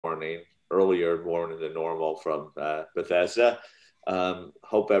morning, earlier morning than normal from Bethesda.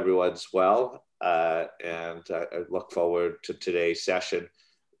 Hope everyone's well, and I look forward to today's session,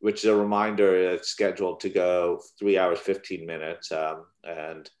 which is a reminder it's scheduled to go 3 hours, 15 minutes.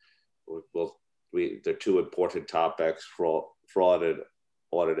 And they're two important topics: fraud and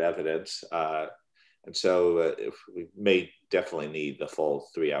audit evidence. And so if we may definitely need the full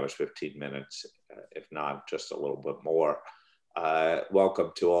 3 hours, 15 minutes, if not just a little bit more.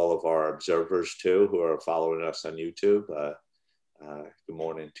 Welcome to all of our observers too, who are following us on YouTube. Good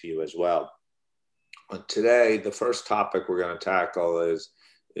morning to you as well. Today, the first topic we're going to tackle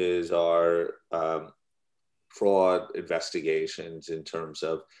is our fraud investigations in terms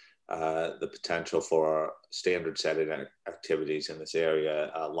of the potential for standard setting activities in this area.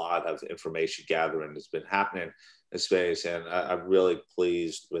 A lot of information gathering has been happening in this space, and I'm really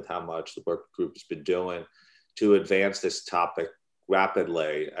pleased with how much the work group has been doing to advance this topic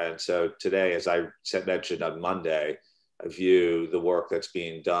rapidly. And so today, as I mentioned on Monday, I view the work that's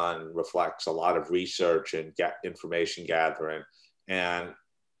being done reflects a lot of research and information gathering, and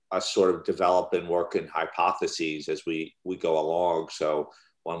us sort of developing working hypotheses as we go along. So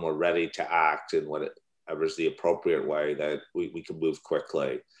when we're ready to act in whatever is the appropriate way, that we can move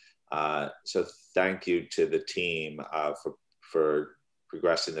quickly. So thank you to the team for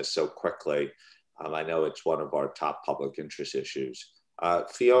progressing this so quickly. I know it's one of our top public interest issues.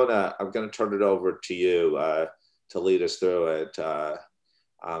 Fiona, I'm going to turn it over to you to lead us through it.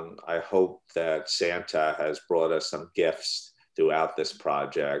 I hope that Santa has brought us some gifts throughout this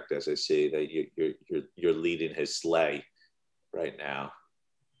project, as I see that you're leading his sleigh right now.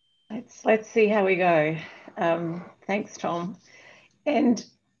 Let's see how we go. Thanks, Tom. And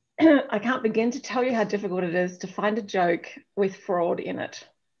I can't begin to tell you how difficult it is to find a joke with fraud in it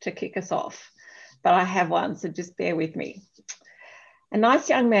to kick us off, but I have one, so just bear with me. A nice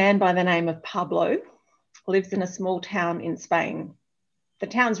young man by the name of Pablo lives in a small town in Spain. The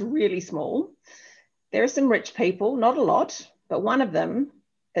town's really small. There are some rich people, not a lot, but one of them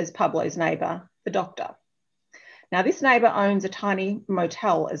is Pablo's neighbour, the doctor. Now, this neighbour owns a tiny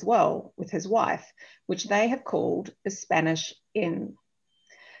motel as well with his wife, which they have called the Spanish Inn.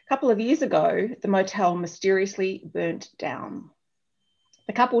 A couple of years ago, the motel mysteriously burnt down.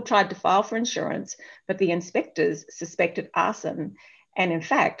 The couple tried to file for insurance, but the inspectors suspected arson. And in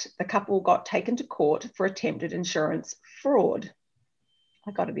fact, the couple got taken to court for attempted insurance fraud.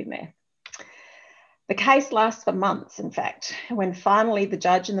 I got it in there. The case lasts for months, in fact. When finally the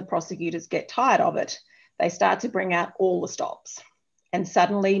judge and the prosecutors get tired of it, they start to bring out all the stops. And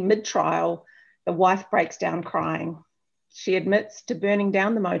suddenly, mid-trial, the wife breaks down crying. She admits to burning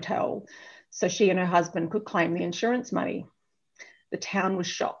down the motel so she and her husband could claim the insurance money. The town was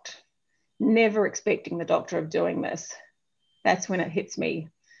shocked, never expecting the doctor of doing this. That's when it hits me.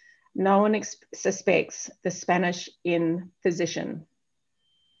 No one suspects the Spanish Inn physician.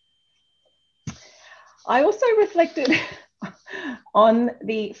 I also reflected on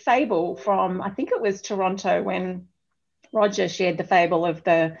the fable from, I think it was Toronto, when Roger shared the fable of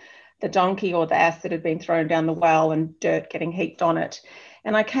the donkey or the ass that had been thrown down the well and dirt getting heaped on it.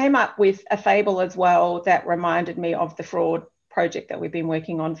 And I came up with a fable as well that reminded me of the fraud project that we've been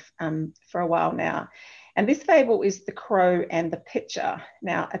working on for a while now. And this fable is the crow and the pitcher.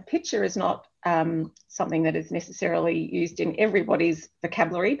 Now, a pitcher is not something that is necessarily used in everybody's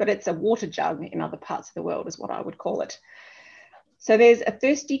vocabulary, but it's a water jug in other parts of the world is what I would call it. So there's a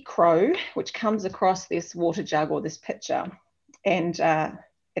thirsty crow which comes across this water jug or this pitcher, and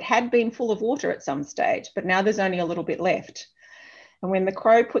it had been full of water at some stage, but now there's only a little bit left. And when the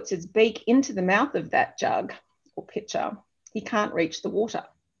crow puts its beak into the mouth of that jug or pitcher, he can't reach the water.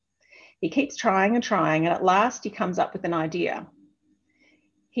 He keeps trying and trying, and at last he comes up with an idea.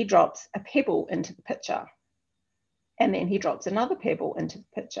 He drops a pebble into the pitcher, and then he drops another pebble into the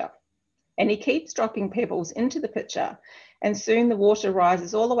pitcher. And he keeps dropping pebbles into the pitcher, and soon the water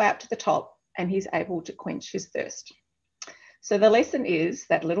rises all the way up to the top, and he's able to quench his thirst. So the lesson is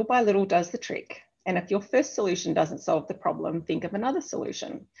that little by little does the trick. And if your first solution doesn't solve the problem, think of another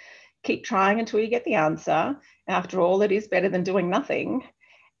solution. Keep trying until you get the answer. After all, it is better than doing nothing.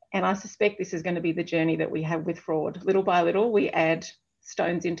 And I suspect this is going to be the journey that we have with fraud. Little by little, we add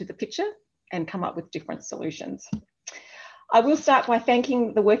stones into the pitcher and come up with different solutions. I will start by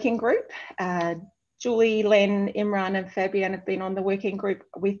thanking the working group. Julie, Len, Imran and Fabian have been on the working group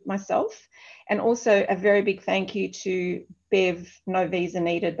with myself. And also a very big thank you to Bev, No Visa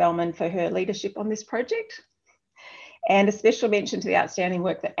Needed Bellman for her leadership on this project. And a special mention to the outstanding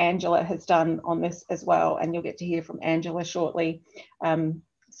work that Angela has done on this as well. And you'll get to hear from Angela shortly.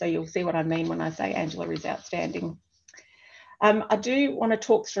 So you'll see what I mean when I say Angela is outstanding. I do want to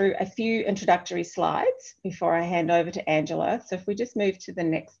talk through a few introductory slides before I hand over to Angela. So if we just move to the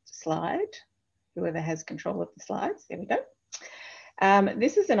next slide, whoever has control of the slides, there we go.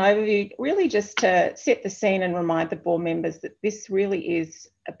 This is an overview, really just to set the scene and remind the board members that this really is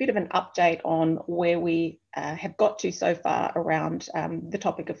a bit of an update on where we have got to so far around the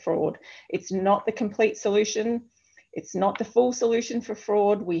topic of fraud. It's not the complete solution. It's not the full solution for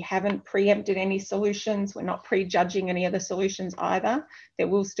fraud. We haven't preempted any solutions. We're not prejudging any other solutions either. There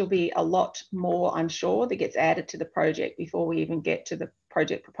will still be a lot more, I'm sure, that gets added to the project before we even get to the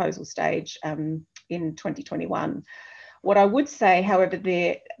project proposal stage in 2021. What I would say, however,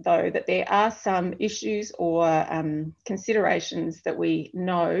 that there are some issues or considerations that we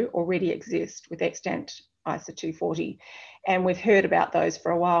know already exist with extant ISA 240, and we've heard about those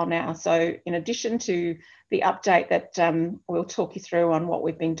for a while now. So in addition to the update that we'll talk you through on what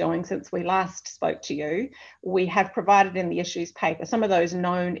we've been doing since we last spoke to you, we have provided in the issues paper some of those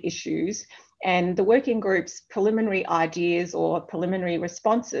known issues and the working group's preliminary ideas or preliminary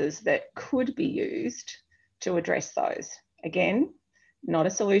responses that could be used to address those. Again, not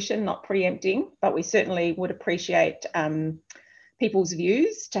a solution, not preempting, but we certainly would appreciate people's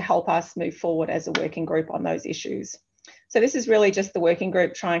views to help us move forward as a working group on those issues. So this is really just the working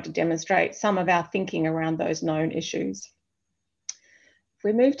group trying to demonstrate some of our thinking around those known issues. If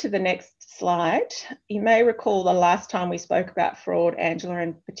we move to the next slide, you may recall the last time we spoke about fraud, Angela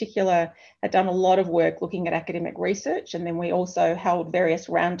in particular had done a lot of work looking at academic research, and then we also held various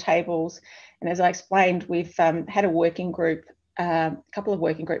roundtables. And as I explained, we've had a working group, a couple of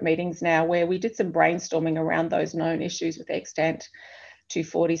working group meetings now where we did some brainstorming around those known issues with extant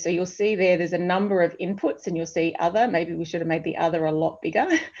 240. So you'll see there's a number of inputs and you'll see other, maybe we should have made the other a lot bigger,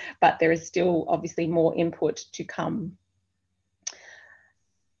 but there is still obviously more input to come.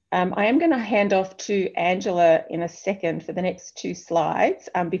 I am going to hand off to Angela in a second for the next two slides.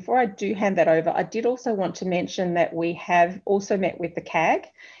 Before I do hand that over, I did also want to mention that we have also met with the CAG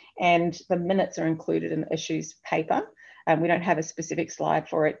and the minutes are included in the issues paper. We don't have a specific slide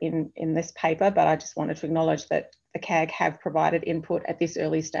for it in this paper, but I just wanted to acknowledge that the CAG have provided input at this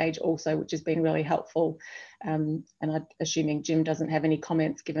early stage also, which has been really helpful. And I'm assuming Jim doesn't have any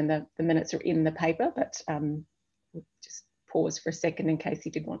comments given the minutes are in the paper, but we'll just pause for a second in case he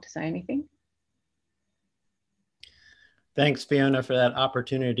did want to say anything. Thanks, Fiona, for that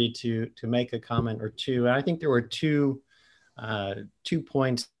opportunity to make a comment or two. And I think there were two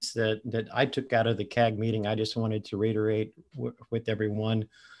points that I took out of the CAG meeting I just wanted to reiterate with everyone.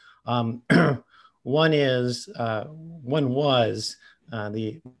 One was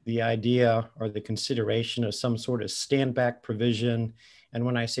the idea or the consideration of some sort of stand back provision. And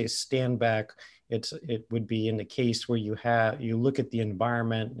when I say stand back, it would be in the case where you look at the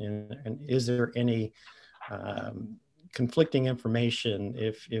environment and is there any conflicting information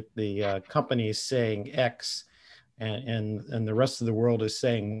if the company is saying X and the rest of the world is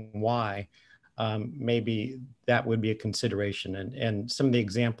saying Y, maybe that would be a consideration. And some of the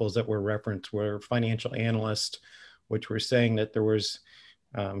examples that were referenced were financial analysts, which were saying that there was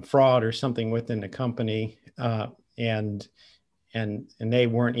fraud or something within the company, and they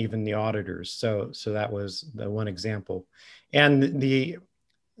weren't even the auditors. So that was the one example. And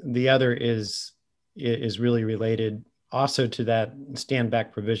the other is really related also to that stand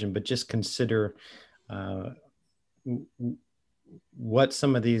back provision, but just consider what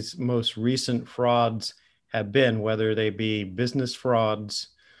some of these most recent frauds have been, whether they be business frauds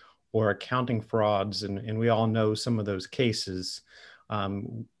or accounting frauds, and we all know some of those cases.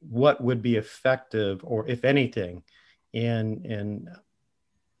 What would be effective, or if anything, in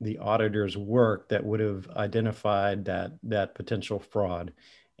the auditor's work that would have identified that potential fraud?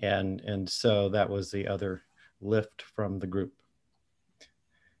 And so that was the other lift from the group.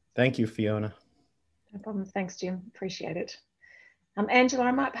 Thank you, Fiona. No problem. Thanks, Jim. Appreciate it. Angela,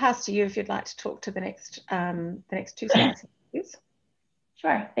 I might pass to you if you'd like to talk to the next two slides, please.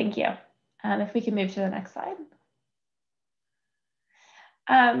 Sure. Thank you. If we can move to the next slide.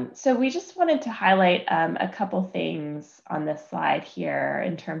 So we just wanted to highlight a couple things on this slide here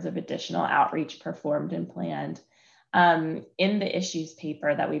in terms of additional outreach performed and planned. In the issues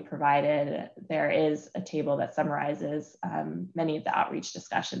paper that we provided, there is a table that summarizes many of the outreach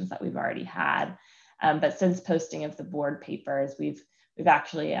discussions that we've already had. But since posting of the board papers, we've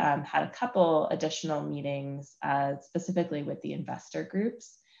actually had a couple additional meetings, specifically with the investor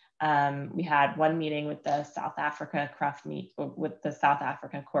groups. We had one meeting with the South Africa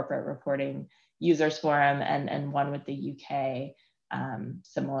Corporate Reporting Users Forum, and one with the UK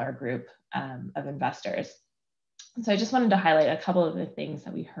similar group of investors. So I just wanted to highlight a couple of the things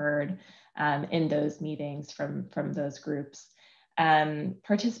that we heard in those meetings from those groups.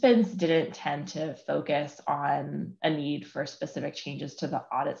 Participants didn't tend to focus on a need for specific changes to the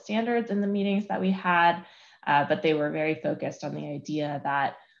audit standards in the meetings that we had, but they were very focused on the idea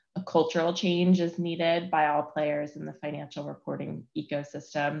that a cultural change is needed by all players in the financial reporting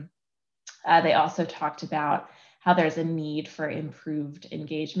ecosystem. They also talked about how there's a need for improved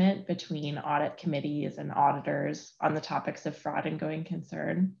engagement between audit committees and auditors on the topics of fraud and going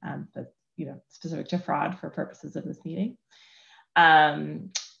concern, but specific to fraud for purposes of this meeting.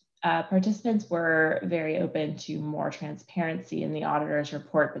 Participants were very open to more transparency in the auditor's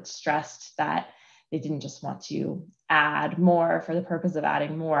report, but stressed that they didn't just want to add more for the purpose of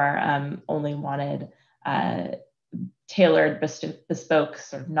adding more, only wanted tailored, bespoke,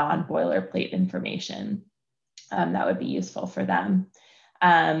 sort of non-boilerplate information that would be useful for them.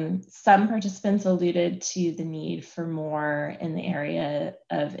 Some participants alluded to the need for more in the area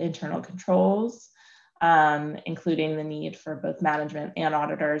of internal controls, including the need for both management and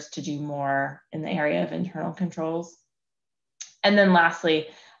auditors to do more in the area of internal controls. And then lastly,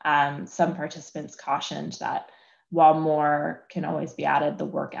 some participants cautioned that while more can always be added, the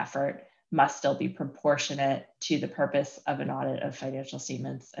work effort must still be proportionate to the purpose of an audit of financial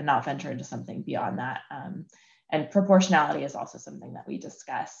statements and not venture into something beyond that. And proportionality is also something that we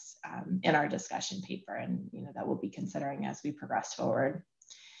discuss in our discussion paper, and that we'll be considering as we progress forward.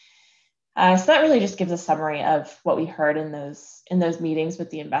 So that really just gives a summary of what we heard in those meetings with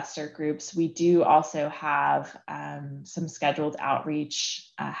the investor groups. We do also have some scheduled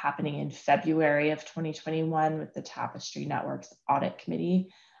outreach happening in February of 2021 with the Tapestry Network's Audit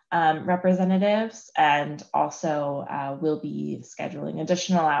Committee representatives, and also we'll be scheduling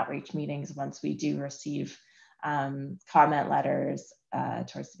additional outreach meetings once we do receive comment letters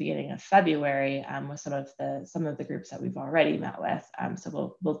towards the beginning of February with some of the groups that we've already met with.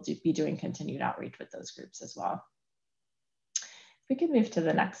 So we'll be doing continued outreach with those groups as well. If we can move to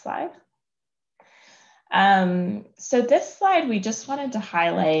the next slide. So this slide we just wanted to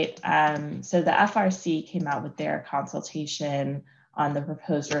highlight. So the FRC came out with their consultation on the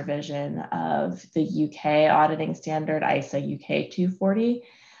proposed revision of the UK auditing standard, ISA UK 240.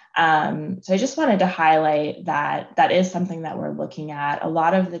 So I just wanted to highlight that that is something that we're looking at. A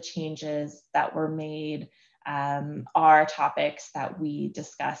lot of the changes that were made are topics that we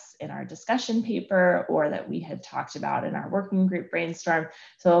discuss in our discussion paper or that we had talked about in our working group brainstorm.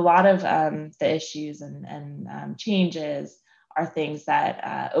 So a lot of the issues and changes are things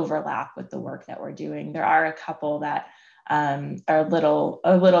that overlap with the work that we're doing. There are a couple that are a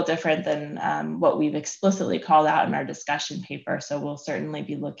little different than what we've explicitly called out in our discussion paper. So we'll certainly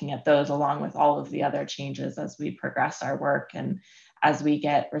be looking at those along with all of the other changes as we progress our work and as we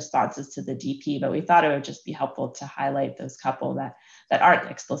get responses to the DP. But we thought it would just be helpful to highlight those couple that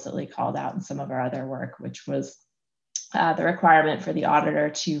aren't explicitly called out in some of our other work, which was the requirement for the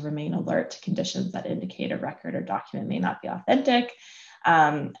auditor to remain alert to conditions that indicate a record or document may not be authentic,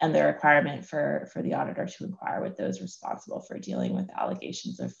 and the requirement for the auditor to inquire with those responsible for dealing with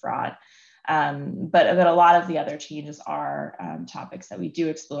allegations of fraud. But a lot of the other changes are topics that we do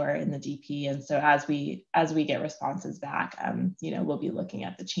explore in the DP, and so as we get responses back, we'll be looking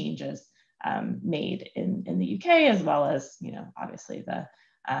at the changes made in the UK, as well as obviously the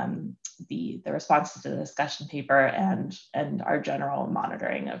responses to the discussion paper and our general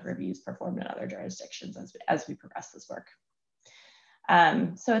monitoring of reviews performed in other jurisdictions as we progress this work.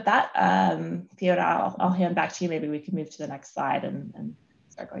 So with that, Fiona, I'll hand back to you. Maybe we can move to the next slide and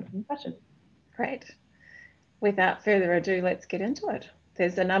start going through the questions. Great. Without further ado, let's get into it.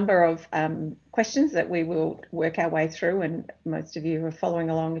 There's a number of questions that we will work our way through, and most of you are following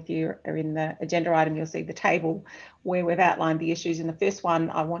along. If you are in the agenda item, you'll see the table where we've outlined the issues. In the first one,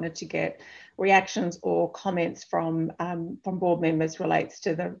 I wanted to get reactions or comments from board members relates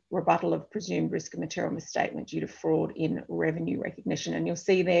to the rebuttal of presumed risk of material misstatement due to fraud in revenue recognition. And you'll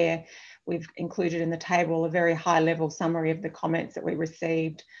see there, we've included in the table a very high level summary of the comments that we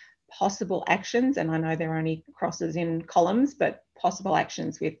received, possible actions, and I know there are only crosses in columns, but possible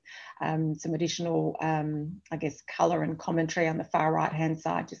actions with some additional, I guess, colour and commentary on the far right-hand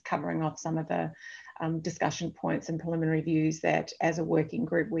side, just covering off some of the discussion points and preliminary views that as a working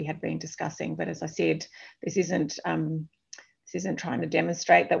group we had been discussing. But as I said, this isn't trying to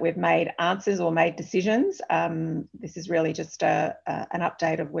demonstrate that we've made answers or made decisions. This is really just an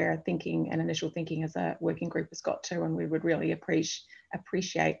update of where thinking and initial thinking as a working group has got to, and we would really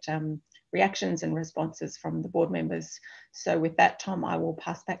appreciate reactions and responses from the board members. So with that, Tom, I will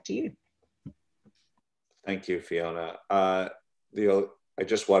pass back to you. Thank you, Fiona. I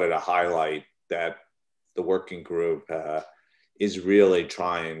just wanted to highlight that the working group is really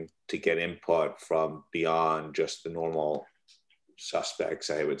trying to get input from beyond just the normal suspects,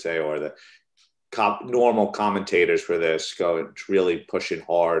 I would say, or the normal commentators for this, really pushing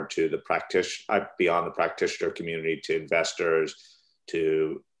hard to the beyond the practitioner community, to investors,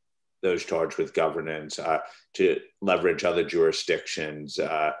 to those charged with governance, to leverage other jurisdictions'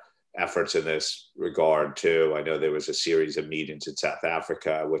 efforts in this regard too. I know there was a series of meetings in South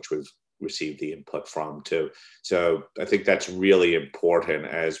Africa, which we've received the input from too. So I think that's really important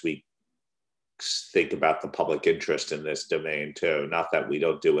as we think about the public interest in this domain too. Not that we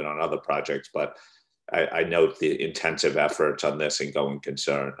don't do it on other projects, but I note the intensive efforts on this and going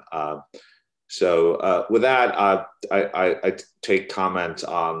concern. So with that, I take comment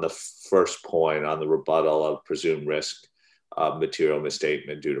on the first point on the rebuttal of presumed risk of material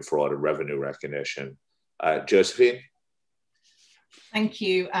misstatement due to fraud and revenue recognition. Josephine? Thank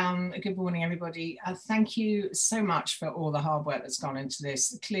you. Good morning, everybody. Thank you so much for all the hard work that's gone into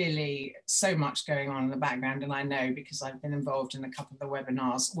this. Clearly, so much going on in the background, and I know because I've been involved in a couple of the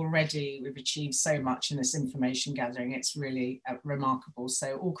webinars already. We've achieved so much in this information gathering. It's really remarkable.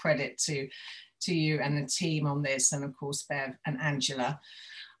 So all credit to you and the team on this, and of course, Bev and Angela.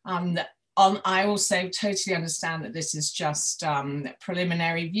 I also totally understand that this is just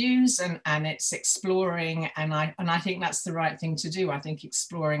preliminary views and it's exploring, and I think that's the right thing to do. I think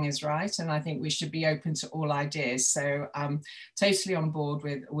exploring is right, and I think we should be open to all ideas. So I'm totally on board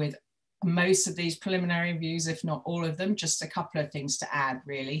with most of these preliminary views, if not all of them. Just a couple of things to add,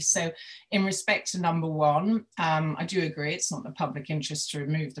 really. So in respect to number one, I do agree it's not the public interest to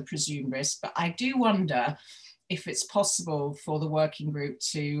remove the presumed risk, but I do wonder if it's possible for the working group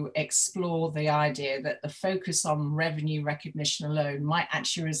to explore the idea that the focus on revenue recognition alone might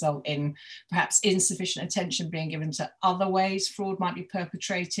actually result in perhaps insufficient attention being given to other ways fraud might be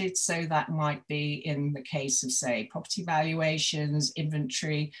perpetrated. So that might be in the case of, say, property valuations,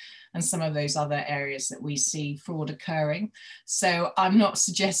 inventory, and some of those other areas that we see fraud occurring. So I'm not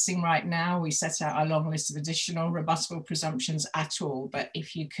suggesting right now we set out a long list of additional rebuttable presumptions at all, but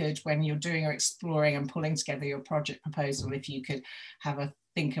if you could, when you're doing or exploring and pulling together your project proposal, if you could have a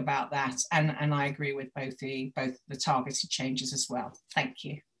think about that. And I agree with both the targeted changes as well. Thank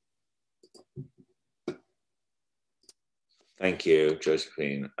you. Thank you,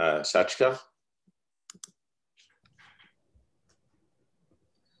 Josephine. Sachika?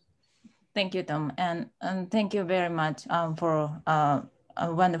 Thank you, Tom, and thank you very much for a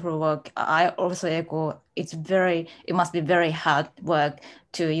wonderful work. I also echo it must be very hard work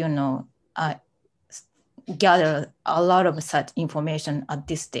to gather a lot of such information at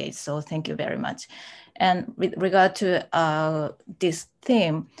this stage. So thank you very much. And with regard to this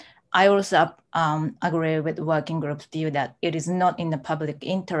theme, I also agree with the working group's view that it is not in the public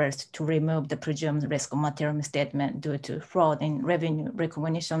interest to remove the presumed risk of material misstatement due to fraud in revenue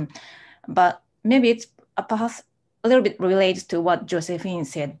recognition. But maybe it's perhaps a little bit related to what Josephine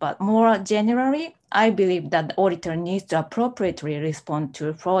said, but more generally, I believe that the auditor needs to appropriately respond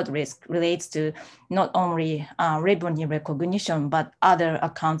to fraud risk relates to not only revenue recognition, but other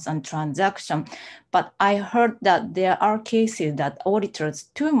accounts and transactions. But I heard that there are cases that auditors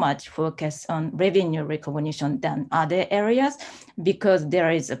too much focus on revenue recognition than other areas because there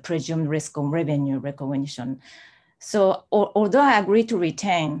is a presumed risk of revenue recognition. So although I agree to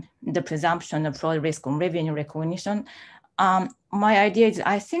retain the presumption of fraud risk on revenue recognition, my idea is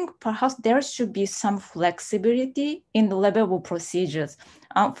I think perhaps there should be some flexibility in the level of procedures.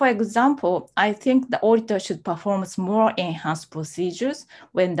 For example, I think the auditor should perform more enhanced procedures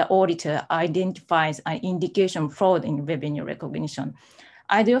when the auditor identifies an indication of fraud in revenue recognition.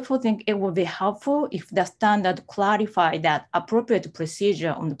 I therefore think it would be helpful if the standard clarify that appropriate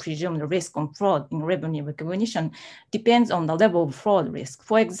procedure on the presumed risk on fraud in revenue recognition depends on the level of fraud risk.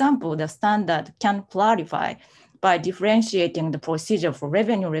 For example, the standard can clarify by differentiating the procedure for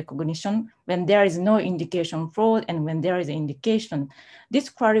revenue recognition when there is no indication of fraud and when there is an indication. This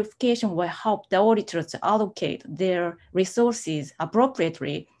clarification will help the auditors to allocate their resources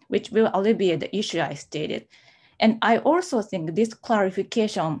appropriately, which will alleviate the issue I stated. And I also think this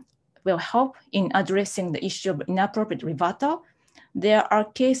clarification will help in addressing the issue of inappropriate rebuttal. There are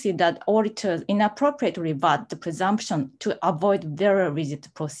cases that auditors inappropriately rebut the presumption to avoid very rigid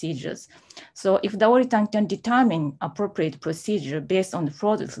procedures. So if the auditor can determine appropriate procedure based on the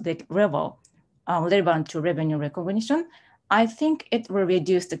fraud level relevant to revenue recognition, I think it will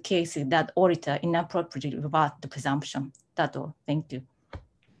reduce the cases that auditor inappropriately rebut the presumption. That's all. Thank you.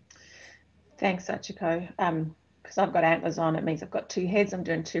 Thanks, Sachiko. Because I've got antlers on, it means I've got two heads. I'm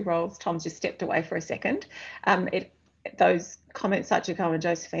doing two roles. Tom's just stepped away for a second. those comments, Sachiko and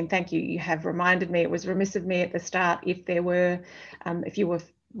Josephine, thank you. You have reminded me. It was remiss of me at the start. If there were, if you were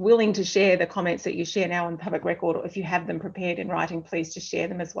willing to share the comments that you share now on public record, or if you have them prepared in writing, please just share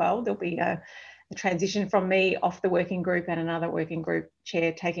them as well. There'll be a transition from me off the working group and another working group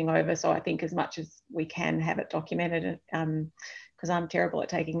chair taking over. So I think as much as we can have it documented, because I'm terrible at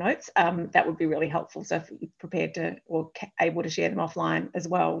taking notes, that would be really helpful. So if you're prepared to or able to share them offline as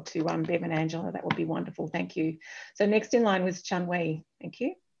well to Bev and Angela, that would be wonderful. Thank you. So next in line was Chun Wei. Thank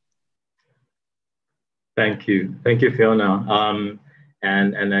you. Thank you. Thank you, Fiona.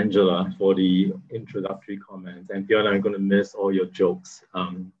 And Angela for the introductory comments. And Fiona, I'm going to miss all your jokes.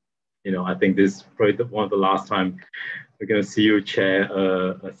 You know, I think this is probably one of the last time we're going to see you chair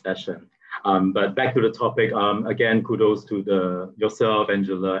a session. But back to the topic, again, kudos to yourself,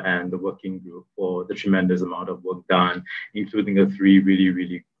 Angela, and the working group for the tremendous amount of work done, including the 3 really,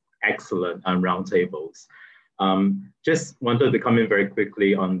 really excellent roundtables. Just wanted to come in very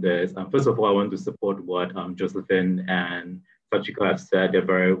quickly on this. First of all, I want to support what Josephine and Sachiko have said. They're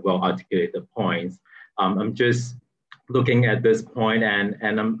very well articulated points. I'm just looking at this point, and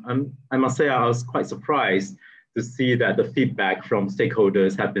I must say I was quite surprised to see that the feedback from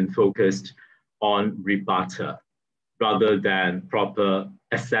stakeholders have been focused on rebuttal rather than proper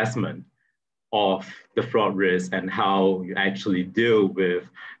assessment of the fraud risk and how you actually deal with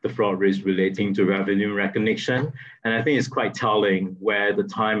the fraud risk relating to revenue recognition. And I think it's quite telling where the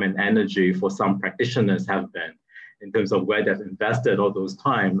time and energy for some practitioners have been in terms of where they've invested all those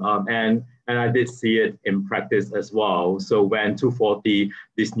time. And I did see it in practice as well. So when 240,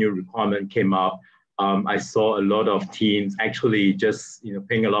 this new requirement came up, I saw a lot of teams actually just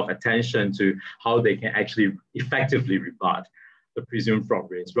paying a lot of attention to how they can actually effectively rebut the presumed fraud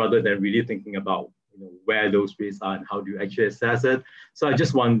risk rather than really thinking about where those risks are and how do you actually assess it. So I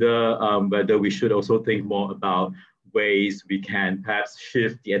just wonder whether we should also think more about ways we can perhaps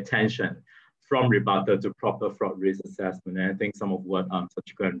shift the attention from rebuttal to proper fraud risk assessment. And I think some of what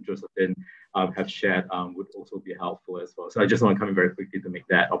Sachiko and Josephine have shared would also be helpful as well. So I just want to come in very quickly to make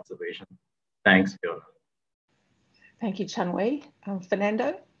that observation. Thanks, Fiona. Thank you, Chun Wei.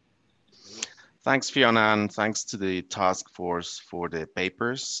 Fernando? Thanks, Fiona, and thanks to the task force for the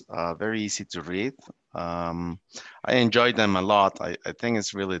papers. Very easy to read. I enjoyed them a lot. I think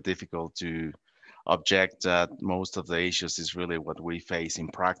it's really difficult to object that most of the issues is really what we face in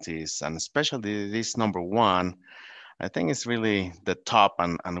practice, and especially this number 1, I think it's really the top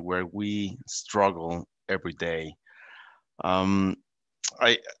and where we struggle every day.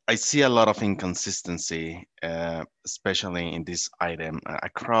 I see a lot of inconsistency, especially in this item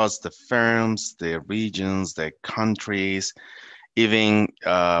across the firms, the regions, the countries, even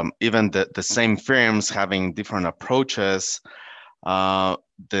the same firms having different approaches.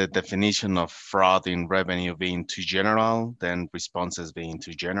 The definition of fraud in revenue being too general, then responses being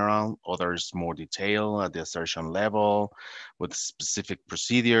too general, others more detailed at the assertion level with specific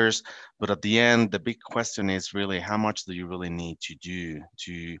procedures. But at the end, the big question is really how much do you really need to do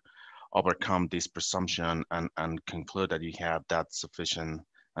to overcome this presumption and conclude that you have that sufficient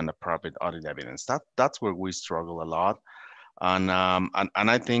and appropriate audit evidence. That's where we struggle a lot. And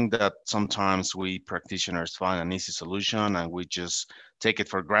I think that sometimes we practitioners find an easy solution and we just take it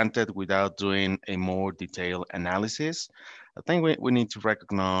for granted without doing a more detailed analysis. I think we need to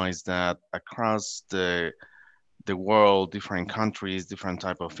recognize that across the world, different countries, different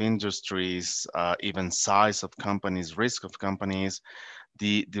type of industries, even size of companies, risk of companies,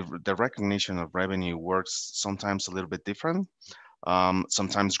 the recognition of revenue works sometimes a little bit different.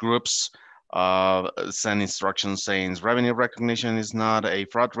 Sometimes groups send instructions saying revenue recognition is not a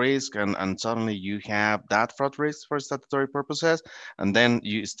fraud risk, and suddenly you have that fraud risk for statutory purposes, and then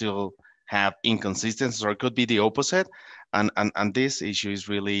you still have inconsistencies, or it could be the opposite. And this issue is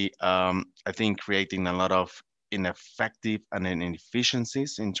really, I think, creating a lot of ineffective and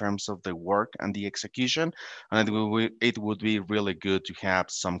inefficiencies in terms of the work and the execution. And it would be really good to have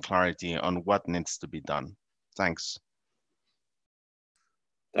some clarity on what needs to be done. Thanks.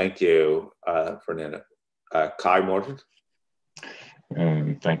 Thank you, Fernando. Kai Morton.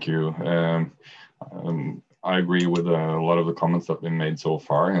 Thank you. I agree with a lot of the comments that have been made so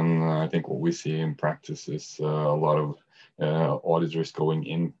far, and I think what we see in practice is a lot of auditors going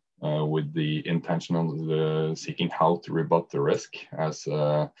in with the intention of seeking how to rebut the risk, as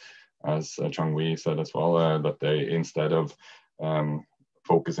Chun Wei said as well, that they, instead of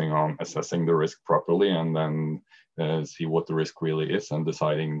focusing on assessing the risk properly and then see what the risk really is and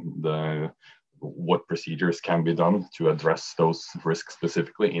deciding what procedures can be done to address those risks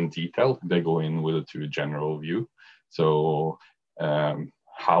specifically in detail, they go in with a too general view. So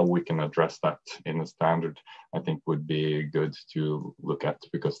how we can address that in a standard, I think would be good to look at,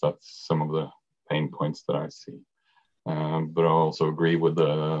 because that's some of the pain points that I see. But I also agree with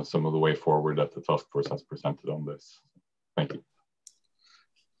some of the way forward that the task force has presented on this. Thank you.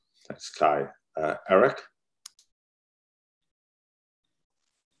 Thanks, Kai. Eric?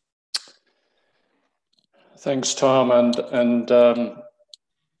 Thanks, Tom, and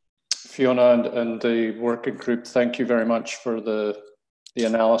Fiona and the working group. Thank you very much for the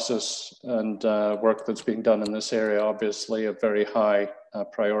analysis and work that's being done in this area. Obviously, a very high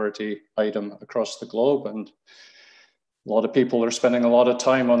priority item across the globe, and a lot of people are spending a lot of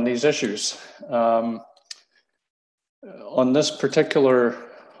time on these issues. On this particular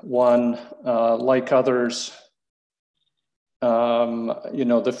one, like others,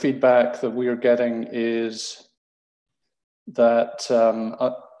 the feedback that we are getting is that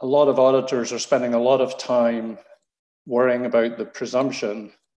a lot of auditors are spending a lot of time worrying about the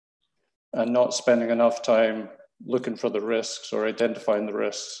presumption and not spending enough time looking for the risks or identifying the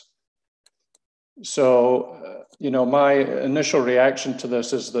risks. So, my initial reaction to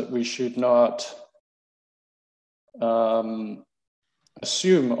this is that we should not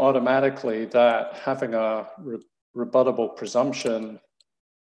assume automatically that having a rebuttable presumption,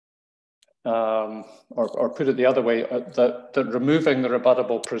 or put it the other way, that removing the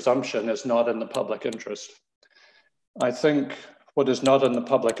rebuttable presumption is not in the public interest. I think what is not in the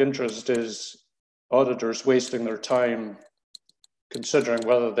public interest is auditors wasting their time considering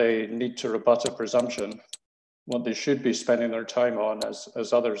whether they need to rebut a presumption. What they should be spending their time on,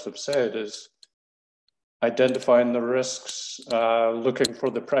 as others have said, is identifying the risks, looking for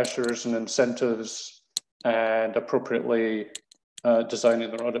the pressures and incentives, and appropriately designing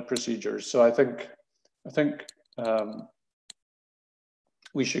their audit procedures. So I think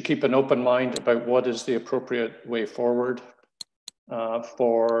we should keep an open mind about what is the appropriate way forward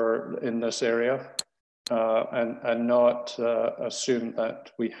in this area, and not assume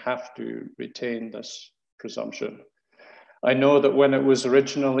that we have to retain this presumption. I know that when it was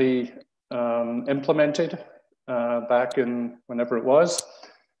originally implemented back in whenever it was,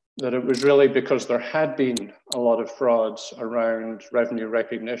 that it was really because there had been a lot of frauds around revenue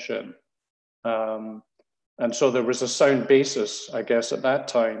recognition. And so there was a sound basis, I guess, at that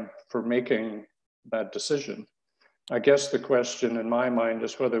time for making that decision. I guess the question in my mind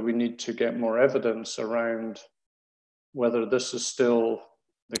is whether we need to get more evidence around whether this is still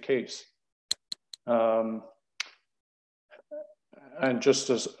the case. And just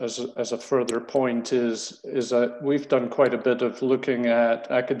as a further point is that we've done quite a bit of looking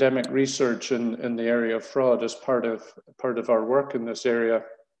at academic research in the area of fraud as part of our work in this area.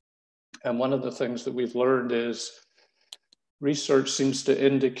 And one of the things that we've learned is research seems to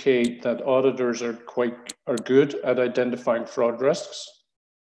indicate that auditors are good at identifying fraud risks.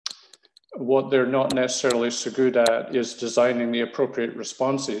 What they're not necessarily so good at is designing the appropriate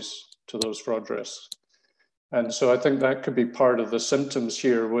responses to those fraud risks. And so I think that could be part of the symptoms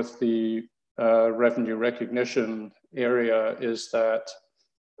here with the revenue recognition area, is that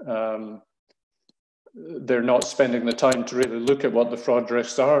they're not spending the time to really look at what the fraud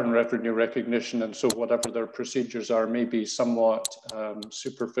risks are in revenue recognition. And so whatever their procedures are may be somewhat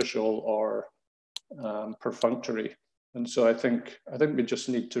superficial or perfunctory. And so I think we just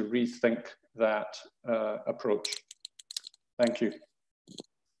need to rethink that approach. Thank you.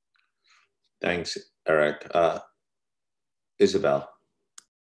 Thanks, Eric. Isabel.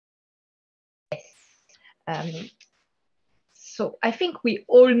 So I think we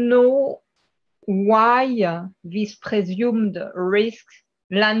all know why these presumed risks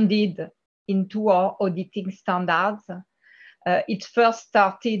landed into our auditing standards. It first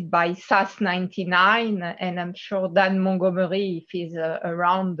started by SAS 99, and I'm sure Dan Montgomery, if he's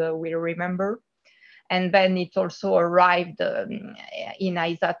around, will remember. And then it also arrived in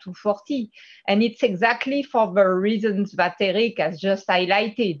ISA 240. And it's exactly for the reasons that Eric has just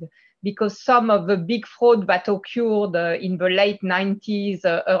highlighted, because some of the big fraud that occurred in the late 90s,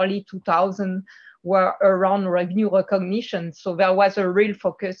 early 2000s were around revenue recognition. So there was a real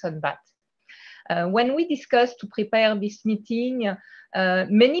focus on that. When we discussed to prepare this meeting,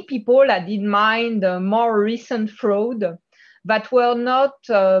 many people had in mind more recent fraud that were not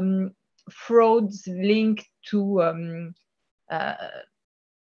frauds linked to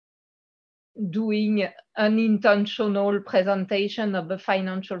doing unintentional presentation of the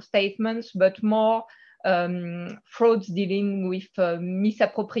financial statements, but more frauds dealing with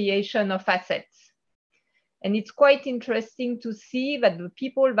misappropriation of assets. And it's quite interesting to see that the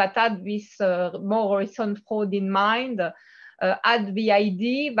people that had this more recent fraud in mind had the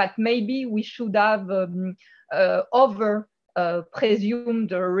idea that maybe we should have other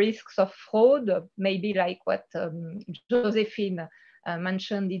presumed risks of fraud, maybe like what Josephine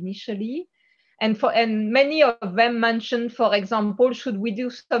mentioned initially. And many of them mentioned, for example, should we do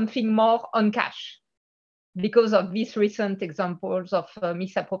something more on cash because of these recent examples of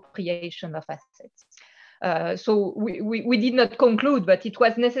misappropriation of assets. So we did not conclude that it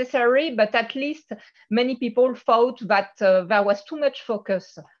was necessary, but at least many people thought that there was too much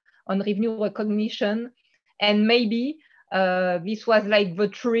focus on revenue recognition, and maybe this was like the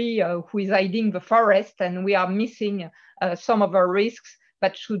tree who is hiding the forest, and we are missing some of our risks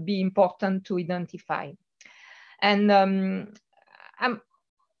that should be important to identify. And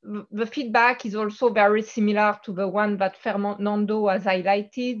the feedback is also very similar to the one that Fernando has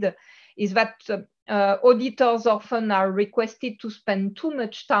highlighted, is that auditors often are requested to spend too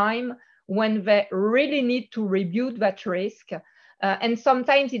much time when they really need to review that risk. And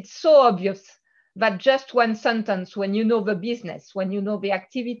sometimes it's so obvious that just one sentence, when you know the business, when you know the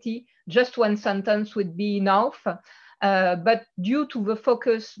activity, just one sentence would be enough. But due to the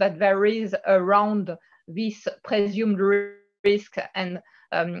focus that there is around this presumed risk and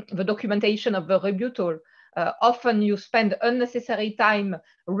the documentation of the rebuttal, often you spend unnecessary time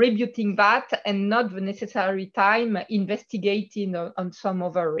rebutting that and not the necessary time investigating on some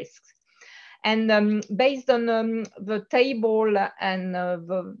other risks. And based on the table and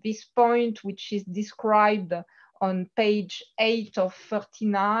this point, which is described on page 8 of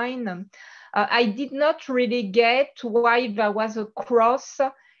 39, I did not really get why there was a cross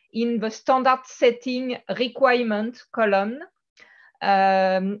in the standard setting requirement column.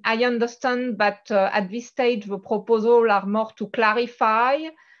 I understand that at this stage, the proposals are more to clarify.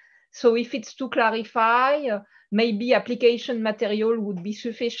 So if it's to clarify, maybe application material would be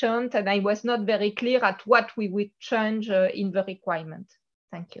sufficient, and I was not very clear at what we would change in the requirement.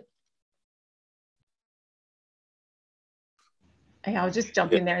 Thank you. I'll just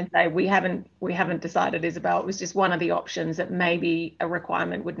jump in there and say we haven't decided, Isabel. It was just one of the options that maybe a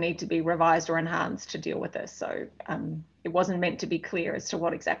requirement would need to be revised or enhanced to deal with this. So it wasn't meant to be clear as to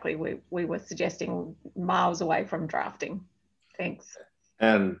what exactly we were suggesting, miles away from drafting. Thanks.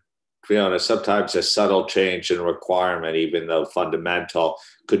 And Fiona, sometimes a subtle change in requirement, even though fundamental,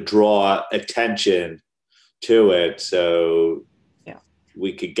 could draw attention to it. So yeah,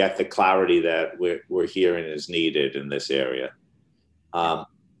 we could get the clarity that we're hearing is needed in this area.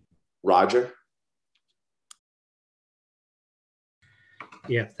 Roger?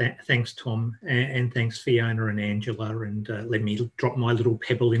 Yeah, thanks, Tom, and thanks, Fiona and Angela, and let me drop my little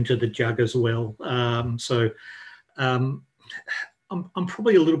pebble into the jug as well. I'm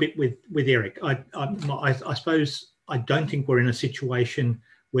probably a little bit with Eric. I suppose I don't think we're in a situation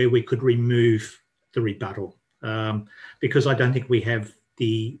where we could remove the rebuttal because I don't think we have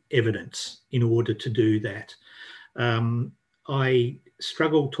the evidence in order to do that. I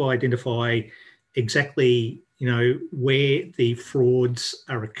struggle to identify exactly, where the frauds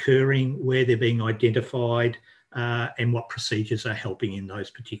are occurring, where they're being identified, and what procedures are helping in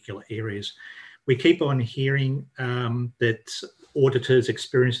those particular areas. We keep on hearing that auditors,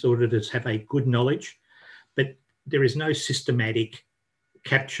 experienced auditors, have a good knowledge, but there is no systematic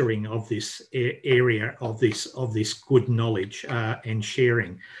capturing of this area of this good knowledge and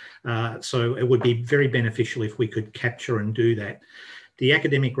sharing. So it would be very beneficial if we could capture and do that. The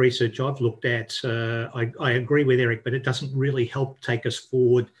academic research I've looked at, I agree with Eric, but it doesn't really help take us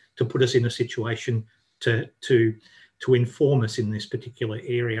forward to put us in a situation to inform us in this particular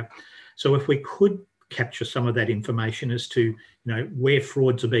area. So if we could capture some of that information as to where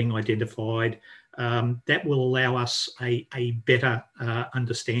frauds are being identified, that will allow us a better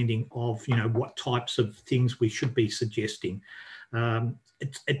understanding of what types of things we should be suggesting.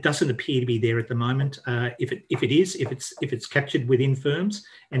 It doesn't appear to be there at the moment. If it's captured within firms,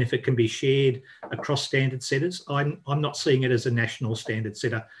 and if it can be shared across standard setters, I'm not seeing it as a national standard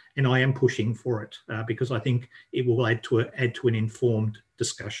setter, and I am pushing for it because I think it will add to an informed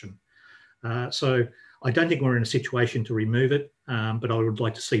discussion. So I don't think we're in a situation to remove it, but I would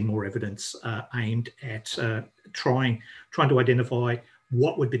like to see more evidence aimed at trying to identify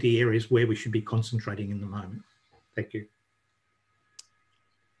what would be the areas where we should be concentrating in the moment. Thank you.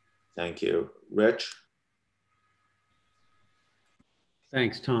 Thank you. Rich?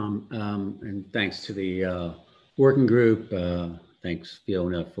 Thanks, Tom, and thanks to the working group. Thanks,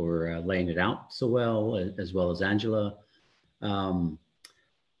 Fiona, for laying it out so well as Angela.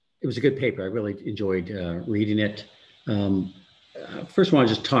 It was a good paper. I really enjoyed reading it. First, I want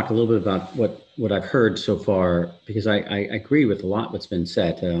to just talk a little bit about what I've heard so far, because I agree with a lot what's been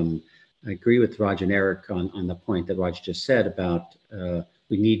said. I agree with Roger and Eric on the point that Roger just said about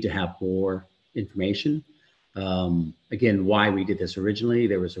we need to have more information. Again, why we did this originally,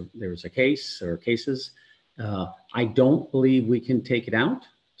 there was a case or cases. I don't believe we can take it out.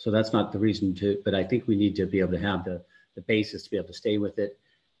 So that's not the reason to, but I think we need to be able to have the basis to be able to stay with it.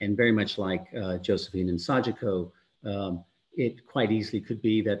 And very much like Josephine and Sajiko, it quite easily could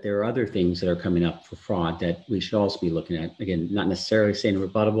be that there are other things that are coming up for fraud that we should also be looking at. Again, not necessarily saying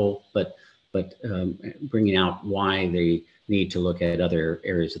rebuttable, but bringing out why they need to look at other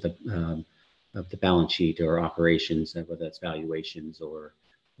areas of the balance sheet or operations, whether that's valuations or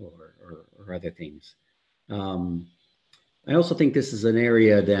other things. I also think this is an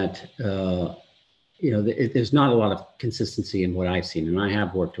area that, there's not a lot of consistency in what I've seen, and I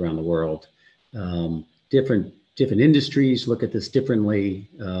have worked around the world. Different industries look at this differently.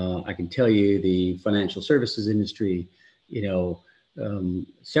 I can tell you the financial services industry,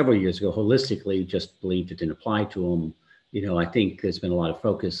 several years ago, holistically just believed it didn't apply to them. I think there's been a lot of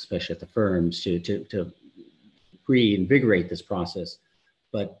focus, especially at the firms, to reinvigorate this process.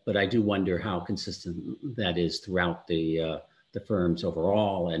 But I do wonder how consistent that is throughout the firms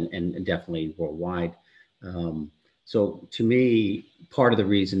overall and definitely worldwide. So to me, part of the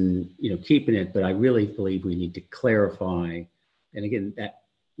reason, keeping it, but I really believe we need to clarify. And again, that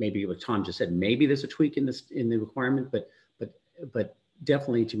maybe what Tom just said, maybe there's a tweak in the requirement, but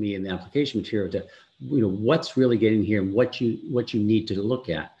definitely to me in the application material, to what's really getting here and what you need to look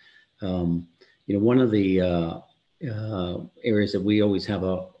at. One of the areas that we always have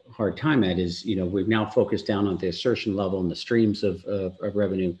a hard time at is, we've now focused down on the assertion level and the streams of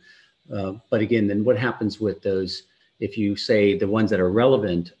revenue. But again, then what happens with those, if you say the ones that are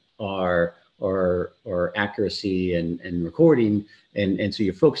relevant are accuracy and recording, and so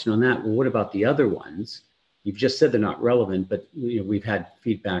you're focusing on that, well, what about the other ones? You've just said they're not relevant, but we've had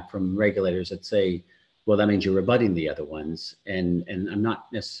feedback from regulators that say, well, that means you're rebutting the other ones. And I'm not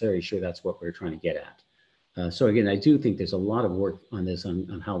necessarily sure that's what we're trying to get at. So again, I do think there's a lot of work on this,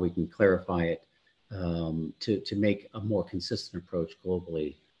 on how we can clarify it to make a more consistent approach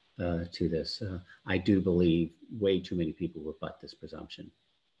globally to this. I do believe way too many people rebut this presumption,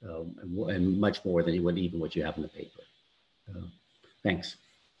 and much more than even what you have in the paper. Thanks.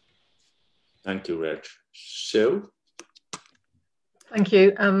 Thank you, Rich. Sue? Thank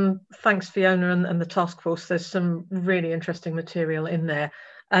you. Thanks, Fiona and the task force. There's some really interesting material in there.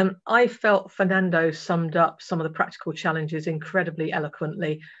 I felt Fernando summed up some of the practical challenges incredibly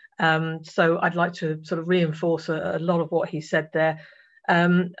eloquently. So I'd like to sort of reinforce a lot of what he said there.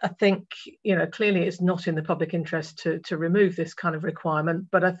 I think, clearly it's not in the public interest to remove this kind of requirement,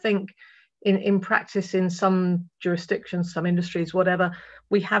 but I think in practice, in some jurisdictions, some industries, whatever,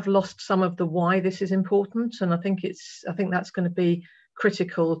 we have lost some of the why this is important. And I think that's going to be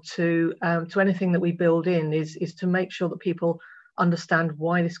critical to anything that we build in is to make sure that people understand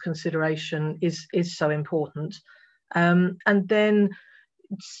why this consideration is so important. And then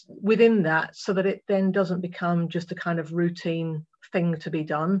within that, so that it then doesn't become just a kind of routine thing to be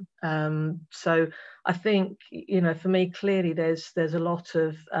done. So I think, for me, clearly there's a lot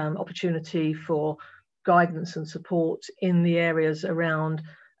of opportunity for guidance and support in the areas around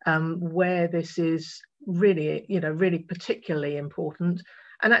where this is really, really particularly important,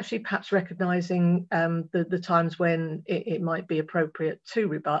 and actually perhaps recognizing the times when it might be appropriate to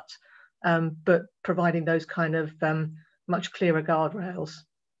rebut, but providing those kind of much clearer guardrails.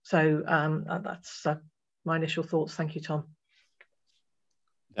 So that's my initial thoughts. Thank you, Tom.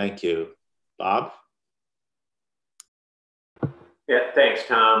 Thank you. Bob? Yeah, thanks,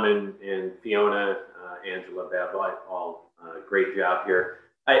 Tom and Fiona, Angela, Bev, all great job here.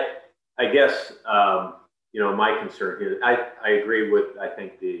 I guess, my concern here, I agree with, I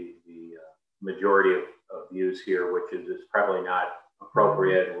think, the majority of views here, which is it's probably not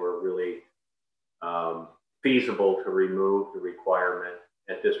appropriate or really feasible to remove the requirement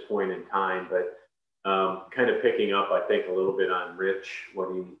at this point in time. But kind of picking up, I think, a little bit on Rich,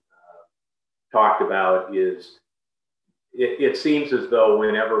 what he talked about is it seems as though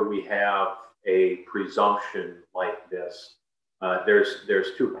whenever we have a presumption like this,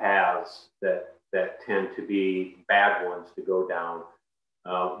 there's two paths that tend to be bad ones to go down.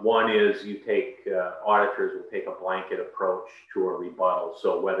 One is auditors will take a blanket approach to a rebuttal.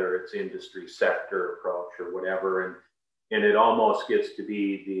 So whether it's industry sector approach or whatever, and it almost gets to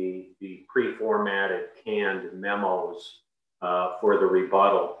be the pre-formatted canned memos for the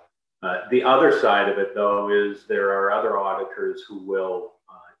rebuttal. The other side of it, though, is there are other auditors who will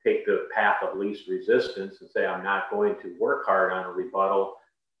take the path of least resistance and say, I'm not going to work hard on a rebuttal,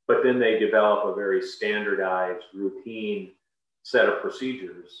 but then they develop a very standardized routine set of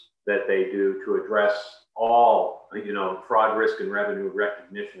procedures that they do to address all, fraud, risk, and revenue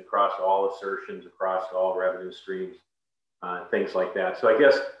recognition across all assertions, across all revenue streams, things like that. So I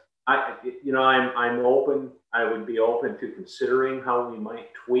guess I'm open. I would be open to considering how we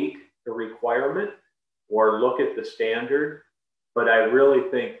might tweak the requirement or look at the standard. But I really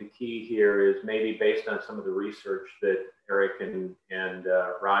think the key here is maybe based on some of the research that Eric and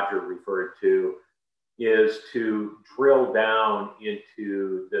Roger referred to, is to drill down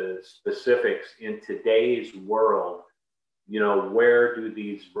into the specifics in today's world. Where do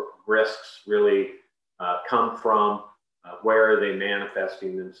these risks really come from? Where are they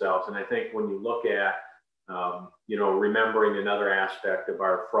manifesting themselves? And I think when you look at, remembering another aspect of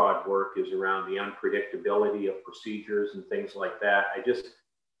our fraud work is around the unpredictability of procedures and things like that.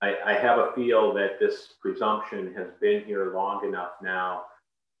 I have a feel that this presumption has been here long enough now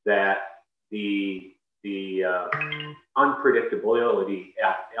that the unpredictability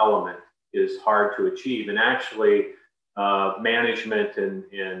element is hard to achieve. And actually, management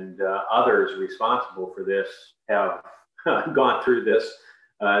and others responsible for this have gone through this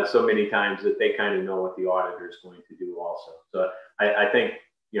so many times that they kind of know what the auditor is going to do also. So I think,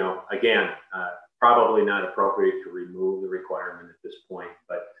 again, probably not appropriate to remove the requirement at this point,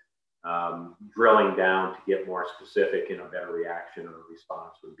 but drilling down to get more specific and a better reaction or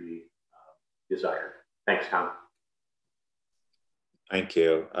response would be desired. Thanks, Tom. Thank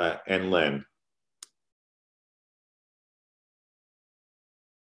you. And Lynn.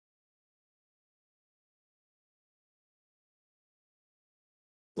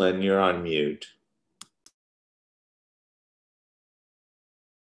 Lynn, you're on mute.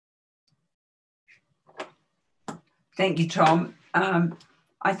 Thank you, Tom.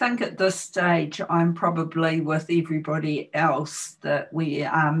 I think at this stage, I'm probably with everybody else that we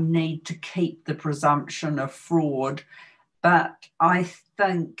need to keep the presumption of fraud. But I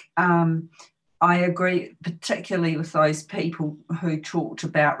think I agree particularly with those people who talked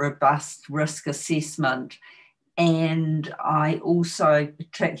about robust risk assessment. And I also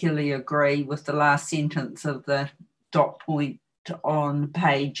particularly agree with the last sentence of the dot point on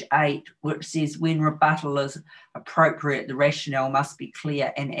page 8, which says when rebuttal is appropriate, the rationale must be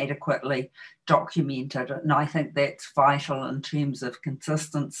clear and adequately documented. And I think that's vital in terms of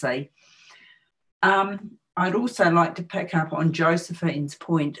consistency. I'd also like to pick up on Josephine's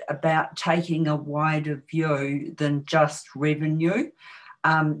point about taking a wider view than just revenue.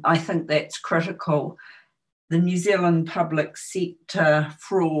 I think that's critical. The New Zealand public sector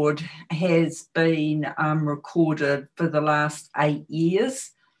fraud has been recorded for the last 8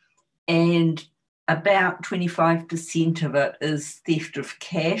 years, and about 25% of it is theft of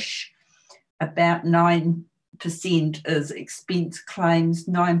cash, about 9% is expense claims,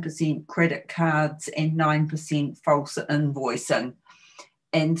 9% credit cards, and 9% false invoicing.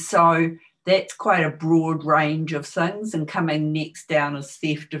 And so that's quite a broad range of things, and coming next down is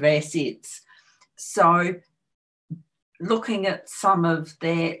theft of assets. So looking at some of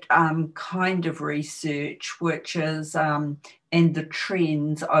that kind of research, which is, and the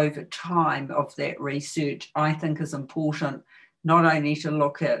trends over time of that research, I think is important, not only to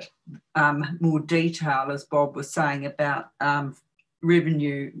look at more detail, as Bob was saying, about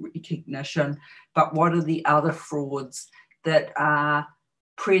revenue recognition, but what are the other frauds that are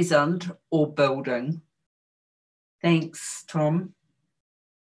present or building? Thanks, Tom.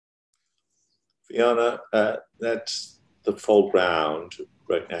 Fiona, that's the full ground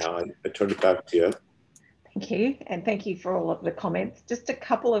right now. I turn it back to you. Thank you. And thank you for all of the comments. Just a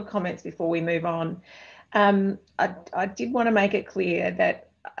couple of comments before we move on. I did want to make it clear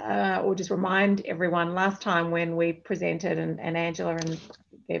that, or just remind everyone, last time when we presented, and Angela and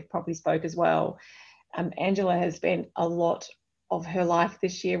Bev probably spoke as well, Angela has spent a lot of her life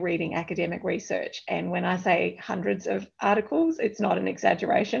this year reading academic research. And when I say hundreds of articles, it's not an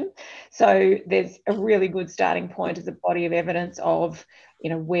exaggeration. So there's a really good starting point as a body of evidence of,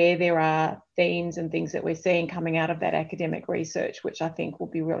 where there are themes and things that we're seeing coming out of that academic research, which I think will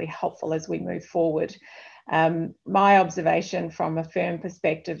be really helpful as we move forward. My observation from a firm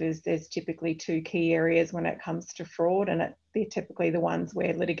perspective is there's typically 2 key areas when it comes to fraud, and they're typically the ones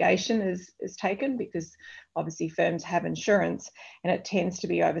where litigation is taken, because obviously firms have insurance, and it tends to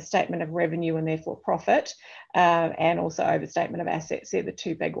be overstatement of revenue and therefore profit, and also overstatement of assets. They're the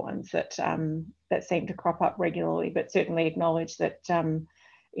 2 big ones that that seem to crop up regularly, but certainly acknowledge that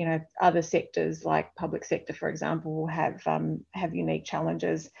other sectors like public sector, for example, will have unique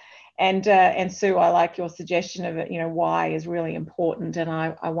challenges. And Sue, I like your suggestion of it, why is really important. And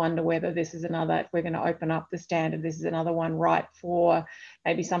I wonder whether this is another, if we're going to open up the standard, this is another one right for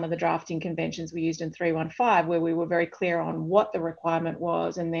maybe some of the drafting conventions we used in 315, where we were very clear on what the requirement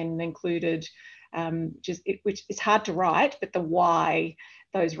was and then included which is hard to write, but the why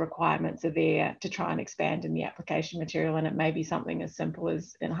those requirements are there to try and expand in the application material. And it may be something as simple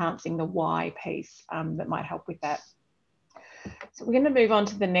as enhancing the why piece that might help with that. So we're going to move on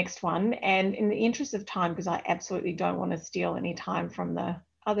to the next one. And in the interest of time, because I absolutely don't want to steal any time from the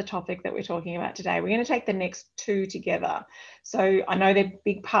other topic that we're talking about today, we're going to take the next two together. So I know they're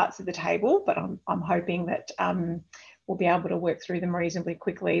big parts of the table, but I'm hoping that we'll be able to work through them reasonably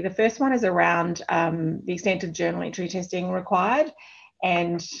quickly. The first one is around the extent of journal entry testing required.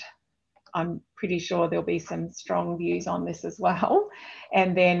 And I'm pretty sure there'll be some strong views on this as well.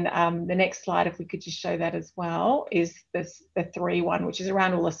 And then the next slide, if we could just show that as well, is the 3 one, which is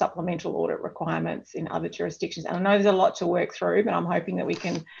around all the supplemental audit requirements in other jurisdictions. And I know there's a lot to work through, but I'm hoping that we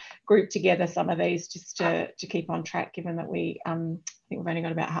can group together some of these just to keep on track, given that I think we've only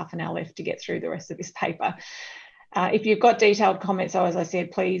got about half an hour left to get through the rest of this paper. If you've got detailed comments, so as I said,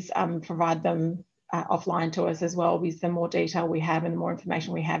 please provide them offline to us as well, because the more detail we have and the more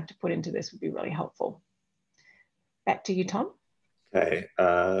information we have to put into this would be really helpful. Back to you, Tom. Okay,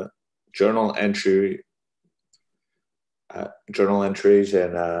 journal entries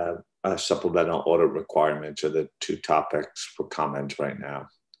and supplemental audit requirements are the 2 topics for comment right now.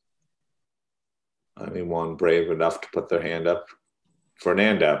 Anyone brave enough to put their hand up?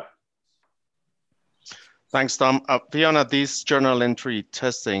 Fernando. Thanks, Tom. Fiona, this journal entry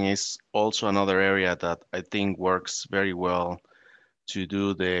testing is also another area that I think works very well to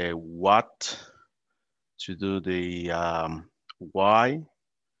do the what, to do the why,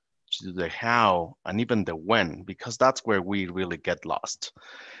 to do the how, and even the when, because that's where we really get lost.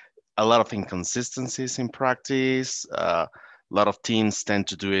 A lot of inconsistencies in practice. A lot of teams tend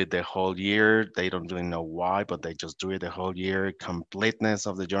to do it the whole year. They don't really know why, but they just do it the whole year. Completeness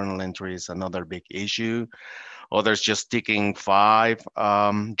of the journal entry is another big issue. Others just sticking 5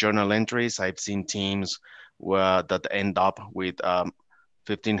 journal entries. I've seen teams that end up with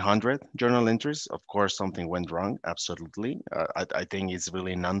 1,500 journal entries. Of course, something went wrong, absolutely. I think it's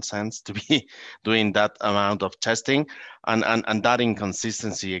really nonsense to be doing that amount of testing. And that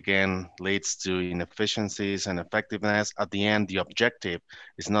inconsistency, again, leads to inefficiencies and effectiveness. At the end, the objective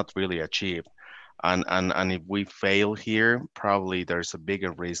is not really achieved. And if we fail here, probably there's a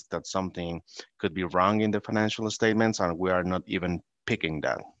bigger risk that something could be wrong in the financial statements, and we are not even picking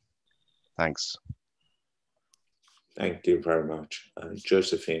that. Thanks. Thank you very much.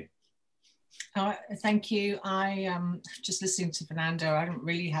 Josephine. Thank you. I just listening to Fernando, I don't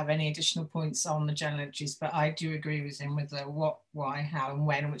really have any additional points on the journal entries, but I do agree with him with the what, why, how, and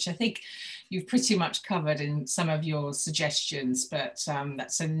when, which I think you've pretty much covered in some of your suggestions, but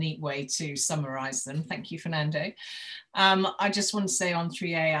that's a neat way to summarize them. Thank you, Fernando. I just want to say on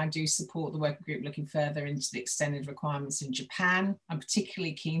 3A, I do support the working group looking further into the extended requirements in Japan. I'm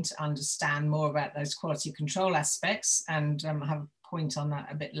particularly keen to understand more about those quality control aspects and have point on that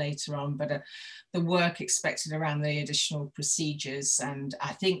a bit later on, but the work expected around the additional procedures, and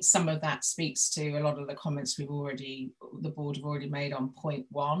I think some of that speaks to a lot of the comments the board have already made on point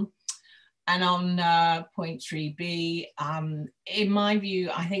 1. And on point 3B, in my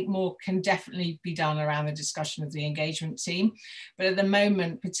view, I think more can definitely be done around the discussion of the engagement team. But at the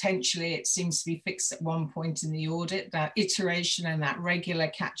moment, potentially it seems to be fixed at one point in the audit, that iteration and that regular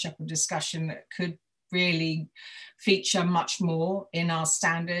catch-up and discussion that could really feature much more in our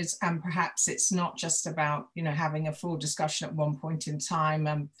standards, and perhaps it's not just about having a full discussion at one point in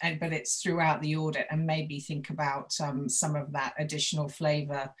time, but it's throughout the audit, and maybe think about some of that additional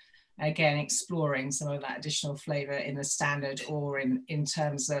flavour, again exploring some of that additional flavour in the standard or in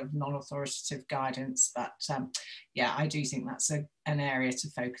terms of non-authoritative guidance. But yeah, I do think that's an area to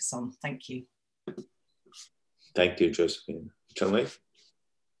focus on. Thank you. Thank you, Josephine. John-Lee?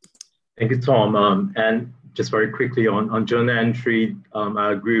 Thank you, Tom. And just very quickly on journal entry,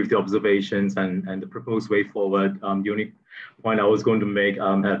 I agree with the observations and the proposed way forward. The only point I was going to make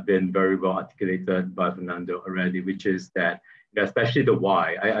have been very well articulated by Fernando already, which is that, especially the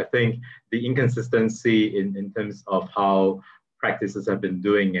why. I think the inconsistency in terms of how practices have been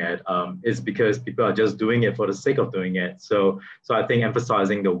doing it is because people are just doing it for the sake of doing it. So I think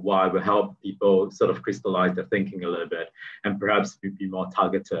emphasizing the why will help people sort of crystallize their thinking a little bit and perhaps be more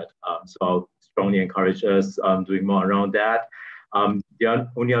targeted. So I'll strongly encourage us doing more around that. The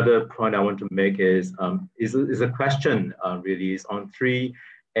only other point I want to make is a question really is on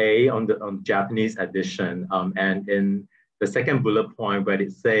 3A on the Japanese edition, and in the second bullet point where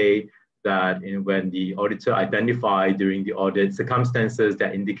it say that when the auditor identified during the audit circumstances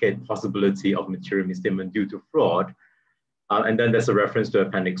that indicate possibility of material misstatement due to fraud, and then there's a reference to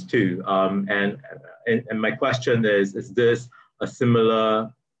Appendix 2. And my question is this a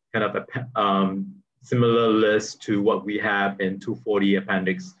similar kind of a similar list to what we have in 240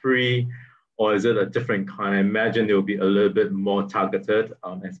 Appendix 3, or is it a different kind? I imagine it will be a little bit more targeted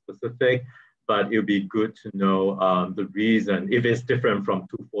and specific, but it would be good to know the reason, if it's different from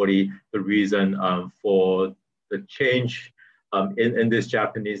 240, the reason for the change in this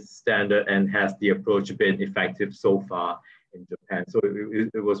Japanese standard, and has the approach been effective so far in Japan? So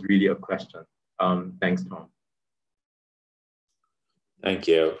it was really a question. Thanks, Tom. Thank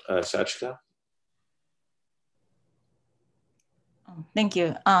you. Sachika? Thank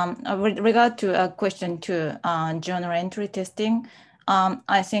you. With regard to question 2, journal entry testing,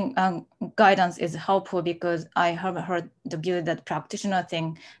 I think guidance is helpful because I have heard the view that practitioners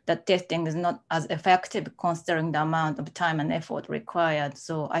think that testing is not as effective considering the amount of time and effort required.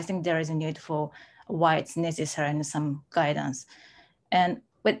 So I think there is a need for why it's necessary and some guidance. And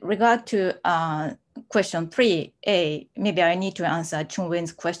with regard to question 3A, maybe I need to answer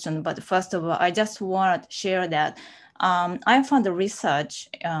Chung-Win's question, but first of all, I just want to share that I found the research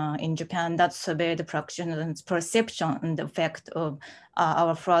in Japan that surveyed the practitioners' perception and the effect of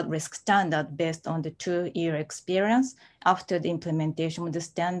our fraud risk standard based on the 2-year experience after the implementation of the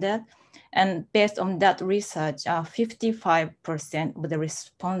standard. And based on that research, 55% of the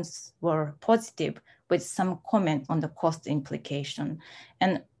response were positive, with some comment on the cost implication.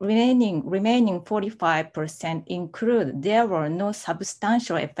 And remaining 45% include there were no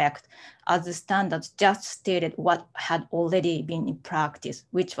substantial effect, as the standards just stated what had already been in practice,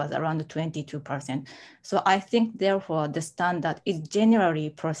 which was around 22%. So I think therefore the standard is generally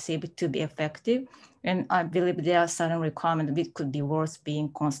perceived to be effective. And I believe there are certain requirements which could be worth being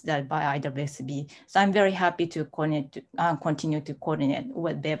considered by IAASB. So I'm very happy to continue to coordinate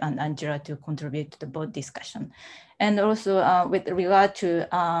with Bev and Angela to contribute to the board discussion. And also with regard to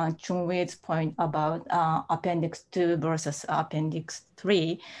Chung-Wei's point about Appendix 2 versus Appendix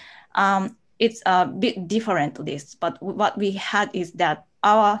 3, it's a bit different list, but what we had is that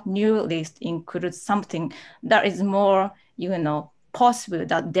our new list includes something that is more, possible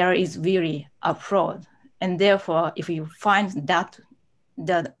that there is really a fraud. And therefore, if you find that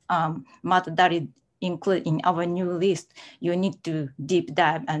the matter that is included in our new list, you need to deep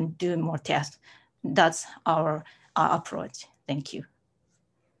dive and do more tests. That's our approach. Thank you.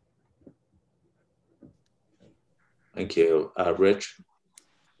 Thank you. Rich?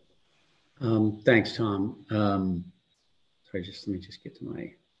 Thanks, Tom. Sorry, let me just get to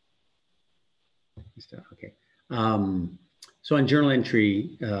my stuff. Okay. So on journal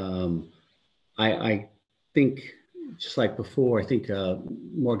entry, I think, just like before, I think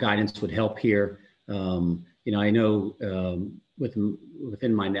more guidance would help here. I know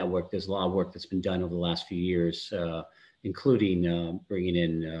within my network, there's a lot of work that's been done over the last few years, including bringing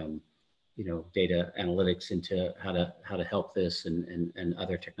in, data analytics into how to help this and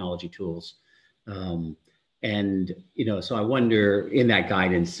other technology tools. So I wonder, in that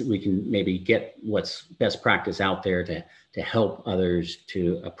guidance, we can maybe get what's best practice out there to help others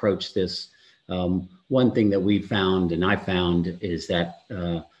to approach this. One thing that we found, and I found, is that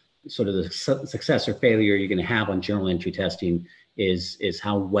sort of the success or failure you're going to have on journal entry testing is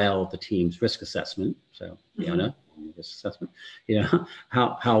how well the team's risk assessment. So, Fiona, risk assessment,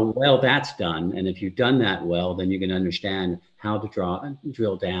 how well that's done. And if you've done that well, then you're going to understand how to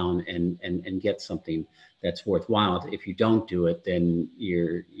drill down and get something that's worthwhile. If you don't do it, then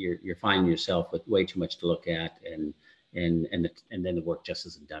you're finding yourself with way too much to look at, and then the work just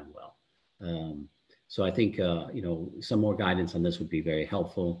isn't done well. So I think some more guidance on this would be very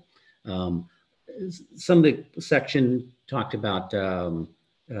helpful. Some of the section talked about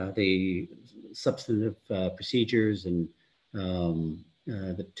the substantive procedures and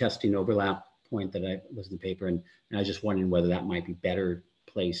the testing overlap point that was in the paper, and I was just wondering whether that might be better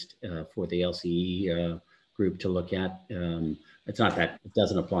placed for the LCE group to look at. It's not that it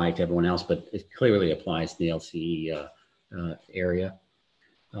doesn't apply to everyone else, but it clearly applies to the LCE area.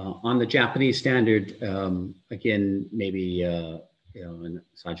 On the Japanese standard, again, maybe and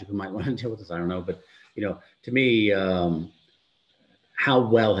Sajiku might want to deal with this, I don't know, but to me, how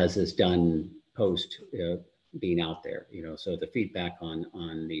well has this done post being out there? So the feedback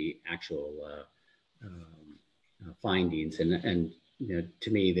on the actual findings, and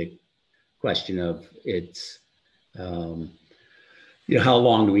to me, the question of it's how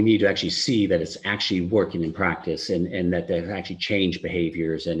long do we need to actually see that it's actually working in practice, and that they've actually changed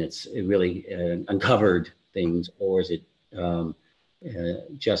behaviors and it really uncovered things, or is it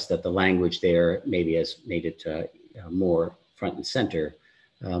just that the language there maybe has made it more front and center?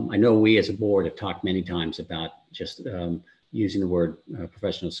 I know we as a board have talked many times about just using the word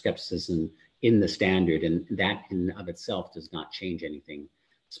professional skepticism in the standard, and that in of itself does not change anything.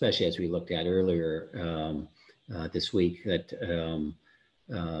 especially as we looked at earlier this week, that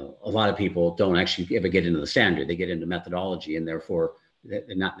a lot of people don't actually ever get into the standard. They get into methodology, and therefore they're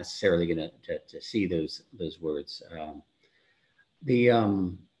not necessarily going to see those words.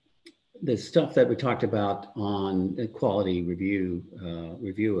 The stuff that we talked about on the quality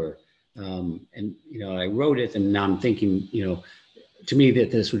reviewer, and I wrote it, and now I'm thinking, to me that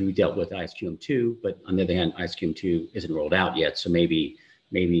this would be dealt with ISQM2, but on the other hand, ISQM2 isn't rolled out yet, so maybe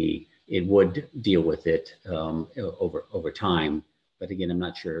it would deal with it over time. But again, I'm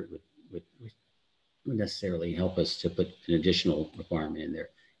not sure it would necessarily help us to put an additional requirement in there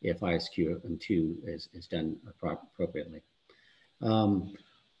if ISQM2 is done appropriately.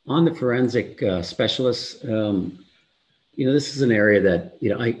 On the forensic specialists, this is an area that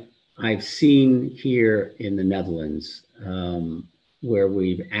I've seen here in the Netherlands, where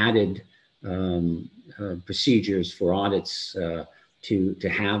we've added procedures for audits to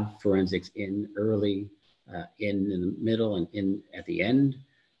have forensics in early, in the middle, and at the end,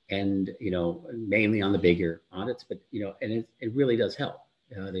 and mainly on the bigger audits. But and it really does help.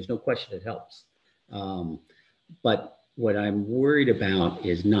 There's no question it helps. But what I'm worried about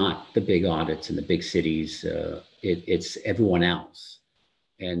is not the big audits in the big cities. It's everyone else,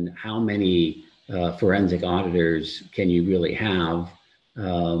 and how many forensic auditors can you really have,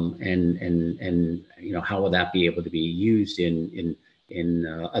 and how will that be able to be used in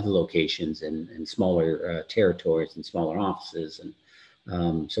other locations and smaller territories and smaller offices, and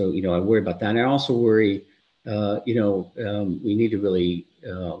so I worry about that. And I also worry, we need to really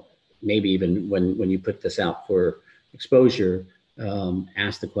maybe even when you put this out for exposure,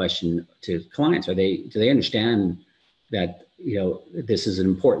 ask the question to clients: do they understand that this is an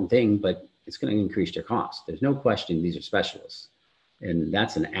important thing, but it's going to increase their cost? There's no question these are specialists, and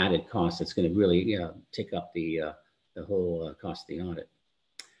that's an added cost that's going to really take up the whole cost of the audit.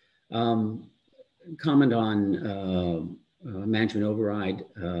 Comment on management override.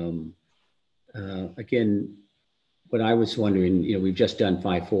 Again, what I was wondering, we've just done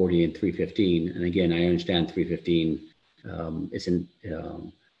 540 and 315, and again, I understand 315 isn't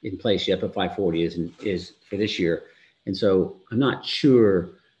in place yet, but 540 is for this year, and so I'm not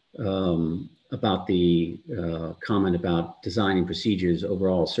sure about the comment about designing procedures,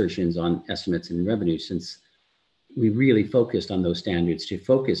 overall assertions on estimates and revenue, since we really focused on those standards to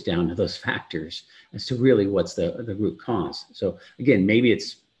focus down to those factors as to really what's the root cause. So again, maybe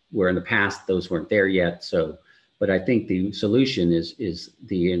it's where in the past those weren't there yet. So, but I think the solution is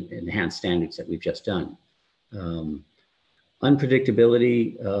the enhanced standards that we've just done.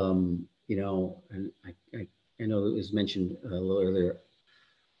 Unpredictability, and I know it was mentioned a little earlier.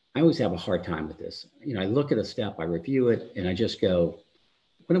 I always have a hard time with this. I look at a step, I review it, and I just go,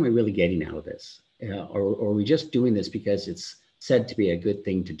 what am I really getting out of this? Or are we just doing this because it's said to be a good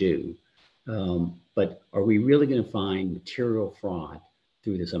thing to do? But are we really going to find material fraud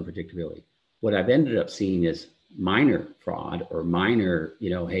through this unpredictability? What I've ended up seeing is minor fraud or minor,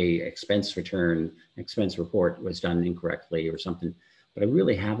 hey, expense report was done incorrectly or something. But I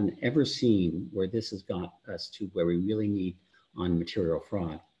really haven't ever seen where this has got us to where we really need on material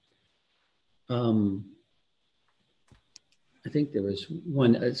fraud. I think there was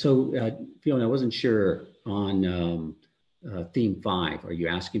one. So Fiona, I wasn't sure on theme 5. Are you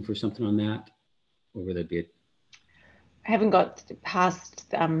asking for something on that, or will there be? I haven't got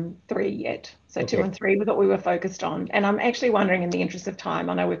past 3 yet. So okay. 2 and 3 was what we were focused on. And I'm actually wondering, in the interest of time,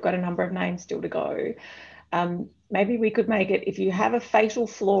 I know we've got a number of names still to go. Maybe we could make it, if you have a fatal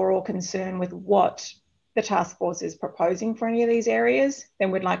flaw or concern with what the task force is proposing for any of these areas,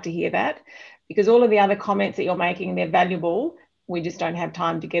 then we'd like to hear that, because all of the other comments that you're making, they're valuable. We just don't have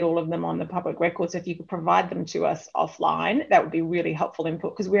time to get all of them on the public record. So if you could provide them to us offline, that would be really helpful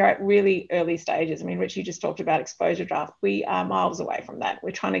input, because we're at really early stages. I mean, Rich, you just talked about exposure draft. We are miles away from that.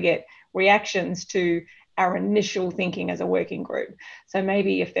 We're trying to get reactions to our initial thinking as a working group. So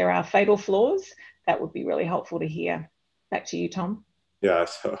maybe if there are fatal flaws, that would be really helpful to hear. Back to you, Tom. Yeah,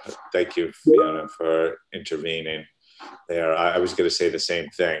 so thank you, Fiona, for intervening there. I was going to say the same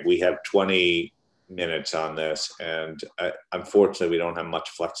thing. We have 20 minutes on this, and unfortunately, we don't have much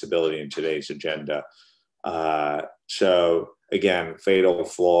flexibility in today's agenda. So again, fatal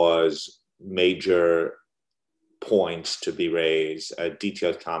flaws, major points to be raised,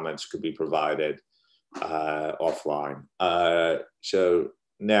 detailed comments could be provided offline. So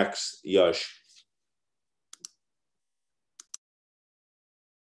next, Yash.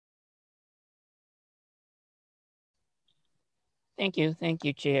 Thank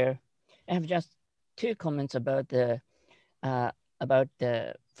you, Chair. I have just 2 comments about the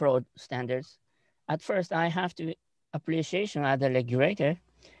fraud standards. At first, I have to appreciation as the regulator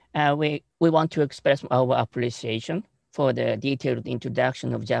we want to express our appreciation for the detailed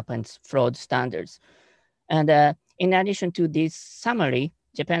introduction of Japan's fraud standards. And in addition to this summary,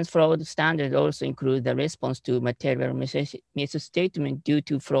 Japan's fraud standards also include the response to material misstatement due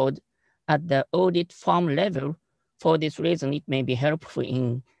to fraud at the audit firm level. For this reason, it may be helpful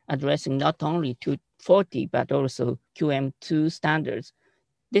in addressing not only 240, but also QM2 standards.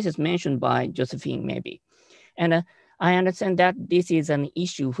 This is mentioned by Josephine, maybe. And I understand that this is an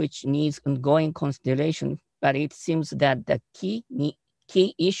issue which needs ongoing consideration, but it seems that the key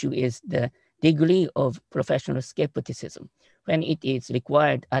issue is the degree of professional skepticism when it is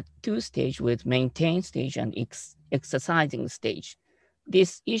required at 2 stages with maintain stage and exercising stage.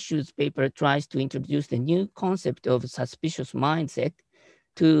 This issues paper tries to introduce the new concept of suspicious mindset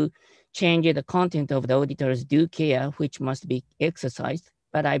to change the content of the auditor's due care, which must be exercised.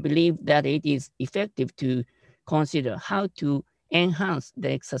 But I believe that it is effective to consider how to enhance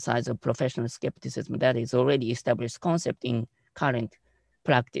the exercise of professional skepticism that is already established concept in current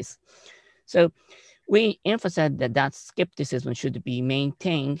practice. So we emphasize that skepticism should be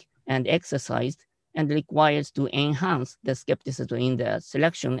maintained and exercised and requires to enhance the skepticism in the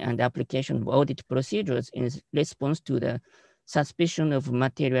selection and application of audit procedures in response to the suspicion of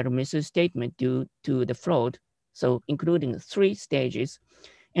material misstatement due to the fraud. So including 3 stages.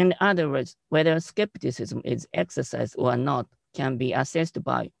 In other words, whether skepticism is exercised or not can be assessed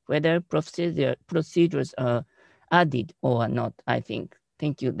by whether procedures are added or not, I think.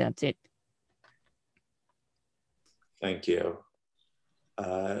 Thank you, that's it. Thank you.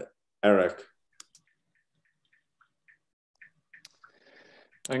 Eric.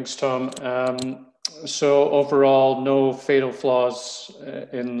 Thanks, Tom. So overall, no fatal flaws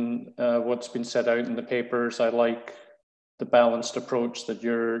in what's been set out in the papers. I like the balanced approach that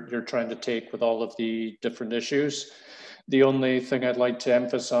you're trying to take with all of the different issues. The only thing I'd like to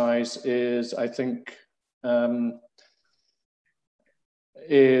emphasize is, I think,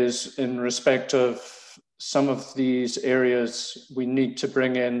 is in respect of some of these areas, we need to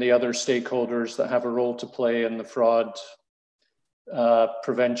bring in the other stakeholders that have a role to play in the fraud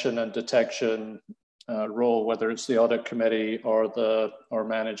prevention and detection role, whether it's the audit committee or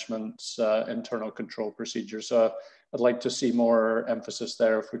management's internal control procedures. So I'd like to see more emphasis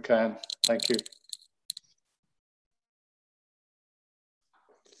there if we can. Thank you.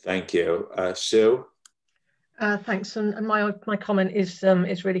 Thank you. Sue? Thanks, and my comment is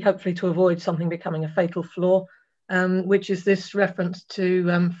really hopefully to avoid something becoming a fatal flaw, which is this reference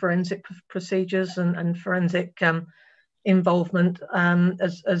to forensic procedures and forensic involvement.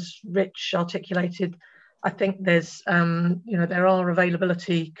 As Rich articulated, I think there's there are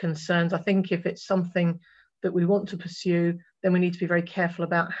availability concerns. I think if it's something that we want to pursue, then we need to be very careful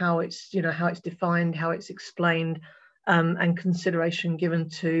about how it's defined, how it's explained, and consideration given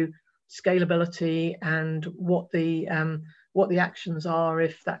to scalability and what the actions are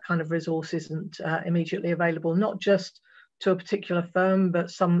if that kind of resource isn't immediately available, not just to a particular firm,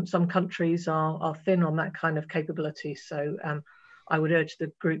 but some countries are thin on that kind of capability. So I would urge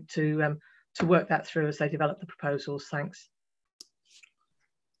the group to work that through as they develop the proposals. Thanks.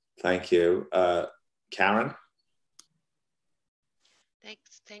 Thank you. Karen?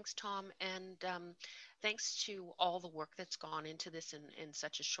 Thanks, Tom, and thanks to all the work that's gone into this in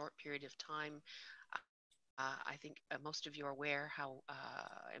such a short period of time. I think most of you are aware how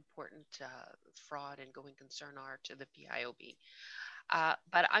important fraud and going concern are to the PIOB.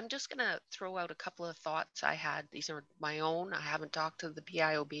 But I'm just going to throw out a couple of thoughts I had. These are my own. I haven't talked to the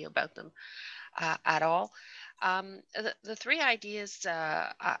PIOB about them at all. The 3 ideas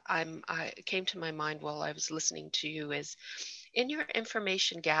I came to my mind while I was listening to you is, in your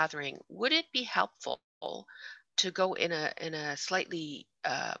information gathering, would it be helpful to go in a slightly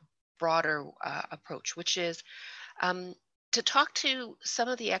broader approach, which is to talk to some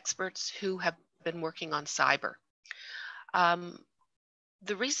of the experts who have been working on cyber.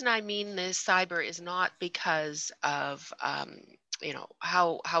 The reason I mean this cyber is not because of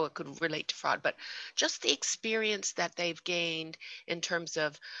how it could relate to fraud, but just the experience that they've gained in terms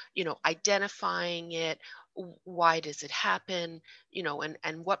of identifying it, why does it happen,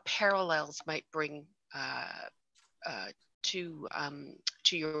 and what parallels might bring to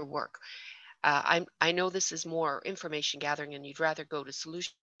your work. I know this is more information gathering and you'd rather go to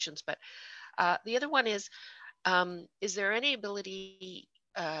solutions, but the other one is there any ability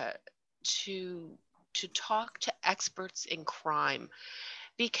to talk to experts in crime?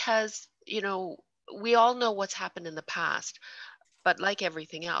 Because, we all know what's happened in the past, but like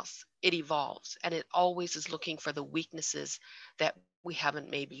everything else, it evolves and it always is looking for the weaknesses that we haven't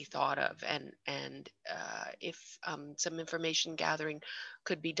maybe thought of, and if some information gathering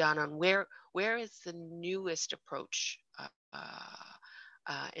could be done on where is the newest approach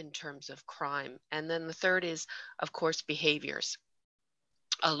in terms of crime. And then the third is, of course, behaviors.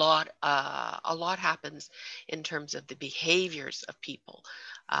 A lot happens in terms of the behaviors of people,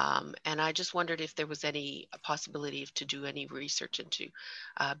 and I just wondered if there was any possibility to do any research into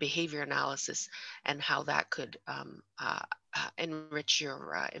behavior analysis and how that could enrich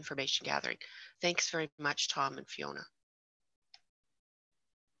your information gathering. Thanks very much, Tom and Fiona.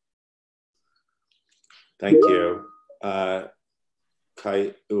 Thank you. Kai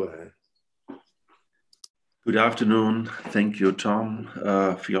Uwe. Good afternoon. Thank you, Tom.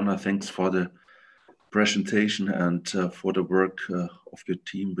 Fiona, thanks for the presentation and for the work of your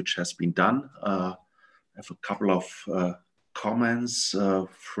team, which has been done. I have a couple of comments.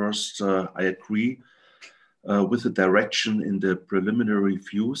 First, I agree with the direction in the preliminary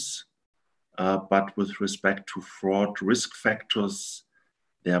views, but with respect to fraud risk factors,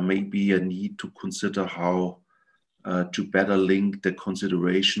 there may be a need to consider how to better link the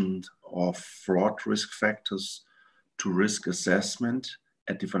consideration of fraud risk factors to risk assessment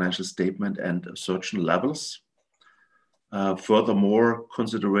at the financial statement and certain levels. Furthermore,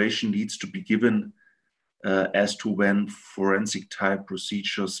 consideration needs to be given as to when forensic type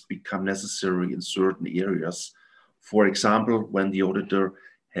procedures become necessary in certain areas. For example, when the auditor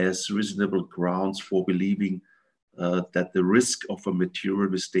has reasonable grounds for believing that the risk of a material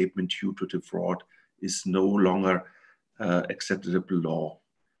misstatement due to the fraud is no longer acceptable law.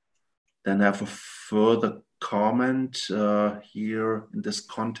 Then I have a further comment here in this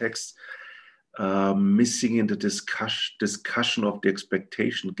context. Missing in the discussion of the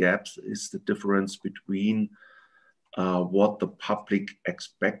expectation gaps is the difference between what the public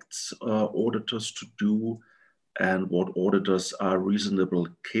expects auditors to do and what auditors are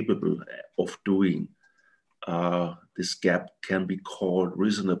reasonably capable of doing. This gap can be called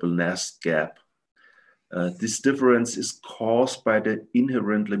reasonableness gap. This difference is caused by the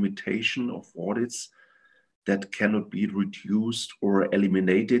inherent limitation of audits that cannot be reduced or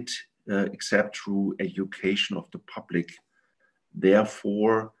eliminated except through education of the public.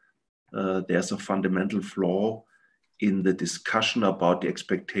 Therefore, there's a fundamental flaw in the discussion about the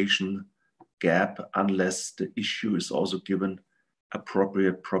expectation gap unless the issue is also given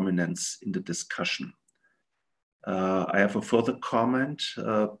appropriate prominence in the discussion. I have a further comment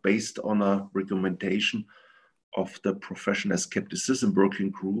based on a recommendation of the Professional Skepticism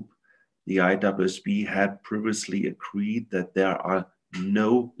Working Group. The IAASB had previously agreed that there are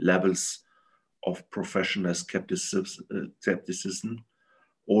no levels of professional skepticism,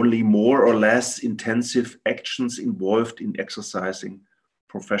 only more or less intensive actions involved in exercising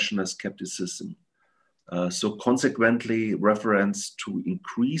professional skepticism. So consequently, reference to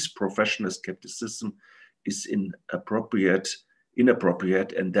increase professional skepticism is inappropriate,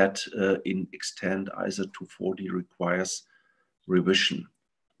 and that in extent ISO 240 requires revision.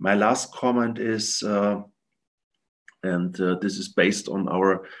 My last comment is, this is based on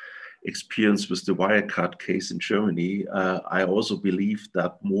our experience with the Wirecard case in Germany, I also believe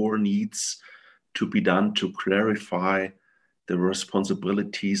that more needs to be done to clarify the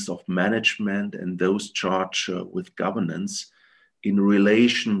responsibilities of management and those charged with governance in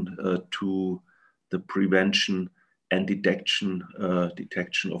relation to the prevention and detection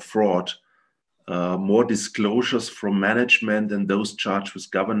of fraud. More disclosures from management and those charged with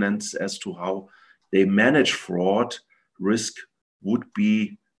governance as to how they manage fraud risk would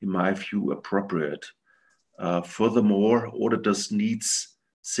be, in my view, appropriate. Furthermore, auditors needs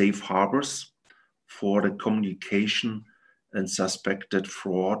safe harbors for the communication and suspected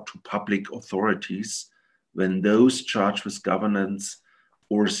fraud to public authorities when those charged with governance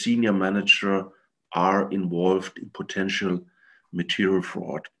or senior manager are involved in potential material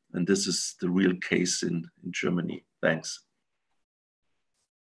fraud. And this is the real case in Germany. Thanks.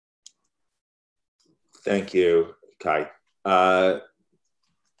 Thank you, Kai. I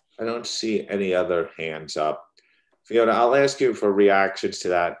don't see any other hands up. Fiona, I'll ask you for reactions to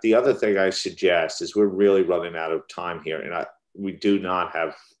that. The other thing I suggest is we're really running out of time here, and we do not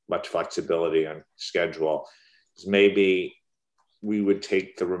have much flexibility on schedule. Maybe we would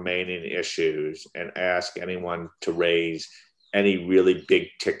take the remaining issues and ask anyone to raise any really big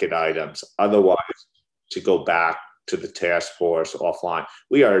ticket items. Otherwise, to go back to the task force offline.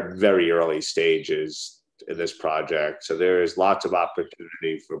 We are in very early stages in this project, so there is lots of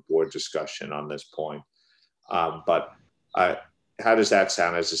opportunity for board discussion on this point. But how does that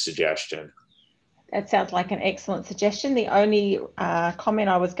sound as a suggestion? That sounds like an excellent suggestion. The only comment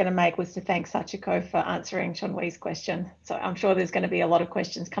I was going to make was to thank Sachiko for answering Chun-Wei's question. So I'm sure there's going to be a lot of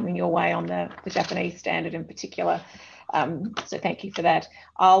questions coming your way on the Japanese standard in particular. So thank you for that.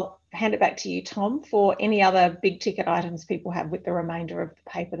 I'll hand it back to you, Tom, for any other big ticket items people have with the remainder of the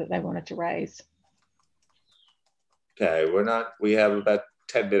paper that they wanted to raise. Okay, we have about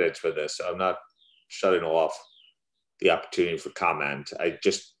 10 minutes for this. So I'm not shutting off the opportunity for comment. I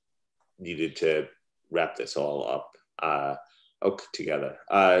just needed to wrap this all up together.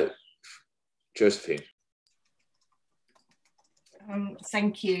 Josephine.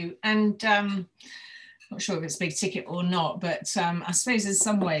 Thank you. And not sure if it's big ticket or not, but I suppose in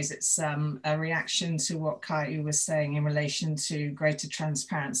some ways it's a reaction to what Kayu was saying in relation to greater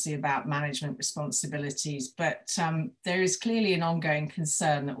transparency about management responsibilities. But there is clearly an ongoing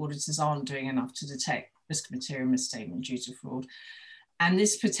concern that auditors aren't doing enough to detect risk of material misstatement due to fraud. And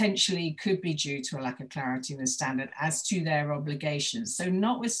this potentially could be due to a lack of clarity in the standard as to their obligations. So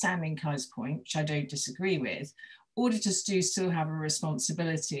notwithstanding Kai's point, which I don't disagree with, auditors do still have a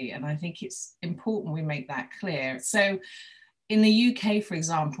responsibility. And I think it's important we make that clear. So in the UK, for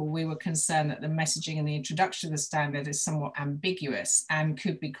example, we were concerned that the messaging in the introduction of the standard is somewhat ambiguous and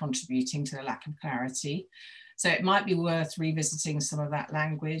could be contributing to the lack of clarity. So it might be worth revisiting some of that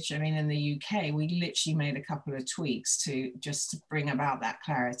language. I mean, in the UK, we literally made a couple of tweaks to bring about that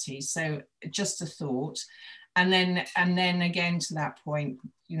clarity. So just a thought. And then again, to that point,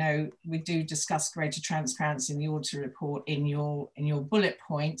 you know, we do discuss greater transparency in the auditor report in your bullet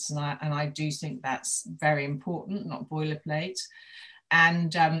points. And I do think that's very important, not boilerplate.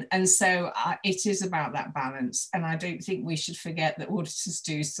 And so it is about that balance. And I don't think we should forget that auditors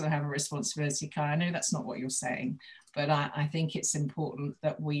do still have a responsibility, Kai. I know that's not what you're saying, but I think it's important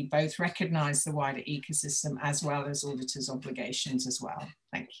that we both recognize the wider ecosystem as well as auditors' obligations as well.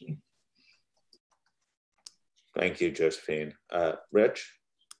 Thank you. Thank you, Josephine. Rich?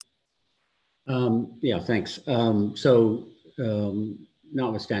 Yeah, thanks.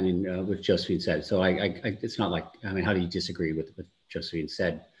 Notwithstanding what Josephine said, so it's not like, I mean, how do you disagree with what Josephine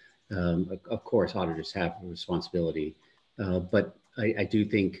said? Of course, auditors have a responsibility, but I do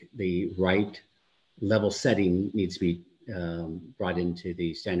think the right level setting needs to be brought into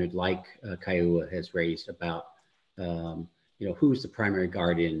the standard, like Kaiua has raised about, you know, who's the primary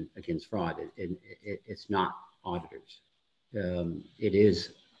guardian against fraud. It's not auditors. It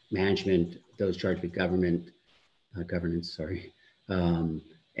is management, those charged with governance, sorry.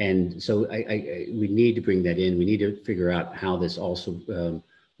 And so we need to bring that in. We need to figure out how this also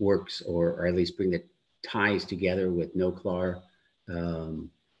works, or at least bring the ties together with NOCLAR. And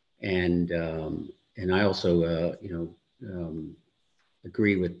I also, you know,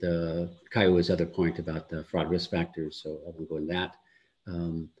 agree with Kaiua's other point about the fraud risk factors, so I won't go into that.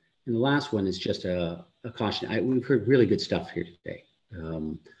 And the last one is just a caution. We've heard really good stuff here today.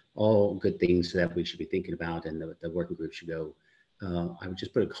 All good things that we should be thinking about, and the working group should go. I would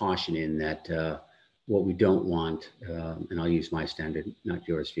just put a caution in that what we don't want, and I'll use my standard, not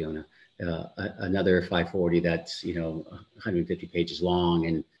yours, Fiona, another 540 that's, you know, 150 pages long,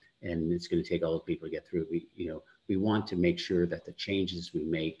 and it's going to take all the people to get through. We want to make sure that the changes we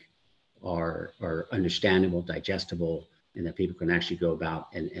make are understandable, digestible, and that people can actually go about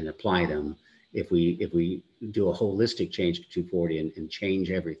and apply them. If we do a holistic change to 240 and change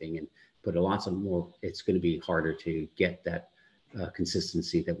everything and put lots of more, it's going to be harder to get that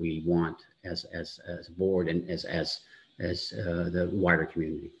consistency that we want as a board and as the wider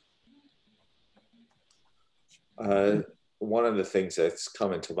community. One of the things that's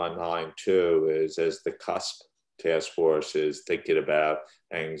come into my mind too is, as the CUSP task force is thinking about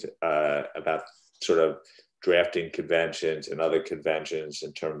things, about sort of drafting conventions and other conventions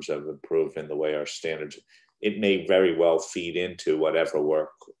in terms of improving the way our standards, it may very well feed into whatever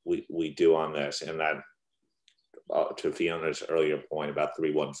work we do on this. And that, to Fiona's earlier point about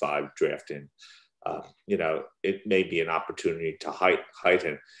 315 drafting, you know, it may be an opportunity to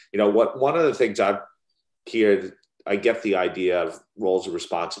heighten. You know, one of the things I've heard, I get the idea of roles and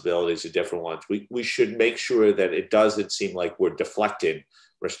responsibilities are different ones. We should make sure that it doesn't seem like we're deflecting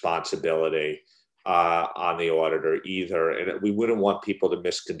responsibility on the auditor either. And we wouldn't want people to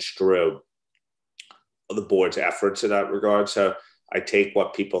misconstrue the board's efforts in that regard. So I take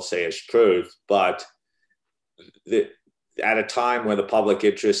what people say as truth, but at a time when the public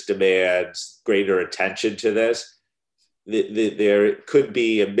interest demands greater attention to this, there could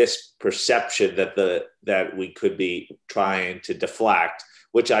be a misperception that we could be trying to deflect,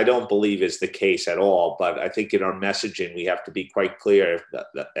 which I don't believe is the case at all. But I think in our messaging, we have to be quite clear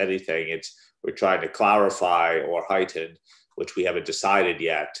that anything, we're trying to clarify or heighten, which we haven't decided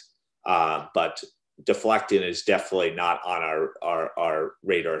yet. But deflecting is definitely not on our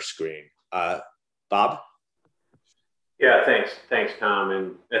radar screen. Bob? Yeah, thanks, Tom.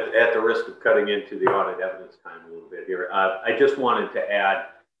 And at the risk of cutting into the audit evidence time a little bit here, I just wanted to add,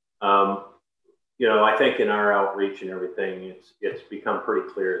 you know, I think in our outreach and everything, it's become pretty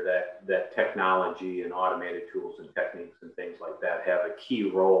clear that technology and automated tools and techniques and things like that have a key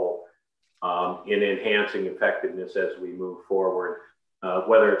role in enhancing effectiveness as we move forward,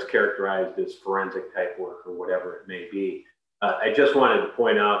 whether it's characterized as forensic type work or whatever it may be. I just wanted to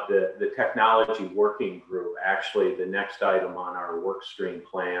point out that the technology working group, actually the next item on our work stream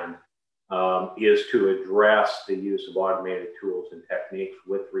plan, is to address the use of automated tools and techniques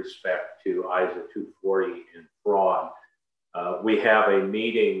with respect to ISA 240 and fraud. We have a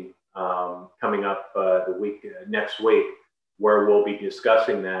meeting coming up next week where we'll be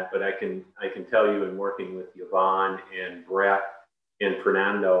discussing that, but I can tell you, in working with Yvonne and Brett and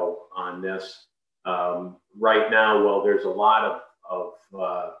Fernando on this, right now, while there's a lot of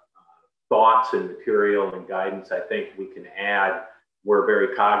thoughts and material and guidance I think we can add, we're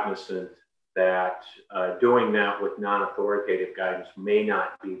very cognizant that doing that with non-authoritative guidance may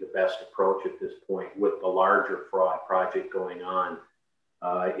not be the best approach at this point with the larger fraud project going on.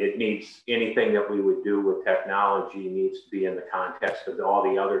 It needs, anything that we would do with technology needs to be in the context of all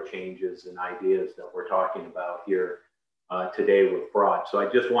the other changes and ideas that we're talking about here today with fraud. So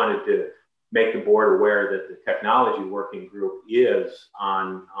I just wanted to make the board aware that the technology working group is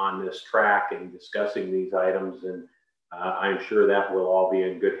on this track and discussing these items, and I'm sure that will all be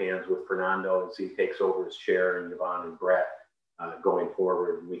in good hands with Fernando as he takes over his chair, and Yvonne and Brett going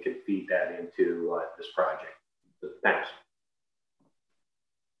forward, and we can feed that into this project. So thanks.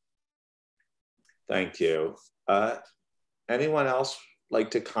 Thank you. Anyone else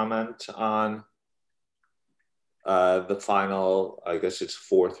like to comment on the final, I guess it's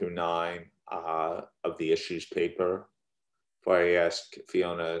 4 through 9 of the issues paper, before I ask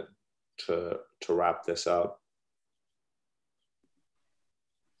Fiona to wrap this up?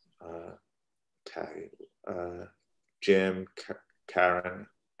 Okay. Jim, Karen,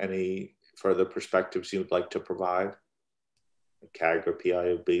 any further perspectives you'd like to provide? A CAG or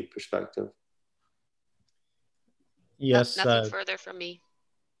PIOB perspective? Yes. Nothing further from me.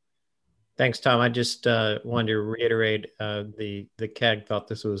 Thanks, Tom. I just wanted to reiterate the CAG thought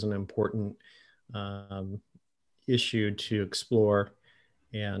this was an important issue to explore,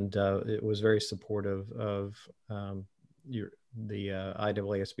 and it was very supportive of the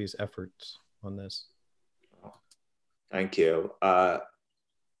IAASB's efforts on this. Thank you.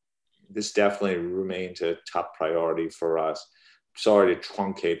 This definitely remains a top priority for us. Sorry to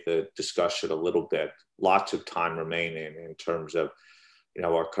truncate the discussion a little bit. Lots of time remaining in terms of, you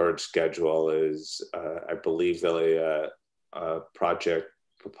know, our current schedule is, I believe, really a project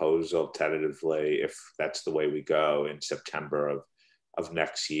proposal tentatively, if that's the way we go, in September of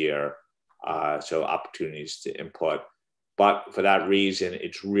next year. So opportunities to input. But for that reason,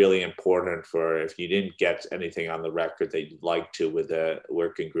 it's really important for, if you didn't get anything on the record that you'd like to with the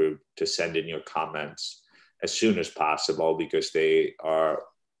working group, to send in your comments as soon as possible, because they are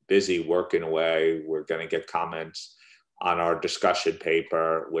busy working away. We're going to get comments on our discussion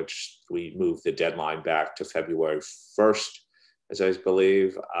paper, which we moved the deadline back to February 1st, as I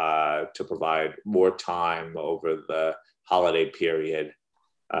believe, to provide more time over the holiday period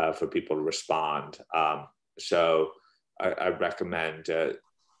for people to respond. So I recommend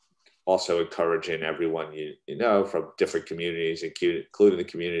also encouraging everyone you know from different communities, including the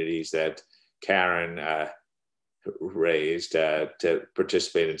communities that Karen raised, to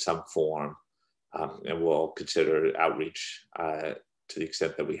participate in some form. And we'll consider outreach to the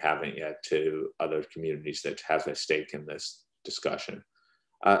extent that we haven't yet to other communities that have a stake in this discussion.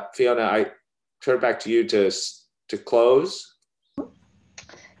 Fiona, I turn back to you to close.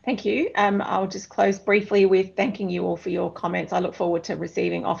 Thank you. I'll just close briefly with thanking you all for your comments. I look forward to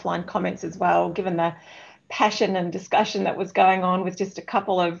receiving offline comments as well, given the passion and discussion that was going on with just a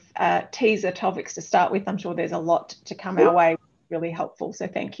couple of teaser topics to start with. I'm sure there's a lot to come our way. Really helpful, so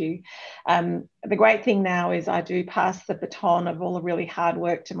thank you. The great thing now is I do pass the baton of all the really hard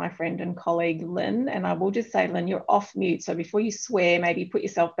work to my friend and colleague Lynn, and I will just say, Lynn, you're off mute, so before you swear, maybe put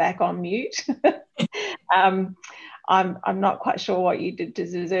yourself back on mute. I'm not quite sure what you did to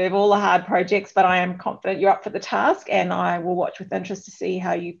deserve all the hard projects, but I am confident you're up for the task, and I will watch with interest to see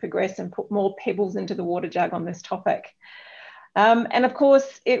how you progress and put more pebbles into the water jug on this topic. And of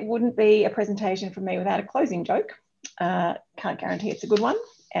course, it wouldn't be a presentation from me without a closing joke. Can't guarantee it's a good one,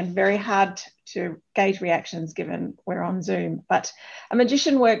 and very hard to gauge reactions given we're on Zoom. But a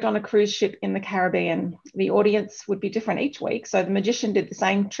magician worked on a cruise ship in the Caribbean. The audience would be different each week, so the magician did the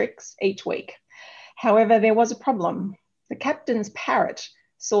same tricks each week. However, there was a problem. The captain's parrot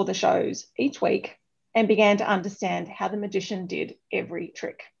saw the shows each week and began to understand how the magician did every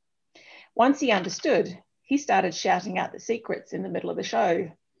trick. Once he understood, he started shouting out the secrets in the middle of the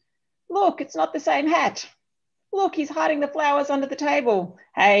show. Look, it's not the same hat. Look, he's hiding the flowers under the table.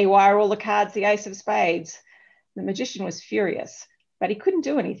 Hey, why are all the cards the ace of spades? The magician was furious, but he couldn't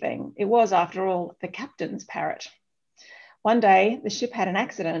do anything. It was, after all, the captain's parrot. One day, the ship had an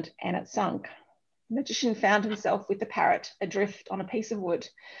accident and it sunk. The magician found himself with the parrot adrift on a piece of wood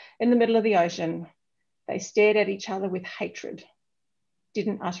in the middle of the ocean. They stared at each other with hatred,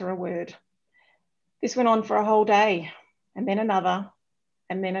 didn't utter a word. This went on for a whole day, and then another,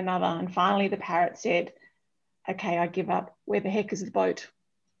 and finally the parrot said, okay, I give up. Where the heck is the boat?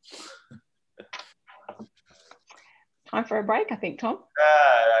 Time for a break, I think, Tom.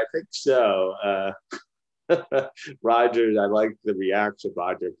 I think so. Roger, I like the reaction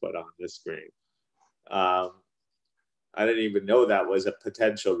Roger put on the screen. I didn't even know that was a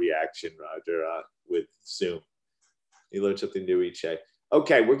potential reaction, Roger, with Zoom. You learn something new each day.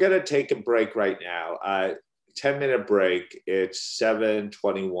 Okay, we're going to take a break right now. 10-minute break. It's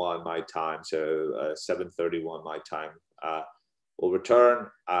 7:21 my time, so 7:31 my time. We'll return.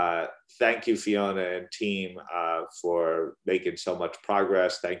 Thank you, Fiona and team, for making so much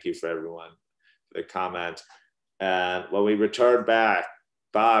progress. Thank you for everyone for the comment. And when we return back,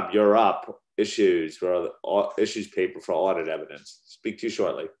 Bob, you're up. Issues paper for audit evidence. Speak to you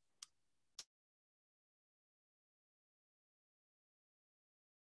shortly.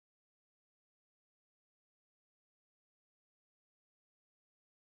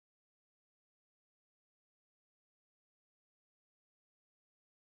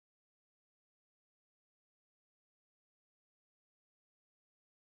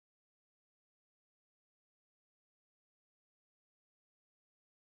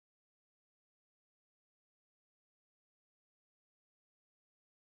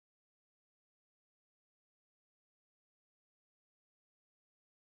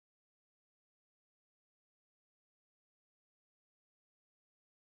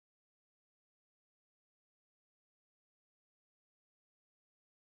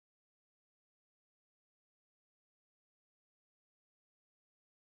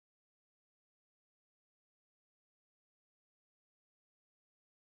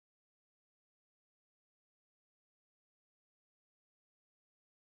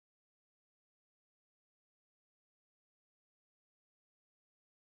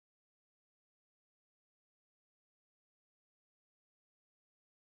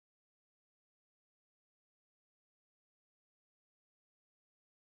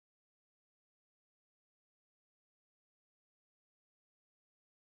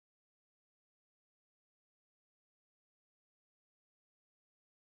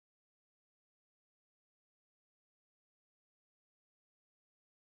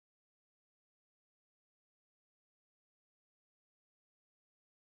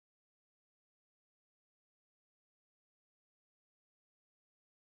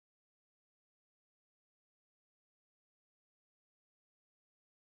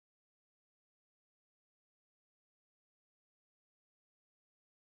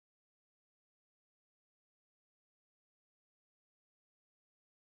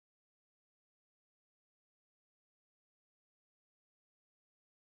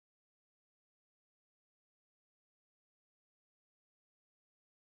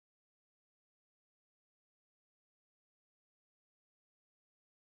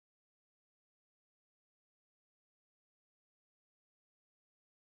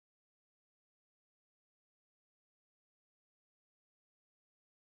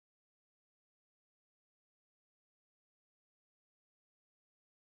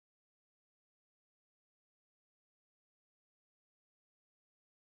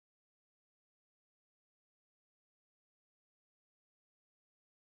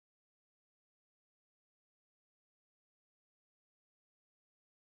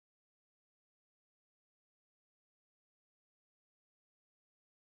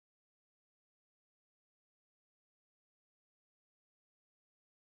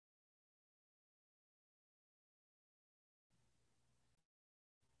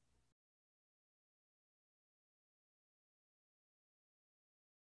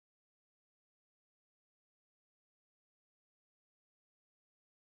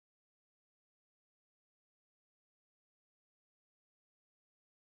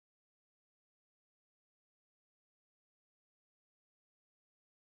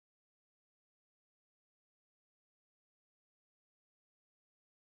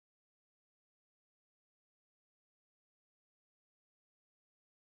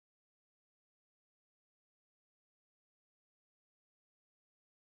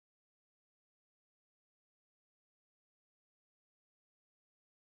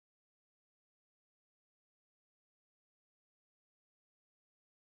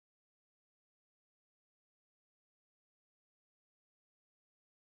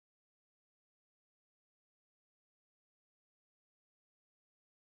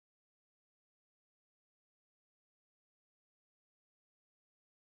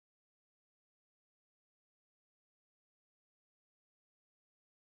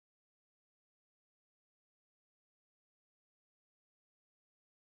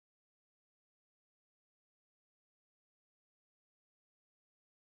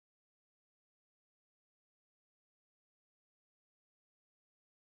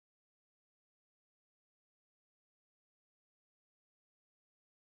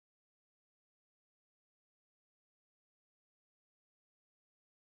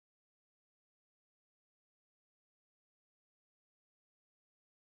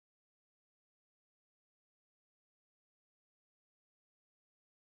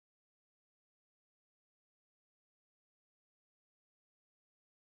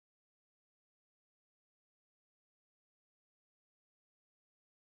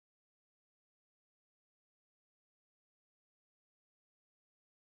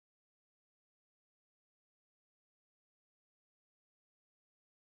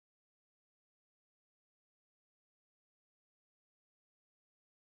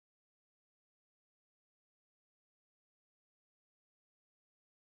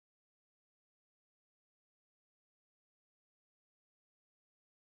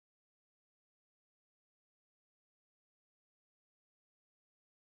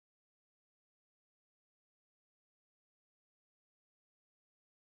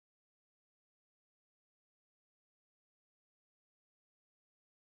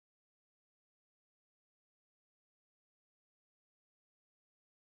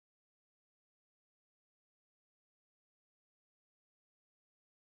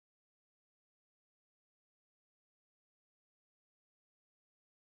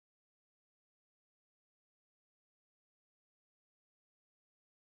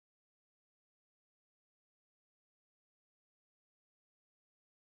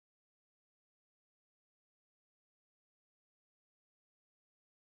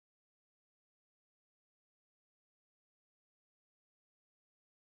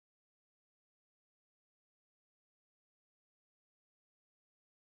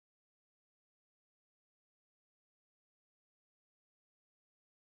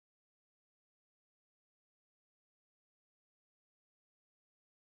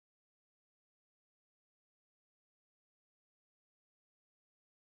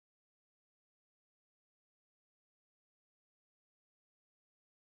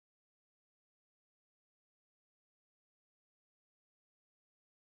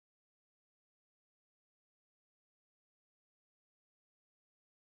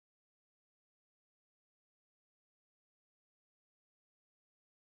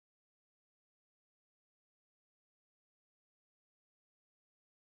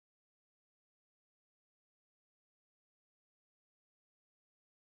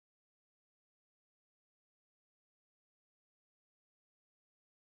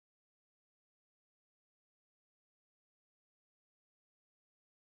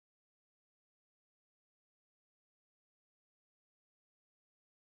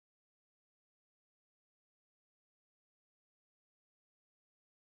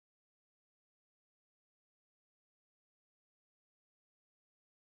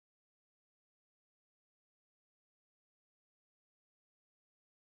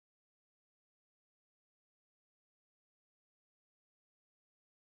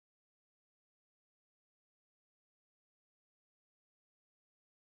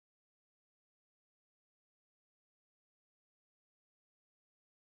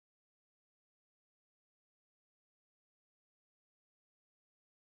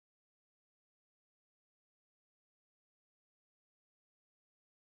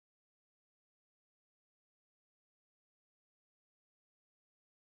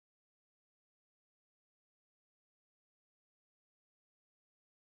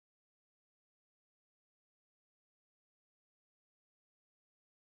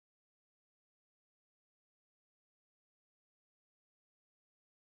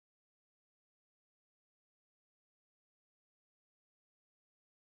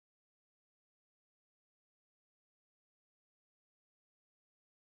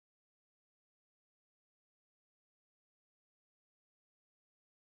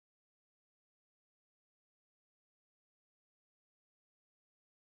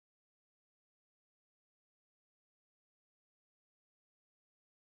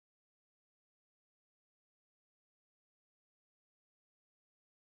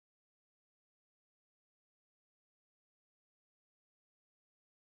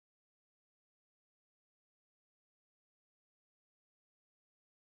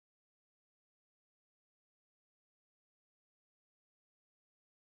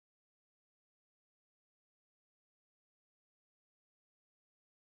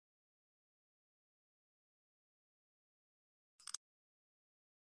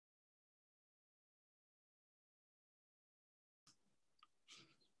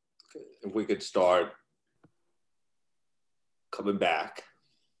 if we could start coming back.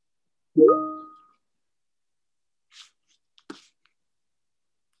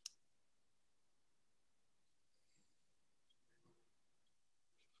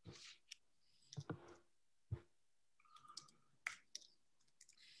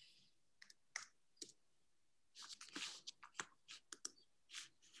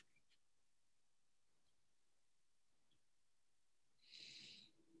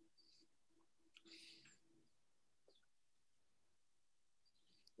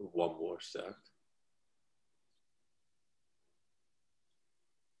 One more sec.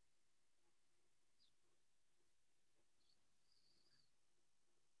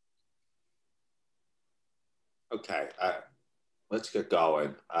 Okay, let's get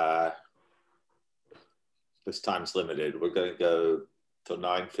going. This time's limited. We're going to go till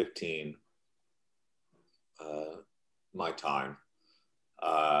 9:15 my time.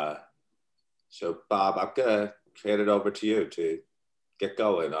 So Bob, I'm going to hand it over to you to get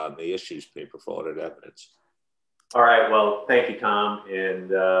going on the issues paper for audit evidence. All right, well, thank you, Tom, and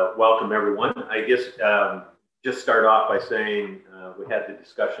welcome everyone. I guess just start off by saying we had the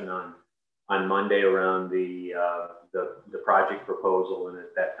discussion on Monday around the project proposal, and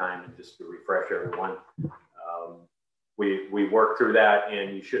at that time, and just to refresh everyone, we worked through that,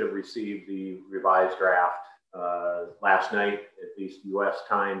 and you should have received the revised draft last night, at least U.S.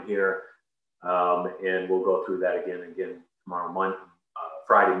 time here, and we'll go through that again tomorrow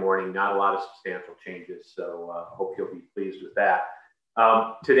Friday morning. Not a lot of substantial changes, so hope you'll be pleased with that.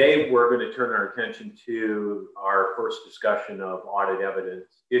 Today, we're going to turn our attention to our first discussion of audit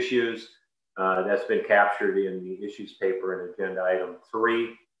evidence issues. That's been captured in the issues paper in agenda item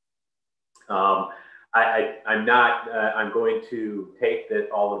 3. I'm going to take that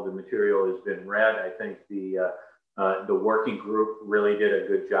all of the material has been read. I think the working group really did a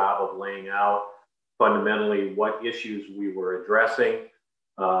good job of laying out fundamentally what issues we were addressing,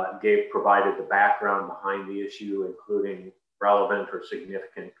 provided the background behind the issue, including relevant or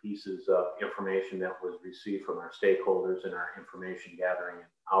significant pieces of information that was received from our stakeholders in our information gathering and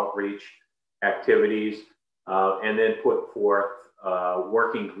outreach activities, and then put forth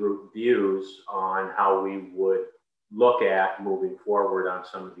working group views on how we would look at moving forward on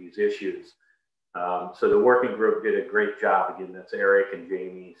some of these issues. So the working group did a great job. Again, that's Eric and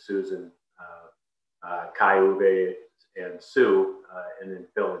Jamie, Susan, Kai Uwe, and Sue, and then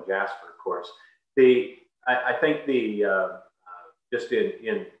Phil and Jasper, of course. I think just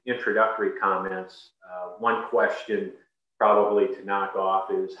in introductory comments, one question probably to knock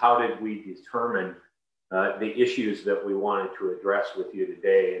off is, how did we determine the issues that we wanted to address with you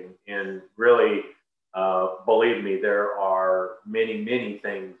today? And really, believe me, there are many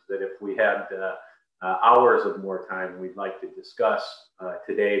things that if we had hours of more time, we'd like to discuss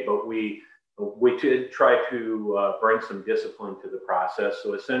today, but we did try to bring some discipline to the process.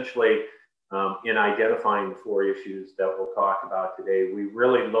 So essentially, in identifying the 4 issues that we'll talk about today, we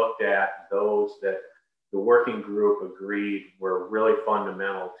really looked at those that the working group agreed were really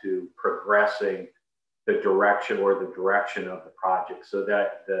fundamental to progressing the direction of the project. So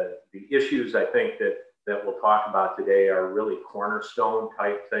that the issues I think that we'll talk about today are really cornerstone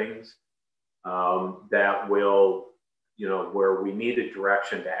type things that will, where we needed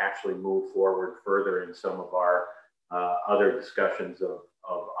direction to actually move forward further in some of our other discussions of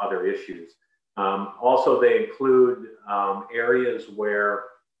other issues. Also, they include areas where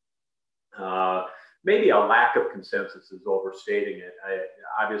maybe a lack of consensus is overstating it.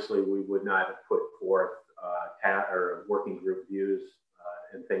 Obviously, we would not have put forth or working group views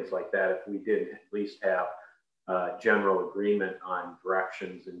and things like that if we didn't at least have general agreement on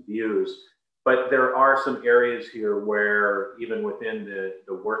directions and views. But there are some areas here where even within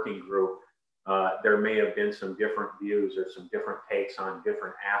the working group, there may have been some different views or some different takes on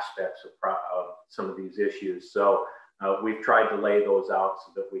different aspects of some of these issues. So we've tried to lay those out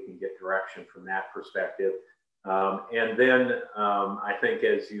so that we can get direction from that perspective. And then I think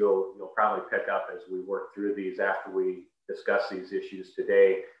as you'll probably pick up as we work through these after we discuss these issues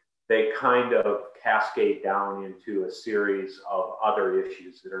today, they kind of cascade down into a series of other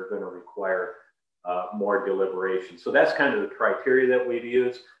issues that are going to require more deliberation. So that's kind of the criteria that we've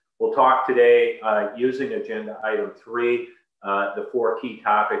used. We'll talk today using agenda item 3. The 4 key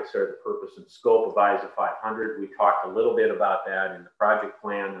topics are the purpose and scope of ISA 500. We talked a little bit about that in the project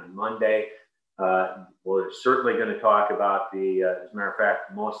plan on Monday. We're certainly going to talk about as a matter of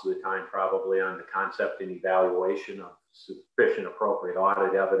fact, most of the time probably on the concept and evaluation of sufficient appropriate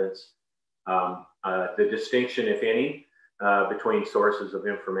audit evidence. The distinction, if any, between sources of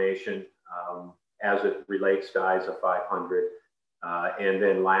information as it relates to ISA 500. And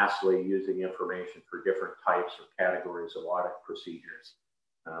then lastly, using information for different types or categories of audit procedures.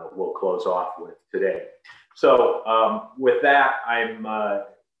 We'll close off with today. So with that,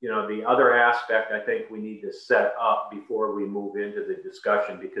 the other aspect I think we need to set up before we move into the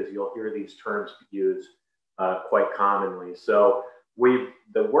discussion, because you'll hear these terms used quite commonly. So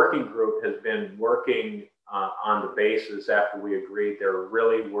the working group has been working on the basis, after we agreed there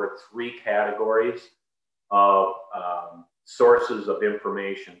really were 3 categories of sources of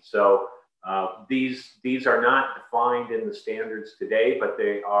information. So these are not defined in the standards today, but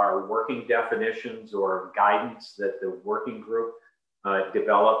they are working definitions or guidance that the working group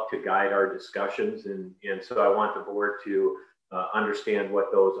developed to guide our discussions. And so I want the board to understand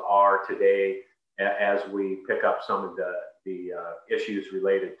what those are today as we pick up some of the issues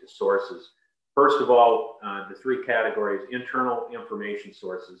related to sources. First of all, the 3 categories: internal information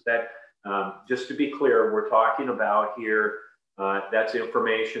sources. That, just to be clear, we're talking about here, that's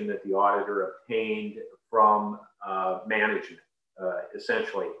information that the auditor obtained from management,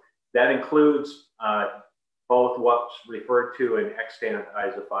 essentially. That includes both what's referred to in extant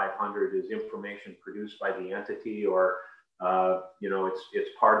ISA 500 as information produced by the entity, or it's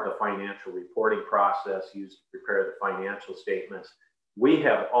part of the financial reporting process used to prepare the financial statements. We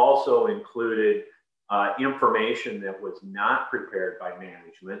have also included information that was not prepared by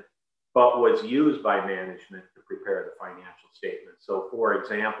management, but was used by management to prepare the financial statements. So for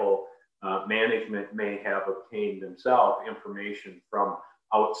example, management may have obtained themselves information from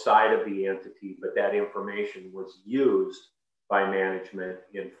outside of the entity, but that information was used by management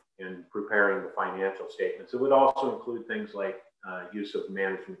in preparing the financial statements. It would also include things like use of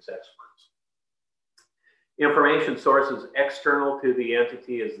management's experts. Information sources external to the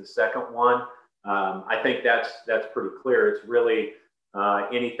entity is the second one. I think that's pretty clear. It's really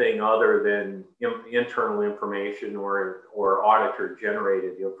anything other than internal information or auditor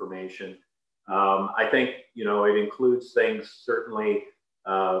generated information. I think, it includes things certainly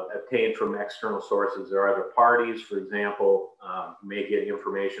obtained from external sources or other parties. For example, you may get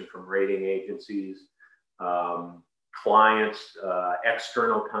information from rating agencies, clients,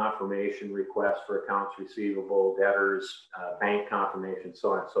 external confirmation requests for accounts receivable, debtors, bank confirmation,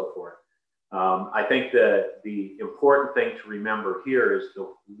 so on and so forth. I think that the important thing to remember here is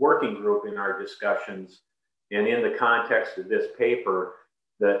the working group in our discussions, and in the context of this paper,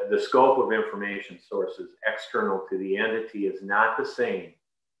 the scope of information sources external to the entity is not the same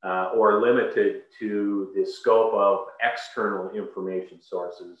or limited to the scope of external information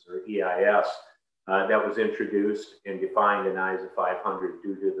sources, or EIS, that was introduced and defined in ISA 500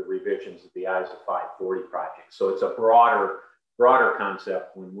 due to the revisions of the ISA 540 project. So it's a broader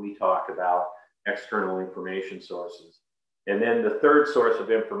concept when we talk about external information sources. And then the third source of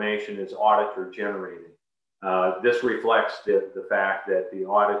information is auditor generated. This reflects the fact that the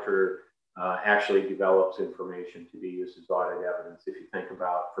auditor actually develops information to be used as audit evidence. If you think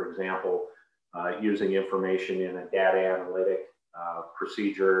about, for example, using information in a data analytic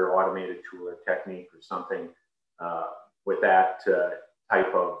procedure, automated tool or technique or something with that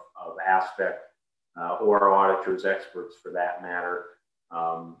type of aspect, or auditors, experts for that matter,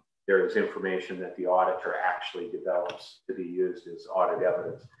 there is information that the auditor actually develops to be used as audit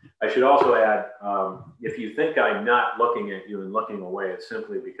evidence. I should also add, if you think I'm not looking at you and looking away, it's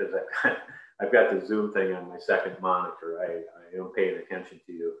simply because I've got the Zoom thing on my second monitor. I am paying attention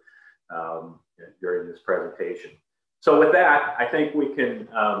to you during this presentation. So with that, I think we can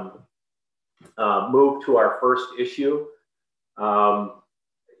move to our first issue.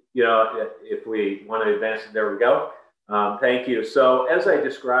 If we want to advance, there we go. Thank you. So as I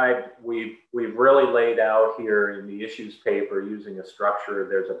described, we've really laid out here in the issues paper using a structure.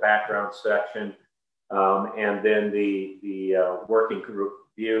 There's a background section, and then the working group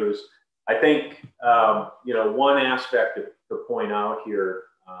views. I think one aspect to point out here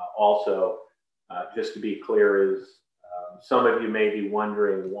also, just to be clear, is some of you may be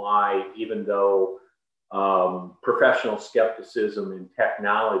wondering why, even though professional skepticism and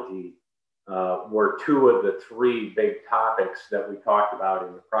technology were 2 of the 3 big topics that we talked about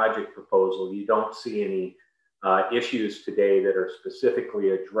in the project proposal, you don't see any issues today that are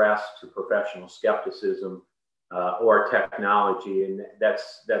specifically addressed to professional skepticism or technology. And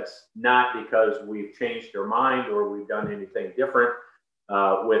that's not because we've changed our mind or we've done anything different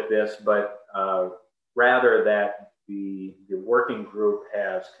with this, but rather that the working group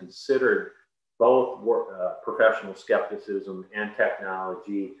has considered both professional skepticism and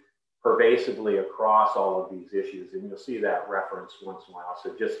technology pervasively across all of these issues. And you'll see that reference once in a while.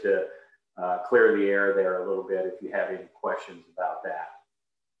 So just to clear the air there a little bit if you have any questions about that.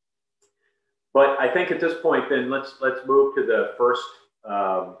 But I think at this point, then let's move to the first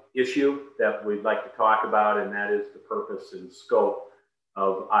issue that we'd like to talk about, and that is the purpose and scope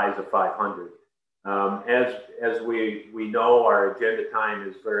of ISA 500. As we know, our agenda time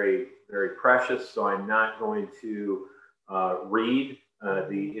is very, very precious, so I'm not going to read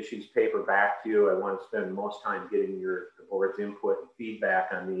the issues paper back to you. I want to spend most time getting the board's input and feedback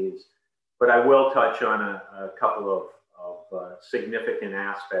on these, but I will touch on a couple of significant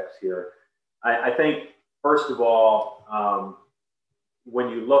aspects here. I think, first of all, when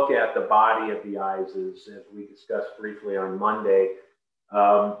you look at the body of the ISAs, as we discussed briefly on Monday,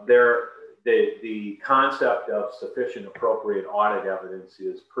 the concept of sufficient appropriate audit evidence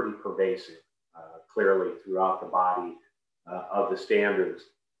is pretty pervasive, clearly throughout the body of the standards.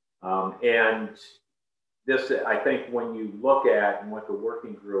 And this, I think, when you look at and what the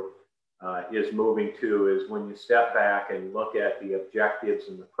working group is moving to, is when you step back and look at the objectives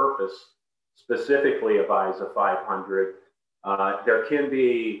and the purpose specifically of ISA 500, there can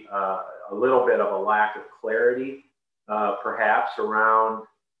be a little bit of a lack of clarity, perhaps, around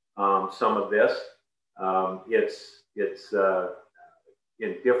some of this. It's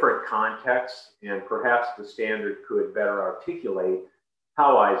in different contexts, and perhaps the standard could better articulate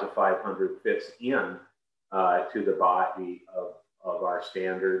how ISA 500 fits in to the body of our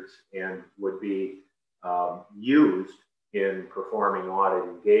standards and would be used in performing audit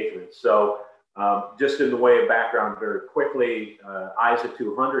engagements. So just in the way of background very quickly, ISA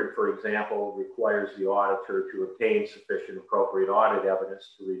 200, for example, requires the auditor to obtain sufficient appropriate audit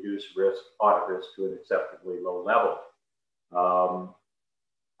evidence to reduce audit risk to an acceptably low level.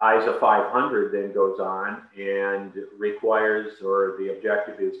 ISA 500 then goes on and requires, or the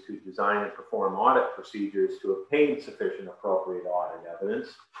objective is to design and perform audit procedures to obtain sufficient appropriate audit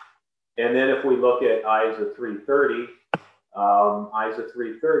evidence. And then if we look at ISA 330, ISA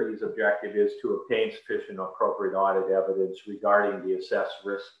 330's objective is to obtain sufficient appropriate audit evidence regarding the assessed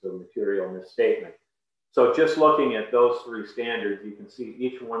risk of material misstatement. So just looking at those three standards, you can see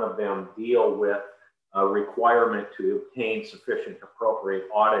each one of them deal with a requirement to obtain sufficient appropriate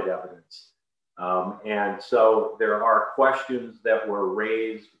audit evidence. And so there are questions that were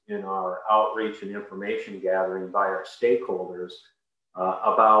raised in our outreach and information gathering by our stakeholders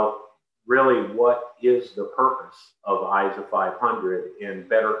about really what is the purpose of ISA 500, and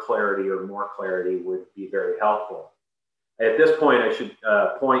better clarity or more clarity would be very helpful. At this point, I should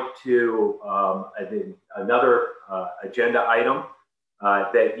point to another agenda item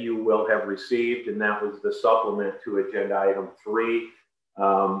that you will have received, and that was the supplement to agenda item 3.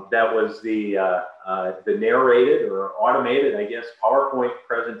 That was the narrated or automated, I guess, PowerPoint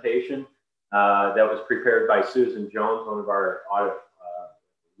presentation that was prepared by Susan Jones, one of our audit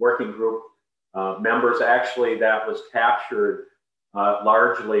working group members. Actually, that was captured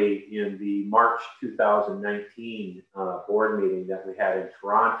largely in the March 2019 board meeting that we had in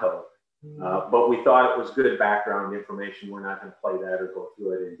Toronto. But we thought it was good background information. We're not going to play that or go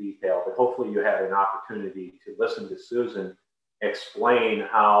through it in detail, but hopefully you had an opportunity to listen to Susan explain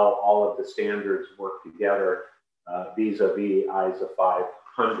how all of the standards work together vis-a-vis ISA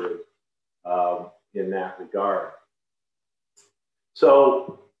 500 in that regard.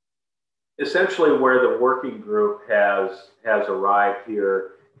 So essentially where the working group has arrived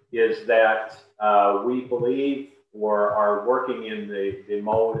here is that we believe, or are working in the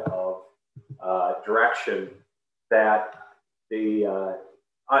mode of direction, that the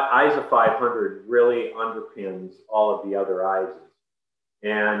ISA 500 really underpins all of the other ISAs.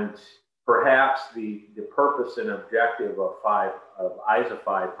 And perhaps the purpose and objective of ISA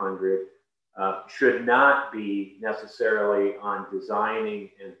 500 should not be necessarily on designing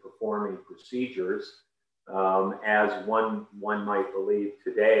and performing procedures, as one might believe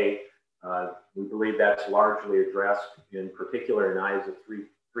today. We believe that's largely addressed in particular in ISA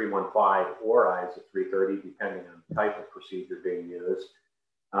 315 or ISA 330, depending on the type of procedure being used.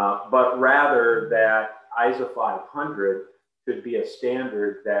 But rather that ISA 500 should be a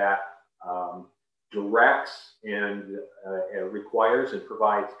standard that directs and requires and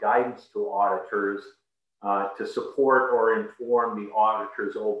provides guidance to auditors to support or inform the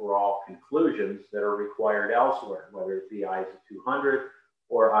auditor's overall conclusions that are required elsewhere, whether it be ISA 200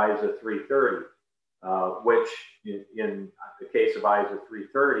 or ISA 330, which in the case of ISA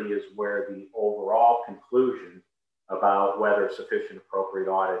 330 is where the overall conclusion about whether sufficient appropriate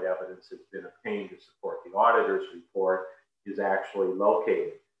audit evidence has been obtained to support the auditor's report is actually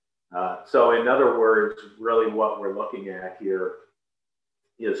located. So in other words, really what we're looking at here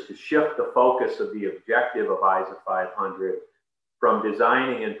is to shift the focus of the objective of ISA 500 from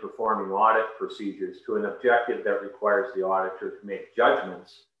designing and performing audit procedures to an objective that requires the auditor to make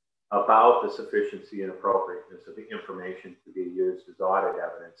judgments about the sufficiency and appropriateness of the information to be used as audit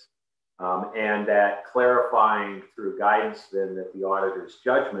evidence. And that clarifying through guidance then that the auditor's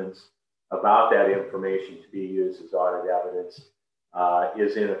judgments about that information to be used as audit evidence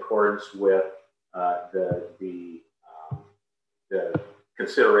is in accordance with the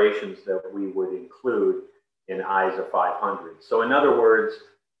considerations that we would include in ISA 500. So in other words,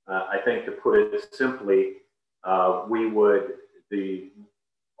 I think to put it simply,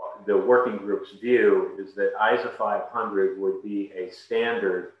 the working group's view is that ISA 500 would be a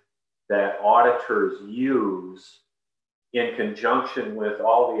standard that auditors use in conjunction with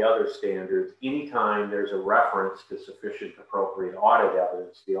all the other standards. Anytime there's a reference to sufficient appropriate audit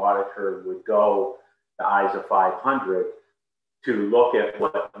evidence, the auditor would go to ISA 500 to look at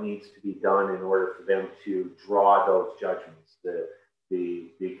what needs to be done in order for them to draw those judgments,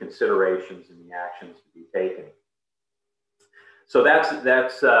 the considerations and the actions to be taken. So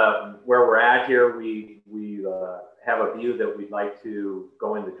that's where we're at here. We have a view that we'd like to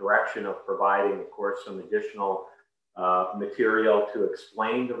go in the direction of providing, of course, some additional material to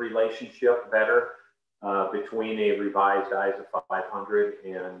explain the relationship better between a revised ISA 500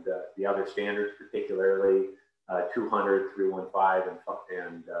 and the other standards, particularly 200, 315,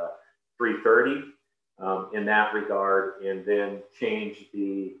 and 330 in that regard, and then change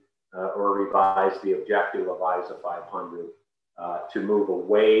or revise the objective of ISA 500 to move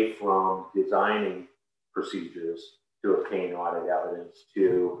away from designing procedures to obtain audit evidence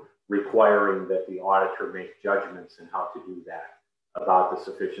to requiring that the auditor make judgments in how to do that about the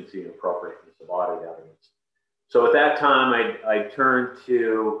sufficiency and appropriateness of audit evidence. So at that time, I turn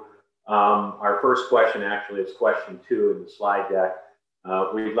to our first question. Actually, it's question 2 in the slide deck.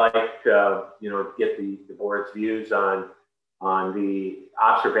 We'd like to get the board's views on the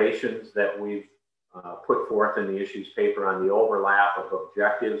observations that we've put forth in the issues paper on the overlap of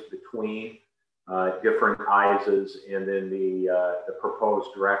objectives between different ISAs and then the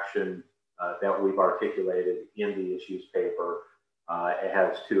proposed direction that we've articulated in the issues paper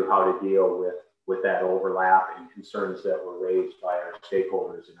as to how to deal with that overlap and concerns that were raised by our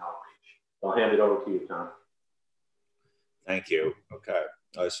stakeholders in outreach. I'll hand it over to you, Tom. Thank you. Okay.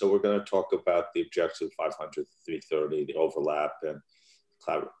 So we're going to talk about the objective 500, 330, the overlap, and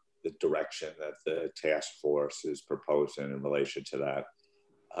the direction that the task force is proposing in relation to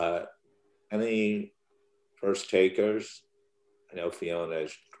that. Any first takers? I know Fiona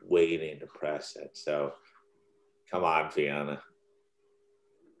is waiting to press it, so come on, Fiona.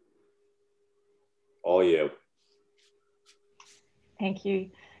 All you. Thank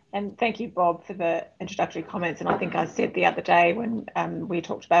you. And thank you, Bob, for the introductory comments. And I think I said the other day when we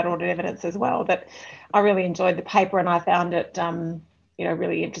talked about audit evidence as well, that I really enjoyed the paper and I found it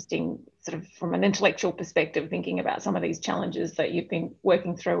really interesting sort of from an intellectual perspective, thinking about some of these challenges that you've been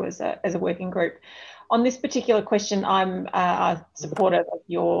working through as a working group. On this particular question, I'm supportive of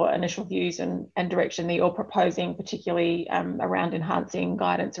your initial views and direction that you're proposing, particularly around enhancing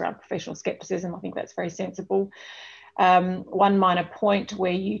guidance around professional skepticism. I think that's very sensible. One minor point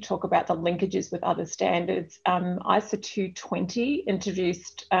where you talk about the linkages with other standards, ISA 220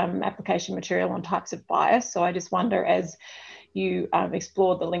 introduced application material on types of bias. So I just wonder, as you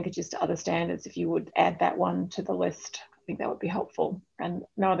explored the linkages to other standards, if you would add that one to the list. I think that would be helpful. And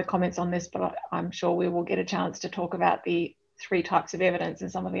no other comments on this, but I'm sure we will get a chance to talk about the 3 types of evidence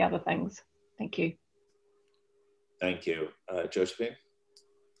and some of the other things. Thank you. Thank you. Josephine?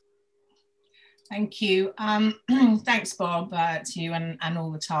 Thank you. Thanks, Bob, to you and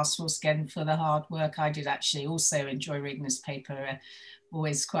all the task force again for the hard work. I did actually also enjoy reading this paper.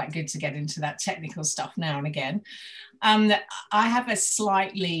 Always quite good to get into that technical stuff now and again. I have a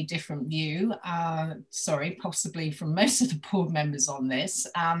slightly different view, possibly from most of the board members on this.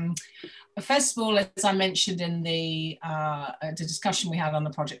 First of all, as I mentioned in the discussion we had on the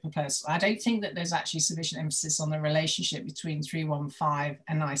project proposal, I don't think that there's actually sufficient emphasis on the relationship between 315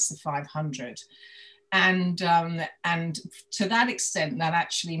 and ISA 500. And to that extent, that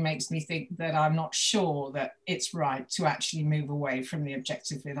actually makes me think that I'm not sure that it's right to actually move away from the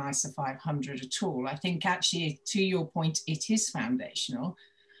objective in ISA 500 at all. I think actually, to your point, it is foundational.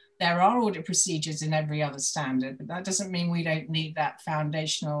 There are audit procedures in every other standard, but that doesn't mean we don't need that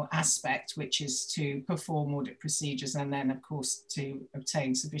foundational aspect, which is to perform audit procedures and then, of course, to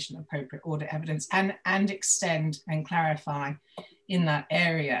obtain sufficient appropriate audit evidence and extend and clarify in that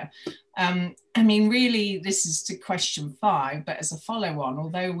area. I mean, really, this is to question 5, but as a follow-on,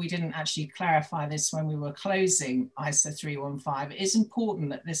 although we didn't actually clarify this when we were closing ISA 315, it is important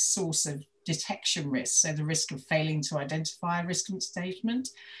that this source of detection risk, so the risk of failing to identify a risk statement,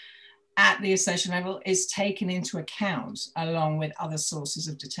 at the assertion level is taken into account along with other sources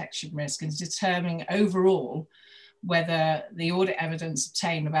of detection risk and determining overall whether the audit evidence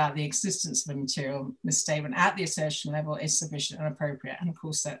obtained about the existence of a material misstatement at the assertion level is sufficient and appropriate, and of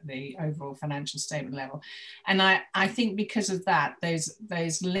course at the overall financial statement level. And I think because of that, those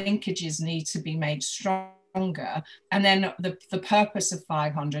linkages need to be made stronger. And then the purpose of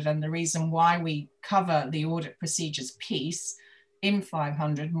 500 and the reason why we cover the audit procedures piece in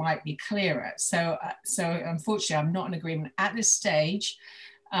 500 might be clearer. So unfortunately, I'm not in agreement at this stage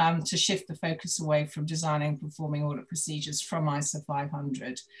to shift the focus away from designing and performing audit procedures from ISO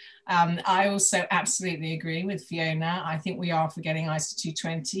 500. I also absolutely agree with Fiona. I think we are forgetting ISO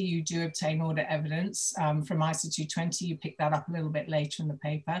 220. You do obtain audit evidence from ISO 220. You pick that up a little bit later in the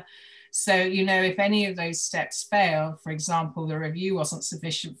paper. So, you know, if any of those steps fail, for example, the review wasn't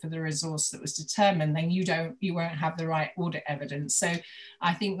sufficient for the resource that was determined, then you won't have the right audit evidence. So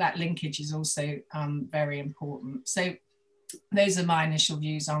I think that linkage is also very important. So those are my initial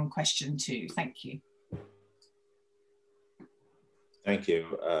views on question 2. Thank you. Thank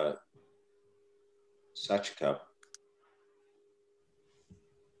you. Sachika.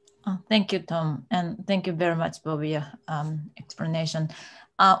 Thank you, Tom, and thank you very much for your explanation.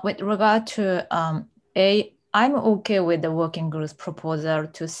 With regard to I'm okay with the working group's proposal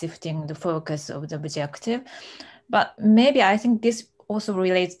to shifting the focus of the objective, but maybe I think this also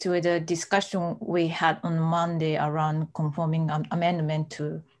relates to the discussion we had on Monday around conforming amendment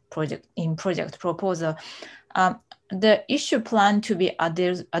to project proposal. The issue planned to be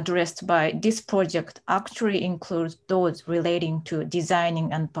addressed by this project actually includes those relating to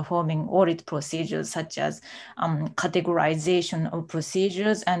designing and performing audit procedures, such as categorization of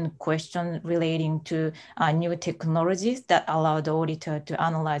procedures and questions relating to new technologies that allow the auditor to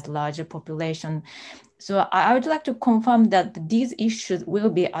analyze larger population. So I would like to confirm that these issues will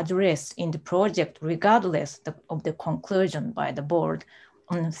be addressed in the project regardless of the conclusion by the board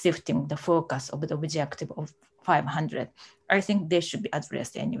on shifting the focus of the objective of 500. I think they should be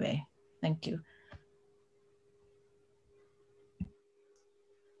addressed anyway. Thank you.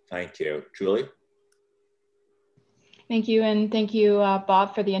 Thank you. Julie? Thank you, and thank you,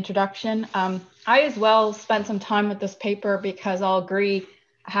 Bob, for the introduction. I as well spent some time with this paper because I'll agree,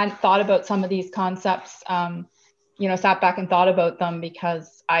 I hadn't thought about some of these concepts, you know, sat back and thought about them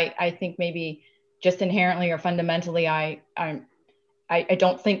because I think maybe just inherently or fundamentally, I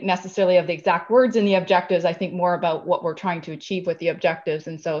don't think necessarily of the exact words in the objectives. I think more about what we're trying to achieve with the objectives.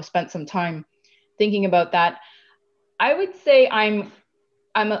 And so spent some time thinking about that. I would say I'm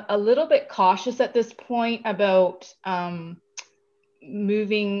a little bit cautious at this point about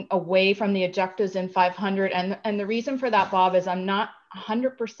moving away from the objectives in 500. And the reason for that, Bob, is I'm not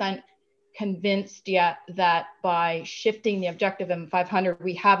 100% convinced yet that by shifting the objective in 500,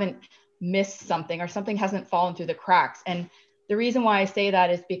 we haven't missed something or something hasn't fallen through the cracks. And the reason why I say that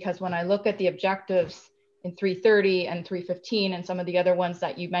is because when I look at the objectives in 330 and 315 and some of the other ones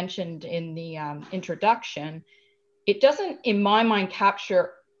that you mentioned in the introduction, it doesn't, in my mind,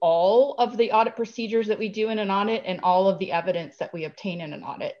 capture all of the audit procedures that we do in an audit and all of the evidence that we obtain in an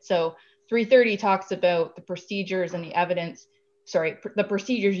audit. So 330 talks about the procedures and the evidence, the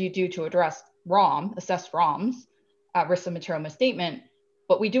procedures you do to address assess ROMs, risk of material misstatement.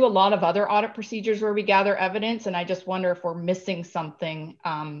 But we do a lot of other audit procedures where we gather evidence. And I just wonder if we're missing something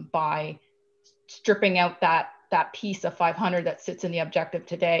by stripping out that piece of 500 that sits in the objective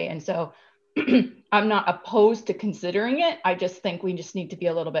today. And so I'm not opposed to considering it. I just think we just need to be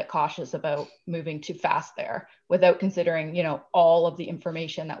a little bit cautious about moving too fast there without considering, you know, all of the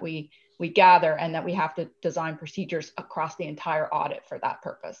information that we gather and that we have to design procedures across the entire audit for that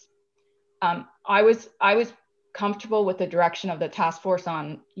purpose. I was comfortable with the direction of the task force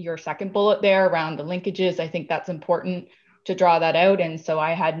on your second bullet there around the linkages. I think that's important to draw that out. And so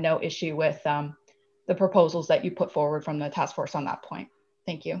I had no issue with the proposals that you put forward from the task force on that point.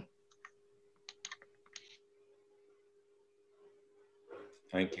 Thank you.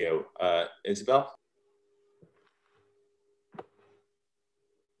 Thank you. Isabel?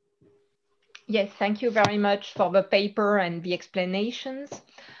 Yes, thank you very much for the paper and the explanations.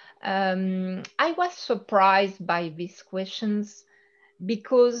 I was surprised by these questions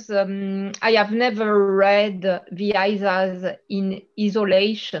because I have never read the ISAs in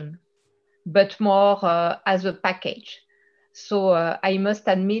isolation, but more as a package. So I must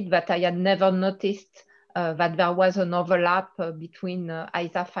admit that I had never noticed that there was an overlap between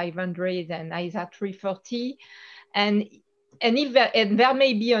ISA 500 and ISA 330. And there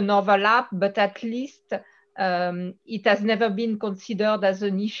may be an overlap, but at least it has never been considered as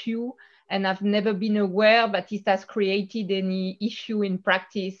an issue. and I've never been aware that it has created any issue in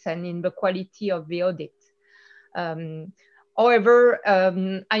practice and in the quality of the audit. However,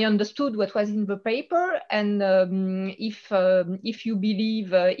 I understood what was in the paper, and if you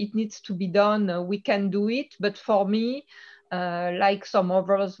believe it needs to be done, we can do it. But for me, like some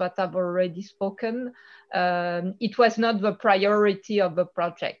others that have already spoken, it was not the priority of the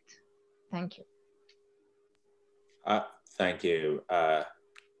project. Thank you. Thank you,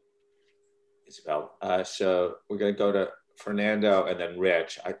 Isabel. So we're going to go to Fernando and then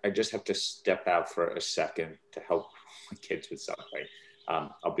Rich. I just have to step out for a second to help my kids with something.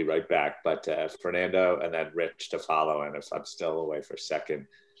 I'll be right back, but Fernando and then Rich to follow. And if I'm still away for a second,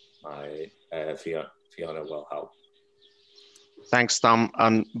 Fiona will help. Thanks, Tom.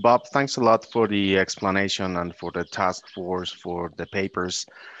 And Bob, thanks a lot for the explanation and for the task force for the papers.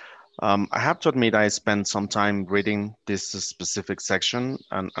 I have to admit I spent some time reading this specific section,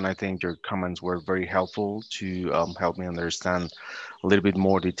 and I think your comments were very helpful to help me understand a little bit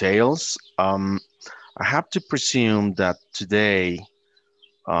more details. I have to presume that today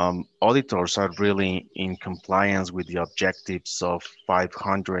auditors are really in compliance with the objectives of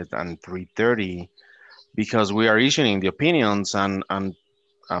 500 and 330 because we are issuing the opinions, and I'm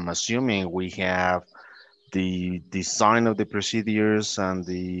assuming we have the design of the procedures and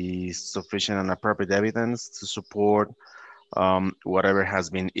the sufficient and appropriate evidence to support whatever has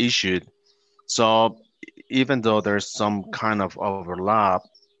been issued. So even though there's some kind of overlap,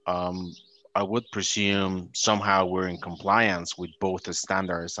 I would presume somehow we're in compliance with both the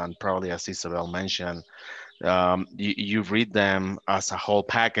standards, and probably, as Isabel mentioned, you read them as a whole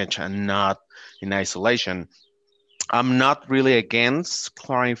package and not in isolation. I'm not really against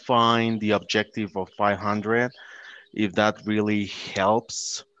clarifying the objective of 500 if that really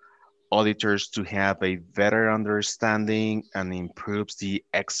helps auditors to have a better understanding and improves the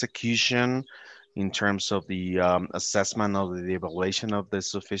execution in terms of the assessment of the evaluation of the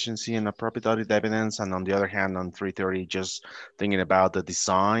sufficiency and appropriate audit evidence. And on the other hand, on 330, just thinking about the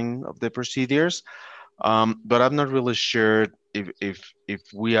design of the procedures. But I'm not really sure if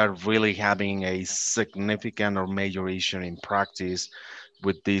we are really having a significant or major issue in practice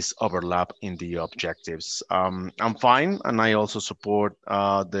with this overlap in the objectives. I'm fine, and I also support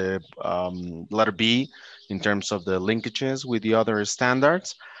the letter B in terms of the linkages with the other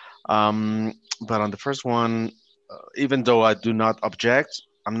standards. But on the first one, even though I do not object,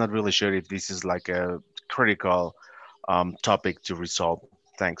 I'm not really sure if this is like a critical topic to resolve.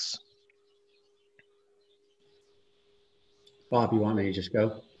 Thanks. Bob, you want me to just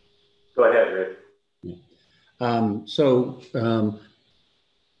go? Go ahead, Rick.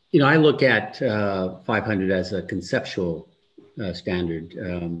 You know, I look at 500 as a conceptual standard,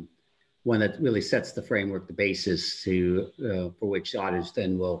 one that really sets the framework, the basis to for which auditors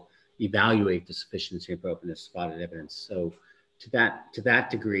then will evaluate the sufficiency and appropriateness of audit evidence. So to that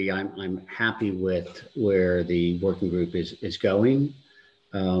degree, I'm happy with where the working group is going.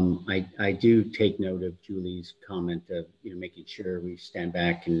 I do take note of Julie's comment of making sure we stand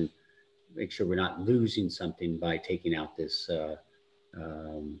back and make sure we're not losing something by taking out this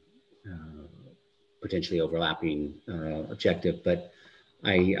potentially overlapping objective. But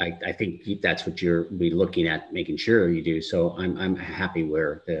I think that's what you're be looking at, making sure you do. So I'm happy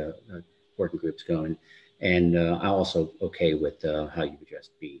where the working group's going, and I'm also okay with how you've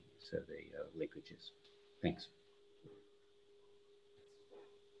addressed B, so the linkages. Thanks.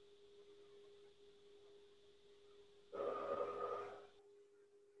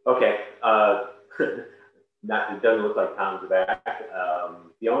 Okay. It doesn't look like Tom's back.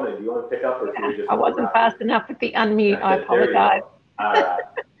 Fiona, do you want to pick up, or should we just? I wasn't fast enough with the unmute. I apologize. All right.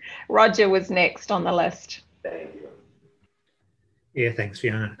 Roger was next on the list. Thank you. Yeah, thanks,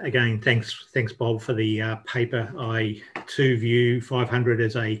 Fiona. Again, thanks, Bob, for the paper. I too view 500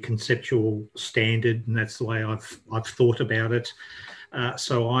 as a conceptual standard, and that's the way I've thought about it.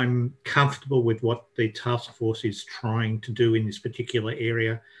 So I'm comfortable with what the task force is trying to do in this particular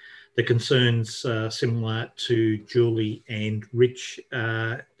area. The concerns similar to Julie and Rich,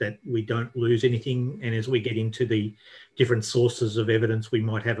 that we don't lose anything. And as we get into the different sources of evidence, we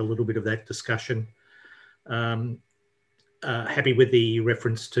might have a little bit of that discussion. Happy with the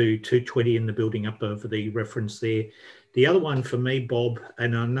reference to 220 and the building up of the reference there. The other one for me, Bob,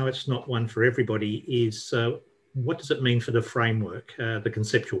 and I know it's not one for everybody, is what does it mean for the framework, the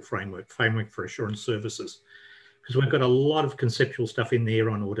conceptual framework for assurance services? Because we've got a lot of conceptual stuff in there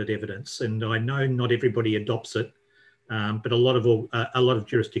on audit evidence, and I know not everybody adopts it, but a lot of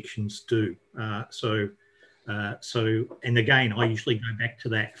jurisdictions do. And again, I usually go back to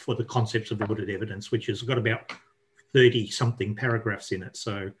that for the concepts of audit evidence, which has got about 30 something paragraphs in it.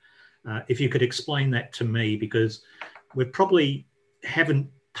 So If you could explain that to me, because we probably haven't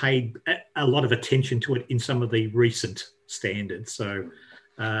paid a lot of attention to it in some of the recent standards. So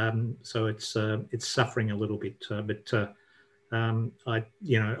it's suffering a little bit, I'm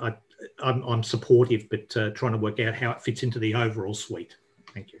supportive, but trying to work out how it fits into the overall suite.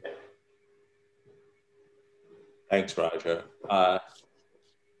 Thank you. Thanks, Roger.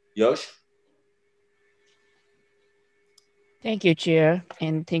 Yosh? Thank you, Chair,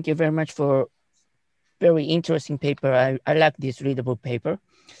 and thank you very much for very interesting paper. I like this readable paper.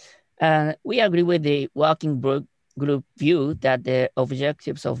 We agree with the working group view that the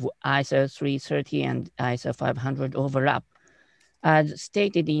objectives of ISA 330 and ISA 500 overlap. As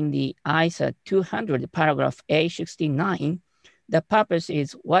stated in the ISA 200 paragraph A69, the purpose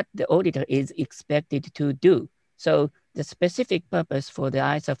is what the auditor is expected to do. So the specific purpose for the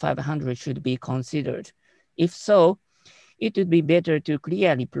ISA 500 should be considered. If so, it would be better to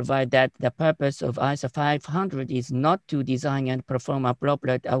clearly provide that the purpose of ISA 500 is not to design and perform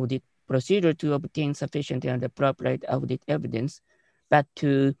appropriate audit procedure to obtain sufficient and appropriate audit evidence, but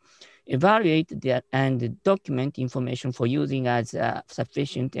to evaluate and document information for using as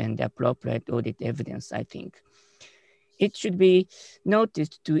sufficient and appropriate audit evidence, I think. It should be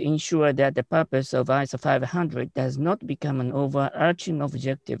noticed to ensure that the purpose of ISA 500 does not become an overarching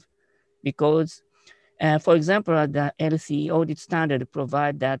objective, because for example, the LC audit standard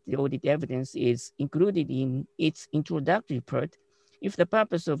provide that the audit evidence is included in its introductory part. If the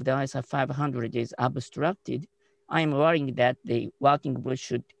purpose of the ISA 500 is abstracted, I am worrying that the working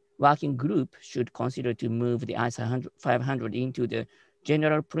group should consider to move the ISA 500 into the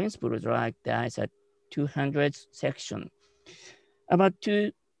general principles like the ISA 200 section. About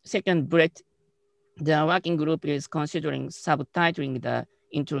 2 second bullet, the working group is considering subtitling the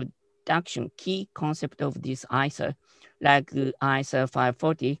introduction key concept of this ISA, like the ISA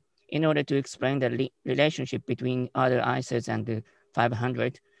 540, in order to explain the relationship between other ISAs and the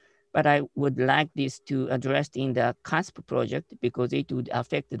 500. But I would like this to address in the CASP project, because it would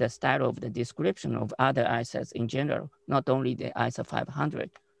affect the style of the description of other ISAs in general, not only the ISA 500.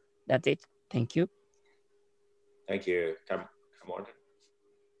 That's it. Thank you. Thank you. Come on.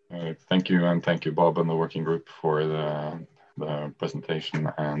 Thank you, and thank you, Bob, and the working group for the presentation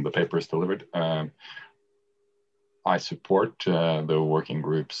and the papers delivered. I support the working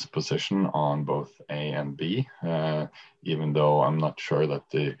group's position on both A and B, even though I'm not sure that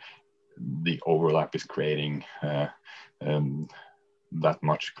the overlap is creating that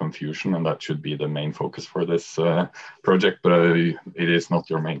much confusion, and that should be the main focus for this project, but it is not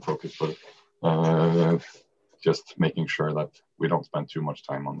your main focus, but just making sure that we don't spend too much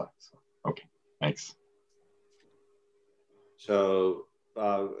time on that. So, okay, thanks. So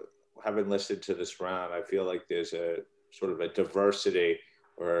having listened to this round, I feel like there's a sort of a diversity,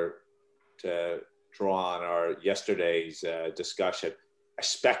 or to draw on our yesterday's discussion, a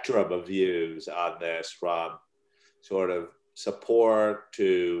spectrum of views on this, from sort of support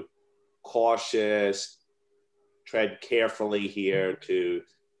to cautious, tread carefully here, to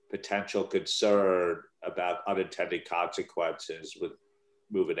potential concern about unintended consequences with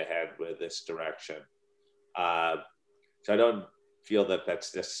moving ahead with this direction. So I don't feel that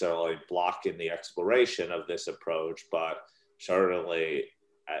that's necessarily blocking the exploration of this approach, but certainly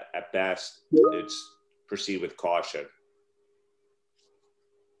at best, it's proceed with caution.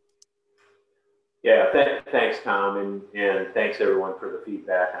 Yeah, thanks, Tom, and thanks everyone for the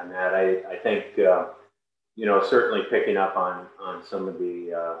feedback on that. I think, certainly picking up on some of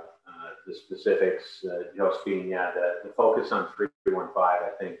the specifics, Josephine, the focus on 315, I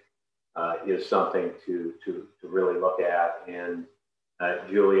think, is something to really look at. And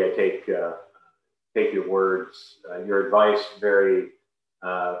Julie, I take your words, your advice very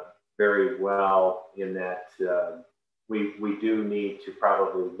well, in that we do need to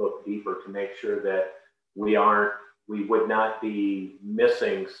probably look deeper to make sure that we would not be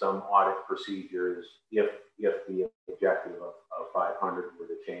missing some audit procedures if the objective of 500 were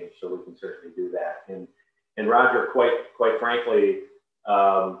to change. So we can certainly do that. And Roger, quite frankly,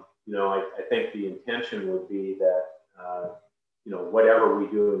 I think the intention would be that whatever we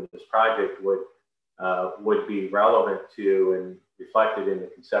do in this project would be relevant to and reflected in the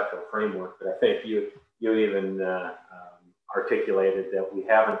conceptual framework. But I think you even articulated that we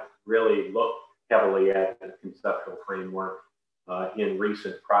haven't really looked heavily at the conceptual framework in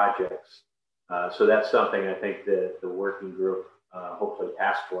recent projects. So that's something I think the working group, hopefully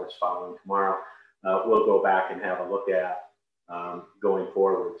task force following tomorrow, will go back and have a look at going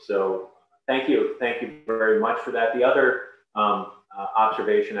forward. So thank you very much for that. The other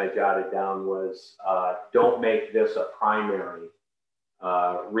observation I jotted down was, don't make this a primary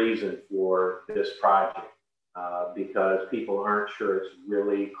reason for this project because people aren't sure it's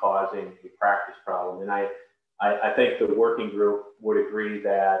really causing a practice problem. And I think the working group would agree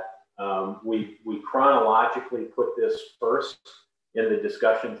that we chronologically put this first in the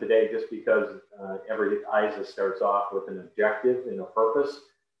discussion today just because every IAASB starts off with an objective and a purpose.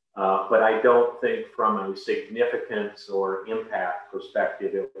 But I don't think from a significance or impact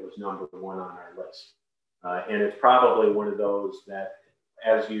perspective, it was number one on our list. And it's probably one of those that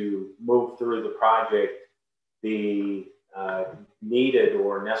as you move through the project, the needed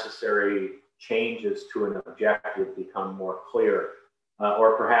or necessary changes to an objective become more clear,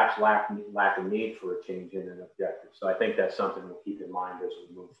 or perhaps lack of need for a change in an objective. So I think that's something we'll keep in mind as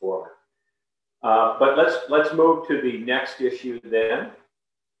we move forward. But let's move to the next issue then.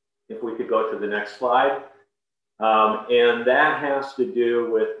 If we could go to the next slide. And that has to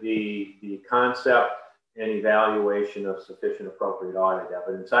do with the concept and evaluation of sufficient appropriate audit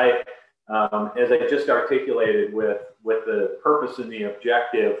evidence. As I just articulated with the purpose and the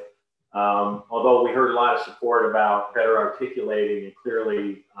objective, although we heard a lot of support about better articulating and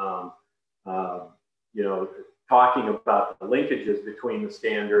clearly, talking about the linkages between the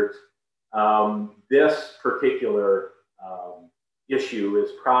standards, this particular issue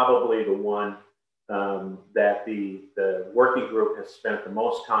is probably the one that the working group has spent the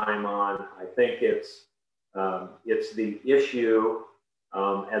most time on. I think it's the issue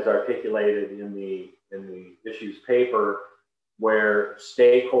as articulated in the issues paper, where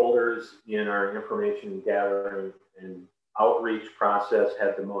stakeholders in our information gathering and outreach process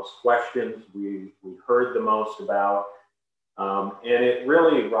had the most questions. We heard the most about, and it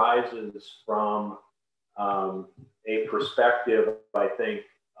really rises from a perspective, I think,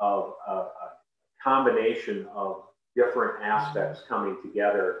 of a combination of different aspects coming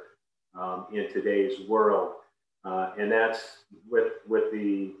together in today's world. And that's with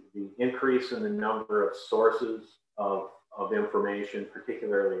the increase in the number of sources of information,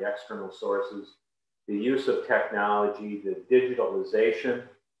 particularly external sources, the use of technology, the digitalization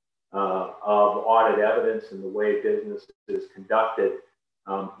of audit evidence and the way business is conducted.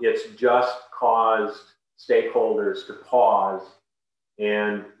 It's just caused stakeholders to pause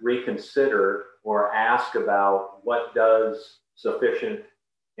and reconsider or ask about what does sufficient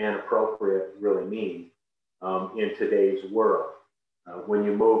and appropriate really mean in today's world. When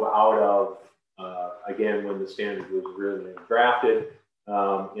you move out of, again, when the standard was really drafted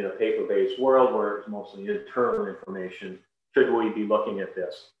in a paper-based world where it's mostly internal information, should we be looking at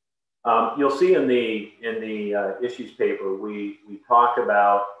this? You'll see in the issues paper, we talk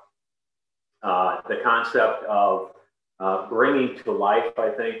about the concept of bringing to life, I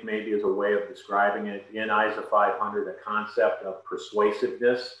think maybe as a way of describing it, in ISA 500, the concept of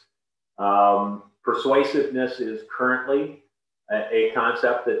persuasiveness. Persuasiveness is currently a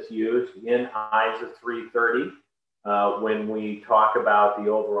concept that's used in ISA 330 when we talk about the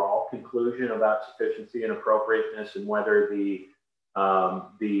overall conclusion about sufficiency and appropriateness and whether the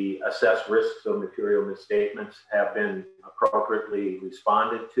assessed risks of material misstatements have been appropriately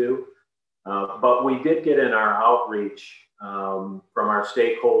responded to. But we did get in our outreach from our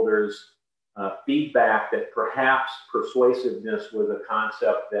stakeholders feedback that perhaps persuasiveness was a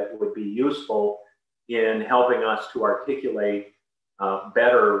concept that would be useful in helping us to articulate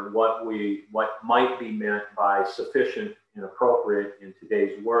better what might be meant by sufficient and appropriate in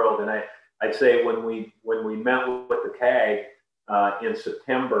today's world. And I'd say when we met with the CAG in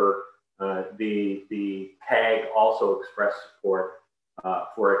September, the CAG also expressed support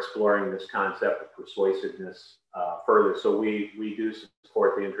for exploring this concept of persuasiveness further. So we do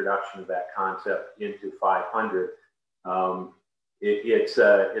support the introduction of that concept into 500. It's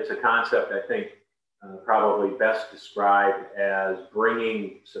a concept, I think, probably best described as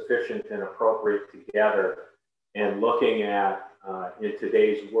bringing sufficient and appropriate together and looking at, in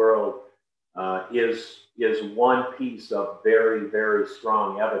today's world, is one piece of very, very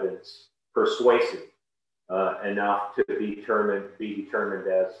strong evidence persuasive enough to be determined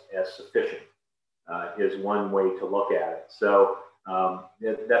as sufficient, is one way to look at it. So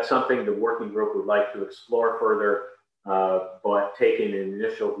that's something the working group would like to explore further, but taking an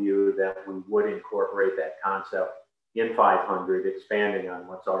initial view that we would incorporate that concept in 500, expanding on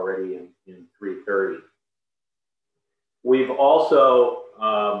what's already in 330. We've also,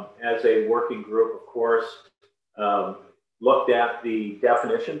 as a working group, of course, looked at the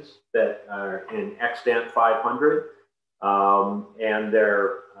definitions that are in extant 500, and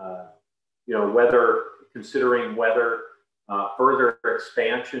they're, considering whether further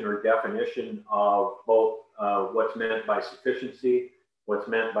expansion or definition of both what's meant by sufficiency, what's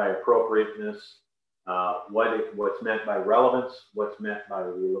meant by appropriateness, what's meant by relevance, what's meant by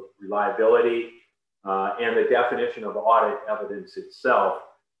reliability, and the definition of audit evidence itself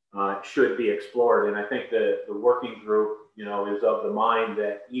should be explored. And I think the working group, is of the mind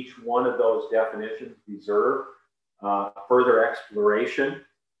that each one of those definitions deserve further exploration.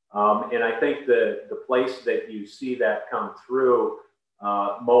 And I think the place that you see that come through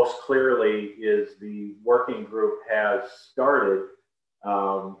most clearly is the working group has started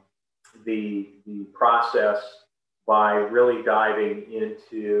the process by really diving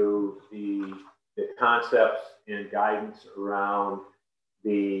into the concepts and guidance around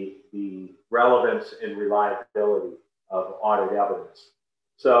the relevance and reliability of audit evidence.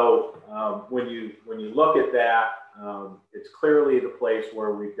 So when you look at that, it's clearly the place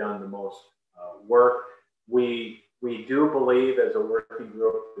where we've done the most work. We do believe as a working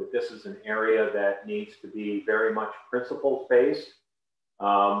group that this is an area that needs to be very much principles-based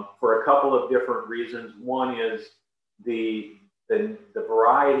for a couple of different reasons. One is the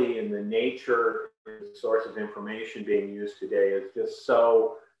variety and the nature and the source of information being used today is just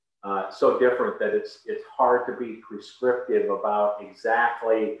so different that it's hard to be prescriptive about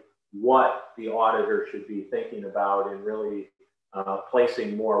exactly what the auditor should be thinking about and really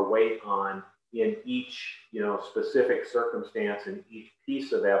placing more weight on in each specific circumstance and each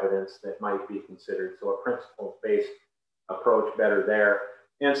piece of evidence that might be considered. So a principles-based approach better there.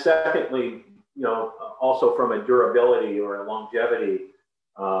 And secondly, also from a durability or a longevity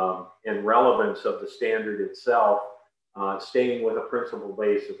and relevance of the standard itself, staying with a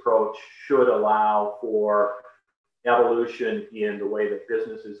principle-based approach should allow for evolution in the way that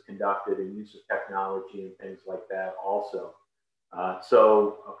business is conducted and use of technology and things like that also.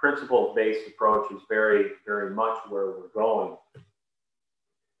 So a principle-based approach is very, very much where we're going.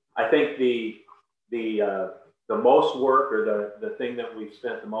 I think the most work, or the thing that we've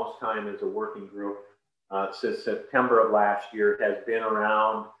spent the most time as a working group since September of last year, has been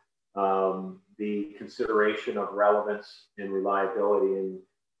around the consideration of relevance and reliability.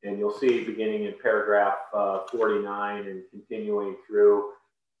 And you'll see beginning in paragraph 49 and continuing through,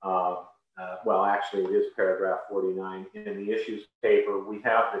 well, actually it is paragraph 49 in the issues paper, we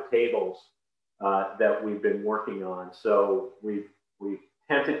have the tables that we've been working on. So we've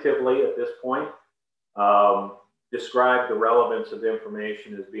tentatively at this point described the relevance of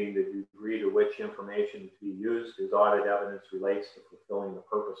information as being the degree to which information to be used as audit evidence relates to fulfilling the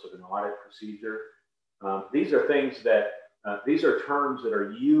purpose of an audit procedure. These are things that, these are terms that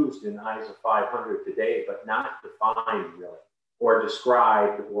are used in ISO 500 today, but not defined really, or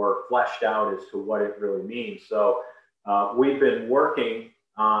described or fleshed out as to what it really means. So we've been working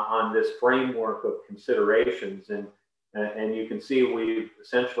on this framework of considerations, and you can see we've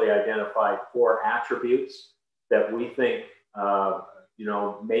essentially identified 4 attributes that we think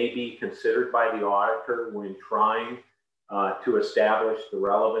may be considered by the auditor when trying to establish the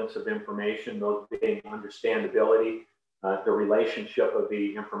relevance of information, those being understandability, the relationship of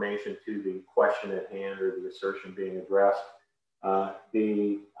the information to the question at hand or the assertion being addressed,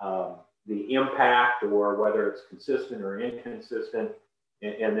 the impact or whether it's consistent or inconsistent,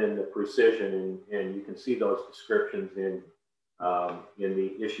 and then the precision. And you can see those descriptions in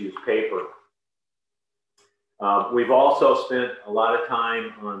the issues paper. We've also spent a lot of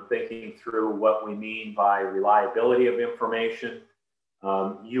time on thinking through what we mean by reliability of information.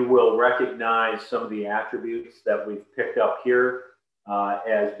 You will recognize some of the attributes that we've picked up here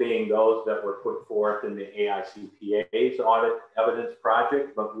as being those that were put forth in the AICPA's audit evidence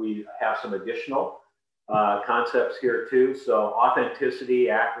project, but we have some additional concepts here too. So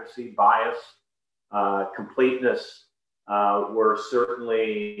authenticity, accuracy, bias, completeness were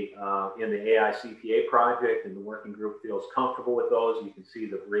certainly in the AICPA project, and the working group feels comfortable with those. You can see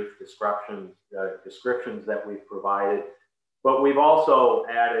the brief descriptions that we've provided. But we've also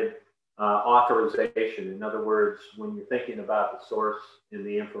added authorization. In other words, when you're thinking about the source in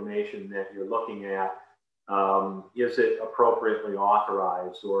the information that you're looking at, is it appropriately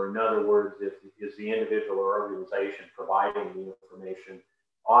authorized? Or in other words, is the individual or organization providing the information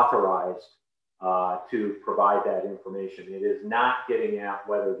authorized to provide that information? It is not getting at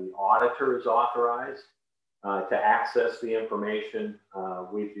whether the auditor is authorized to access the information.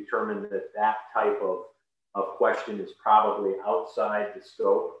 We've determined that that type of question is probably outside the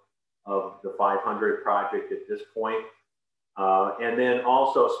scope of the 500 project at this point. And then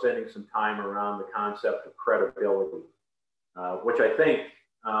also spending some time around the concept of credibility, which I think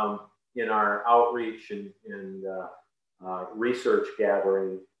in our outreach and research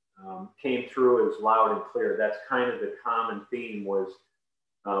gathering came through as loud and clear. That's kind of the common theme was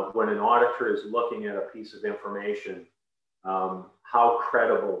when an auditor is looking at a piece of information, how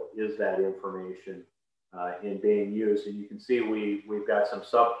credible is that information? in being used. And you can see we've got some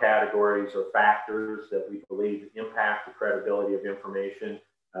subcategories or factors that we believe impact the credibility of information,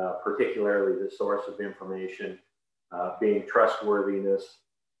 particularly the source of information, being trustworthiness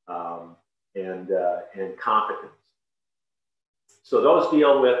and competence. So those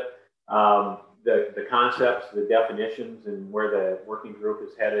deal with the concepts, the definitions, and where the working group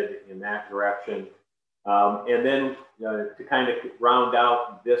is headed in that direction. And then to kind of round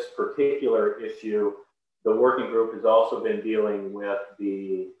out this particular issue, the working group has also been dealing with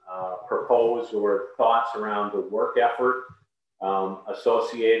the proposed or thoughts around the work effort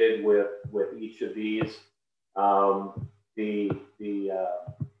associated with each of these. We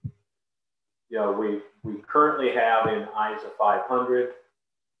currently have in ISA 500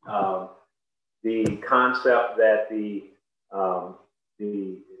 the concept that the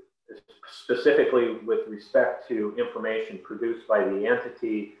specifically with respect to information produced by the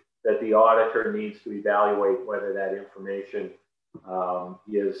entity, that the auditor needs to evaluate whether that information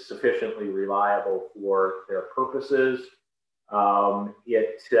is sufficiently reliable for their purposes.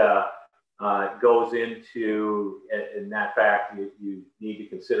 It goes into, in that fact, you need to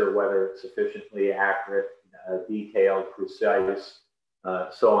consider whether it's sufficiently accurate, detailed, precise,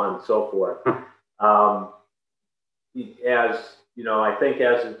 so on and so forth. As you know, I think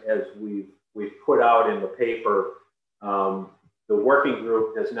as we've put out in the paper, the working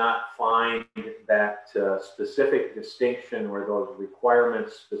group does not find that specific distinction or those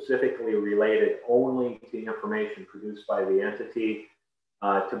requirements specifically related only to information produced by the entity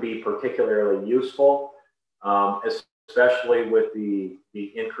to be particularly useful, especially with the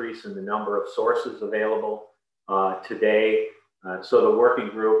increase in the number of sources available today. So the working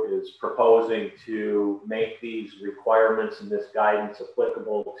group is proposing to make these requirements and this guidance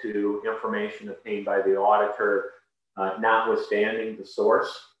applicable to information obtained by the auditor, notwithstanding the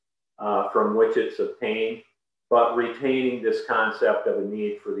source from which it's obtained, but retaining this concept of a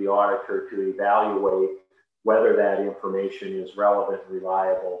need for the auditor to evaluate whether that information is relevant and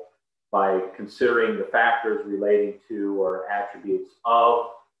reliable by considering the factors relating to or attributes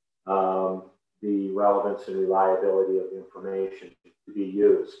of the relevance and reliability of information to be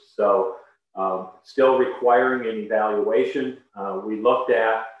used. So still requiring an evaluation. We looked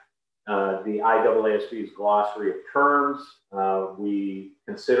at the IAASB's glossary of terms. We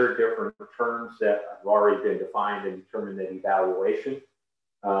considered different terms that have already been defined and determined that evaluation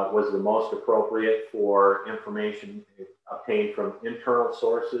was the most appropriate for information obtained from internal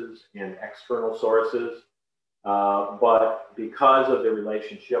sources and external sources. But because of the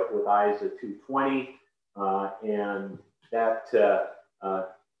relationship with ISA 220 and that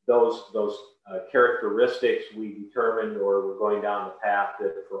those characteristics, we determined, or we're going down the path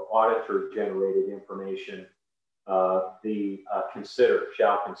that for auditor-generated information, the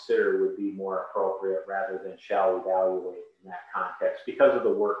shall consider would be more appropriate rather than shall evaluate in that context, because of the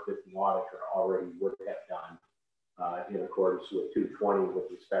work that the auditor already would have done in accordance with 220 with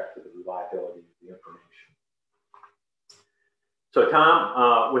respect to the reliability of the information. So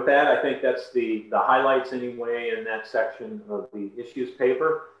Tom, with that, I think that's the highlights anyway in that section of the issues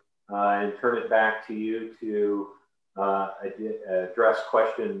paper, and turn it back to you to address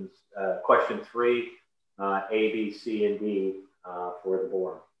question 3, A, B, C, and D for the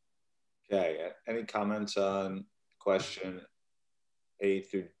board. Okay, any comments on question A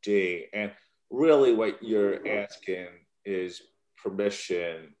through D? And really what you're asking is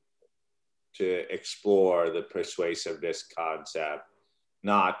permission to explore the persuasiveness concept,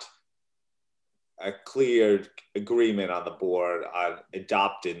 not a clear agreement on the board on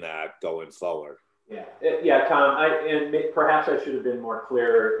adopting that going forward. Yeah, Tom, and perhaps I should have been more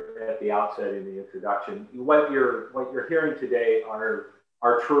clear at the outset in the introduction. What you're hearing today are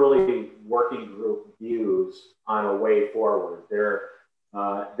truly working group views on a way forward. There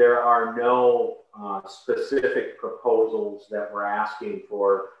are no specific proposals that we're asking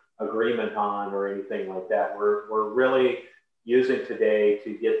for agreement on or anything like that. We're really using today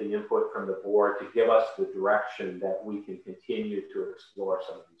to get the input from the board to give us the direction that we can continue to explore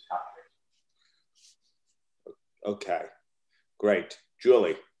some of these topics. Okay, great.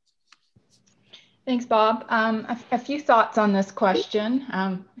 Julie. Thanks, Bob. A few thoughts on this question.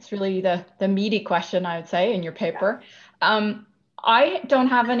 It's really the meaty question, I would say, in your paper. I don't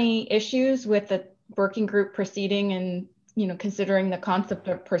have any issues with the working group proceeding and considering the concept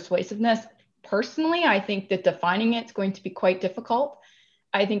of persuasiveness. Personally, I think that defining it's going to be quite difficult.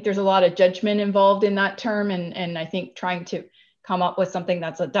 I think there's a lot of judgment involved in that term, and I think trying to come up with something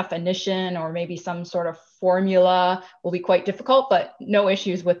that's a definition or maybe some sort of formula will be quite difficult, but no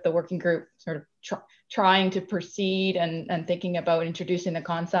issues with the working group sort of trying to proceed and thinking about introducing the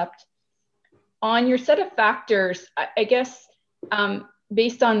concept. on your set of factors, I guess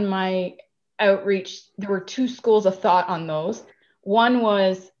based on my outreach, there were two schools of thought on those. One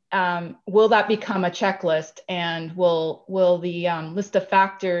was, will that become a checklist, and will the list of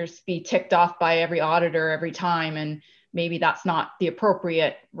factors be ticked off by every auditor every time? And maybe that's not the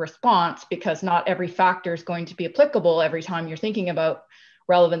appropriate response, because not every factor is going to be applicable every time you're thinking about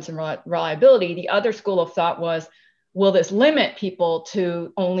relevance and reliability. The other school of thought was, will this limit people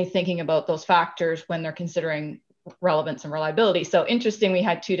to only thinking about those factors when they're considering relevance and reliability? So interesting, we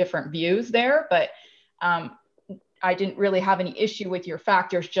had two different views there, but I didn't really have any issue with your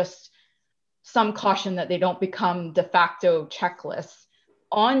factors, just some caution that they don't become de facto checklists.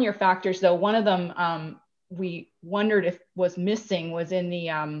 On your factors though, one of them we wondered if was missing was in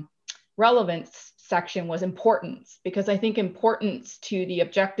the relevance section, was importance, because I think importance to the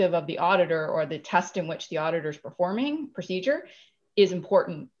objective of the auditor or the test in which the auditor is performing procedure is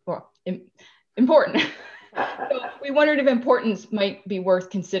important. Important. So we wondered if importance might be worth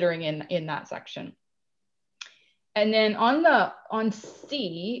considering in that section. And then on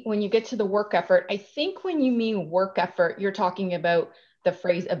C, when you get to the work effort, I think when you mean work effort, you're talking about the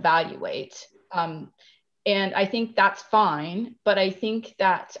phrase evaluate. And I think that's fine, but I think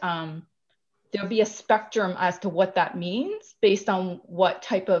that there'll be a spectrum as to what that means based on what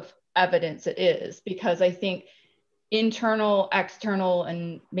type of evidence it is, because I think internal, external,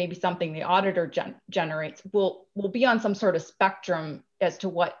 and maybe something the auditor generates will be on some sort of spectrum as to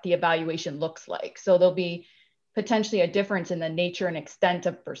what the evaluation looks like. So there'll be potentially a difference in the nature and extent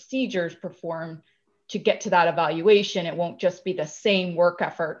of procedures performed to get to that evaluation. It won't just be the same work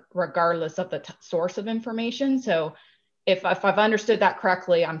effort regardless of the source of information. So if I've understood that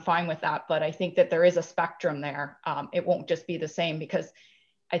correctly, I'm fine with that, but I think that there is a spectrum there. It won't just be the same, because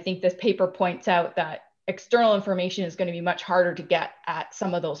I think this paper points out that external information is going to be much harder to get at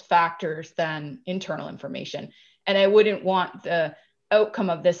some of those factors than internal information. And I wouldn't want the outcome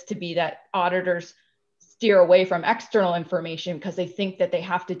of this to be that auditors steer away from external information because they think that they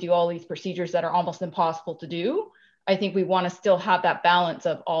have to do all these procedures that are almost impossible to do. I think we want to still have that balance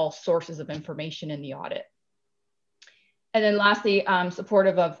of all sources of information in the audit. And then lastly,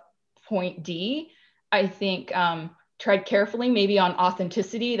 supportive of point D, I think tread carefully, maybe on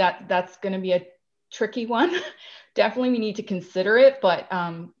authenticity. That's going to be a tricky one. Definitely we need to consider it, but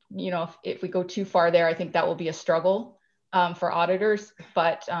you know, if we go too far there, I think that will be a struggle for auditors,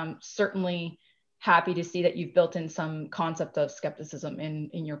 but certainly happy to see that you've built in some concept of skepticism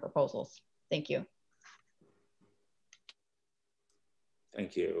in your proposals. Thank you.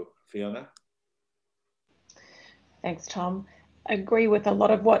 Thank you. Fiona? Thanks, Tom. I agree with a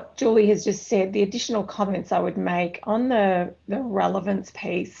lot of what Julie has just said. The additional comments I would make on the relevance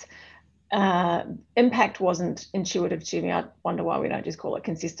piece, impact wasn't intuitive to me. I wonder why we don't just call it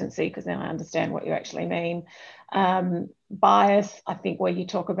consistency, because now I understand what you actually mean. Bias, I think where you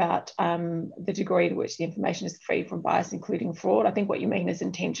talk about the degree to which the information is free from bias, including fraud, I think what you mean is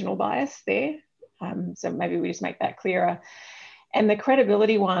intentional bias there. So maybe we just make that clearer. And the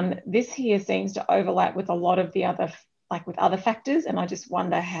credibility one, this here seems to overlap with a lot of the other, like with other factors. And I just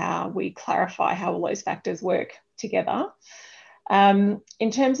wonder how we clarify how all those factors work together.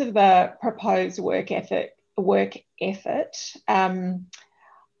 In terms of the proposed work effort, I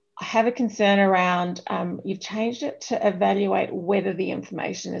have a concern around, you've changed it to evaluate whether the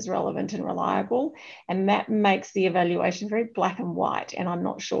information is relevant and reliable, and that makes the evaluation very black and white, and I'm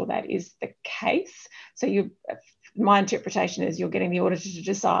not sure that is the case. So my interpretation is you're getting the auditor to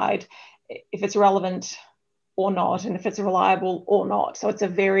decide if it's relevant or not, and if it's reliable or not. So it's a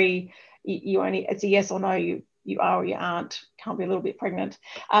very, it's a yes or no, you are or you aren't, can't be a little bit pregnant.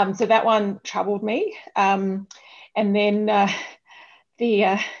 So that one troubled me. And then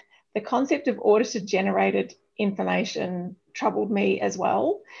the concept of auditor generated information troubled me as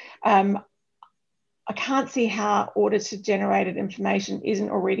well. I can't see how auditor generated information isn't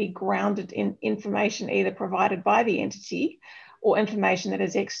already grounded in information either provided by the entity or information that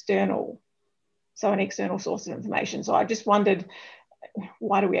is external. So an external source of information. So I just wondered,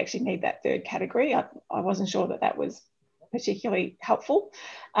 why do we actually need that third category? I wasn't sure that that was particularly helpful.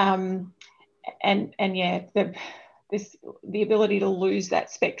 And yeah, the ability to lose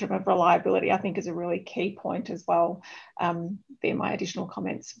that spectrum of reliability, I think, is a really key point as well. They're my additional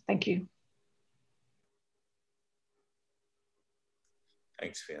comments. Thank you.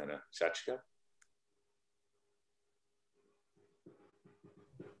 Thanks, Fiona. Sachika?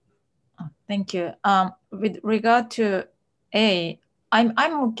 Thank you. With regard to A,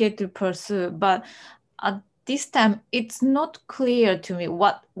 I'm okay to pursue, but at this time, it's not clear to me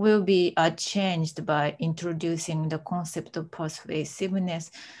what will be changed by introducing the concept of persuasiveness,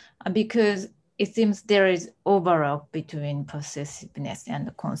 because it seems there is overlap between pervasiveness and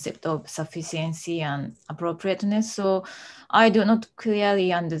the concept of sufficiency and appropriateness. So I do not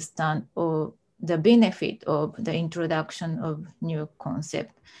clearly understand the benefit of the introduction of new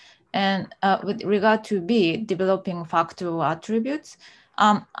concept. And with regard to B, developing factual attributes,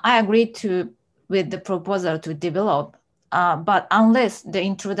 I agree with the proposal to develop, but unless the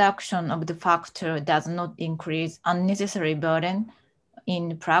introduction of the factor does not increase unnecessary burden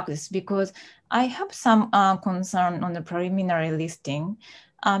in practice, because I have some concern on the preliminary listing.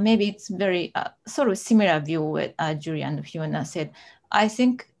 Maybe it's very sort of similar view with Julie and Fiona said. I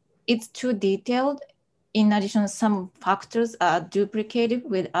think it's too detailed. In addition, some factors are duplicated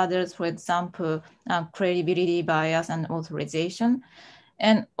with others, for example, credibility bias and authorization.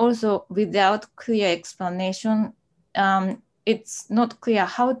 And also without clear explanation, it's not clear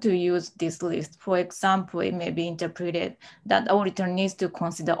how to use this list. For example, it may be interpreted that the auditor needs to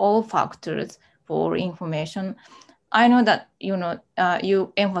consider all factors for information. I know that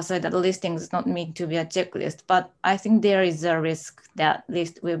you emphasize that listing is not meant to be a checklist, but I think there is a risk that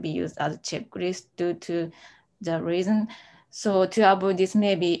list will be used as a checklist due to the reason. So to avoid this,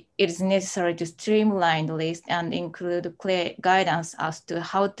 maybe it is necessary to streamline the list and include clear guidance as to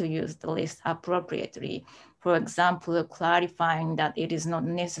how to use the list appropriately. For example, clarifying that it is not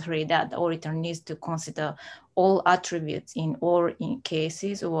necessary that the auditor needs to consider all attributes in all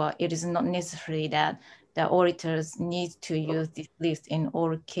cases, or it is not necessary that the auditors need to use this list in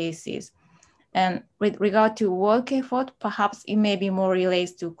all cases. And with regard to work effort, perhaps it may be more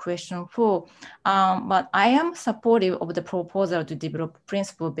related to question 4, but I am supportive of the proposal to develop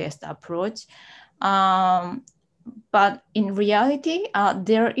principle-based approach. But in reality,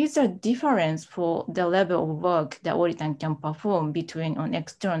 there is a difference for the level of work the auditor can perform between on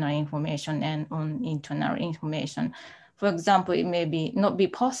external information and on internal information. For example, it may not be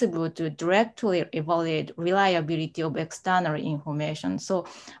possible to directly evaluate reliability of external information. So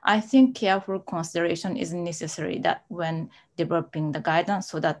I think careful consideration is necessary that when developing the guidance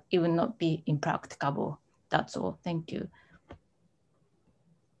so that it will not be impracticable. That's all. Thank you.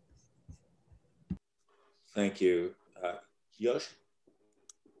 Thank you. Yosh?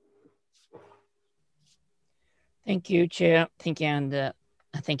 Thank you, Chair. Thank you, and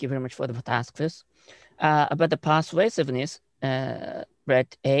thank you very much for the task force. About the persuasiveness,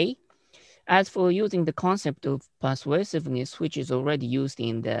 Red A. As for using the concept of persuasiveness, which is already used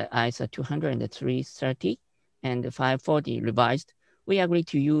in the ISA 203/30 and 540 revised, we agree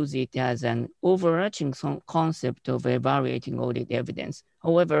to use it as an overarching concept of evaluating audit evidence.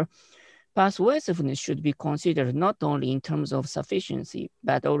 However, persuasiveness should be considered not only in terms of sufficiency,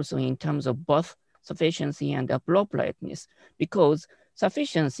 but also in terms of both sufficiency and appropriateness, because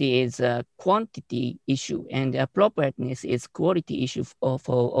sufficiency is a quantity issue and appropriateness is quality issue for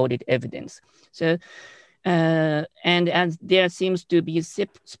audit evidence. So, and as there seems to be a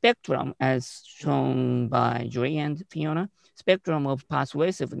spectrum, as shown by Joy and Fiona, spectrum of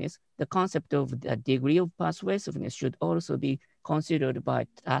persuasiveness, the concept of the degree of persuasiveness should also be considered by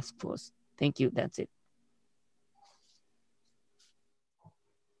task force. Thank you, that's it.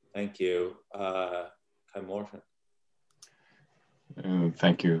 Thank you. Kai Morton.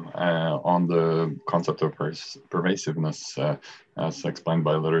 Thank you. On the concept of pervasiveness, as explained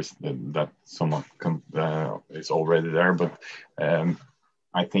by others, that somewhat is already there, but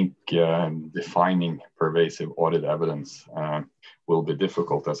I think defining pervasive audit evidence will be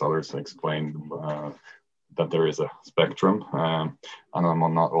difficult, as others explained, that there is a spectrum, and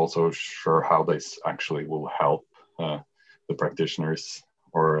I'm not also sure how this actually will help the practitioners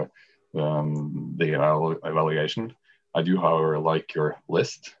or the evaluation. I do, however, like your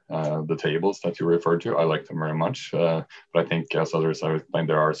list, the tables that you referred to. I like them very much, but I think as others have explained,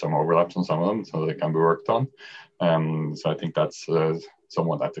 there are some overlaps on some of them, so they can be worked on. So I think that's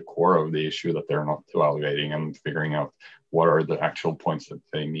somewhat at the core of the issue, that they're not evaluating and figuring out what are the actual points that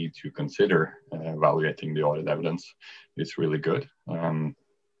they need to consider evaluating the audit evidence. It's really good.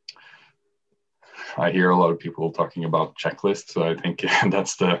 I hear a lot of people talking about checklists. So I think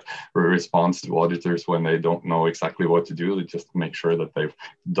that's the response to auditors when they don't know exactly what to do. They just make sure that they've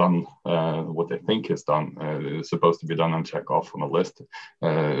done what they think is done, is supposed to be done, and check off on a list.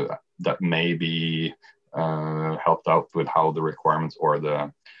 That may be helped out with how the requirements or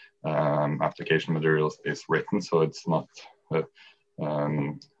the application materials is written. So it's not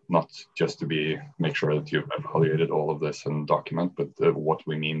just to make sure that you've evaluated all of this and document, but what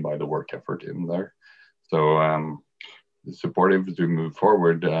we mean by the work effort in there. So supportive to move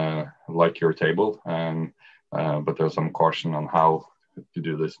forward, like your table, but there's some caution on how to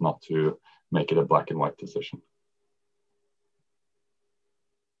do this, not to make it a black and white decision.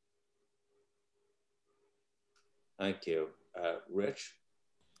 Thank you. Rich?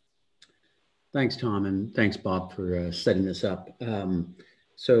 Thanks, Tom, and thanks, Bob, for setting this up.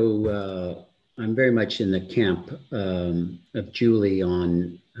 So I'm very much in the camp of Julie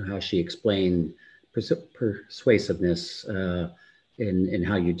on how she explained persuasiveness in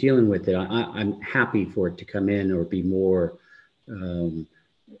how you're dealing with it. I'm happy for it to come in or be more,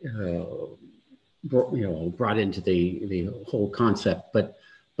 brought into the whole concept. But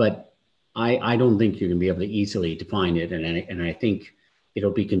I don't think you're going to be able to easily define it, and I think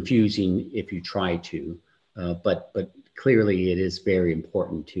it'll be confusing if you try to. But clearly, it is very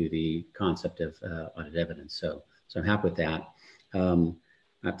important to the concept of audit evidence. So I'm happy with that. I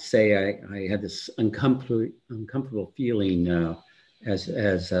have to say I had this uncomfortable feeling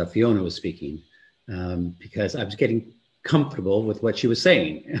as Fiona was speaking, because I was getting comfortable with what she was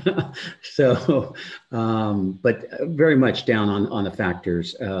saying. So, but very much down on the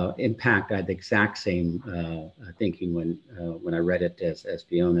factors. Impact, I had the exact same thinking when I read it as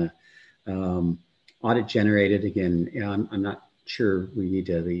Fiona. Audit generated, again, I'm not sure we need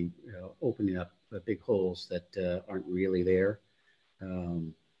to be opening up big holes that aren't really there.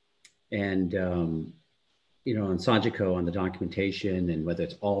 On Sajiko, on the documentation and whether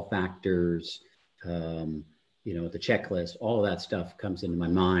it's all factors, the checklist, all of that stuff comes into my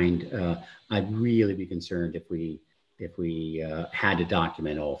mind. I'd really be concerned if we had to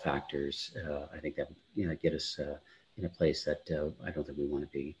document all factors. I think that would get us in a place that I don't think we want to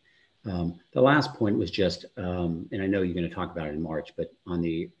be. The last point was just, and I know you're going to talk about it in March, but on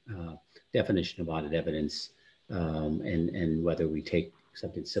the definition of audit evidence and whether we take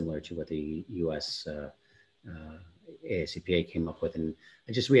something similar to what the U.S. AACPA came up with. And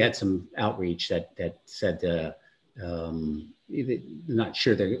we had some outreach that said they're not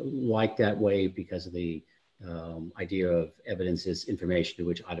sure they like that way because of the idea of evidence is information to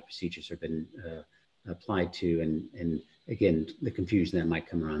which audit procedures have been applied to. And again, the confusion that might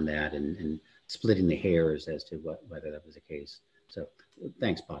come around that and splitting the hairs as to whether that was the case. So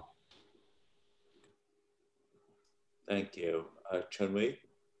thanks, Bob. Thank you. Chun-Wei?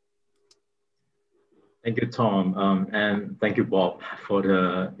 Thank you, Tom, and thank you, Bob, for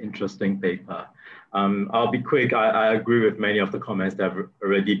the interesting paper. I'll be quick. I agree with many of the comments that have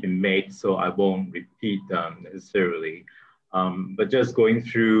already been made, so I won't repeat them necessarily. But just going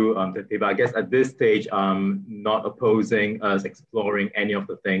through the paper, I guess at this stage, I'm not opposing us exploring any of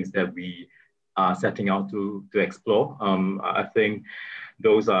the things that we are setting out to explore. I think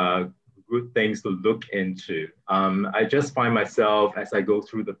those are good things to look into. I just find myself, as I go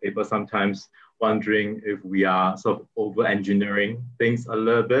through the paper, sometimes wondering if we are sort of over-engineering things a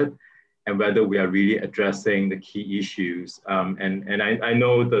little bit and whether we are really addressing the key issues. And I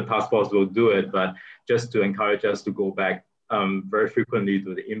know the task force will do it, but just to encourage us to go back very frequently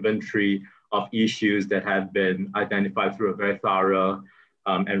to the inventory of issues that have been identified through a very thorough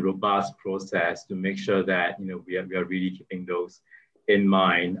and robust process to make sure that we are really keeping those in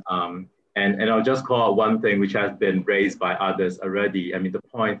mind. And I'll just call out one thing which has been raised by others already. I mean, the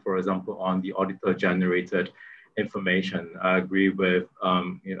point, for example, on the auditor-generated information, I agree with,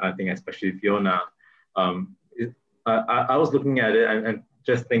 I think especially Fiona. I was looking at it and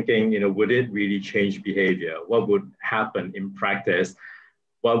just thinking, would it really change behavior? What would happen in practice?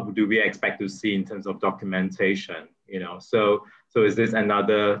 What do we expect to see in terms of documentation? So is this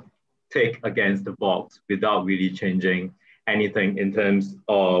another tick against the box without really changing anything in terms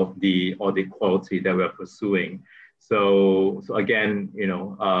of the audit quality that we're pursuing? So again,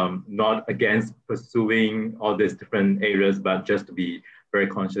 not against pursuing all these different areas, but just to be very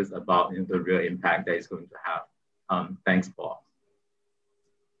conscious about the real impact that it's going to have. Thanks, Bob.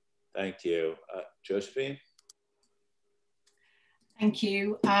 Thank you. Josephine? Thank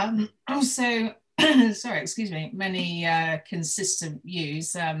you. Also, sorry, excuse me, many consistent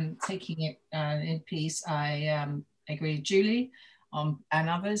views. Taking it in piece, I agree with Julie and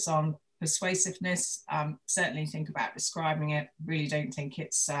others on persuasiveness. Certainly think about describing it. Really don't think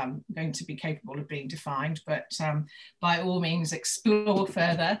it's going to be capable of being defined, but by all means explore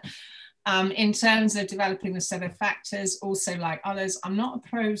further. In terms of developing the set of factors, also like others, I'm not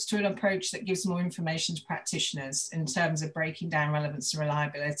opposed to an approach that gives more information to practitioners in terms of breaking down relevance and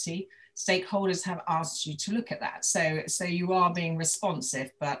reliability. Stakeholders have asked you to look at that. So you are being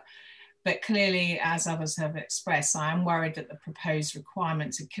responsive, but clearly, as others have expressed, I am worried that the proposed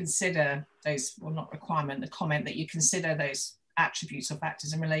requirement to consider those, well, not requirement, the comment that you consider those attributes or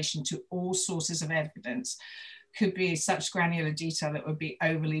factors in relation to all sources of evidence could be such granular detail that would be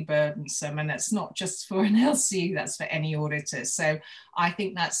overly burdensome. And that's not just for an LCU, that's for any auditor. So I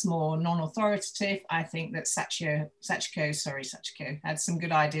think that's more non-authoritative. I think that Sachiko had some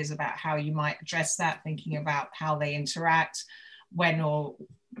good ideas about how you might address that, thinking about how they interact,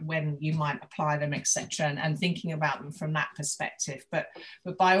 when you might apply them, etc., and thinking about them from that perspective. But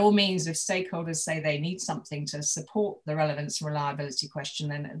by all means, if stakeholders say they need something to support the relevance and reliability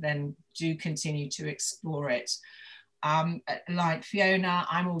question, then do continue to explore it. Like Fiona,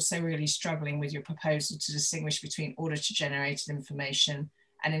 I'm also really struggling with your proposal to distinguish between auditor-generated information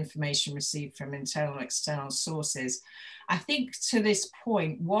and information received from internal and external sources. I think to this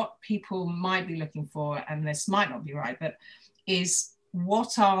point, what people might be looking for, and this might not be right, but is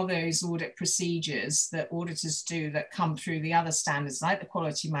what are those audit procedures that auditors do that come through the other standards, like the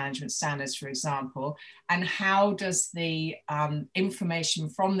quality management standards, for example, and how does the information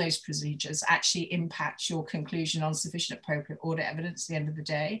from those procedures actually impact your conclusion on sufficient appropriate audit evidence at the end of the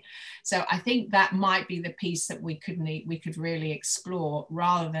day? So I think that might be the piece that we could really explore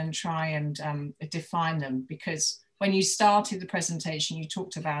rather than try and define them, because when you started the presentation, you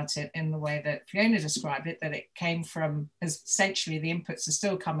talked about it in the way that Fiona described it, that it came from, essentially the inputs are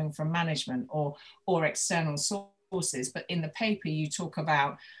still coming from management or external sources. But in the paper, you talk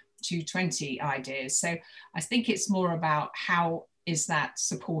about 220 ideas. So I think it's more about how is that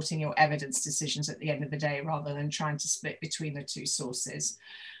supporting your evidence decisions at the end of the day, rather than trying to split between the two sources.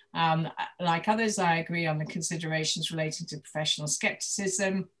 Like others, I agree on the considerations relating to professional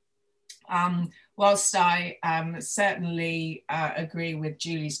skepticism. Whilst I certainly agree with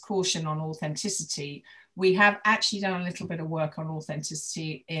Julie's caution on authenticity, we have actually done a little bit of work on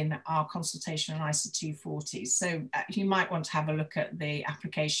authenticity in our consultation on ISA 240. So you might want to have a look at the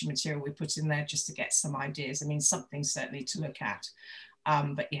application material we put in there just to get some ideas. I mean, something certainly to look at.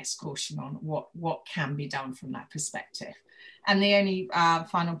 But yes, caution on what can be done from that perspective. And the only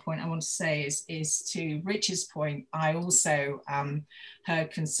final point I want to say is to Rich's point, I also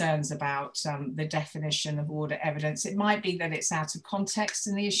heard concerns about the definition of audit evidence. It might be that it's out of context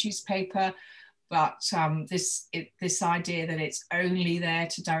in the issues paper, but this idea that it's only there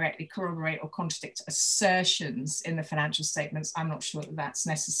to directly corroborate or contradict assertions in the financial statements, I'm not sure that that's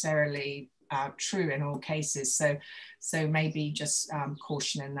necessarily true in all cases. So maybe just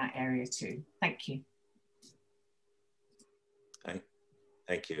caution in that area too. Thank you.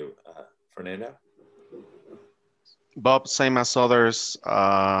 Thank you. Fernando? Bob, same as others,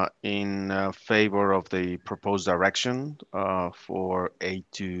 in favor of the proposed direction for A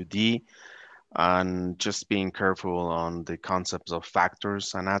to D, and just being careful on the concepts of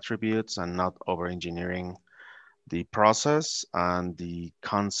factors and attributes and not over-engineering the process, and the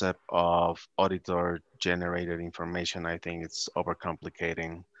concept of auditor-generated information. I think it's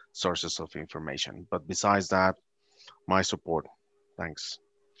overcomplicating sources of information. But besides that, my support. Thanks.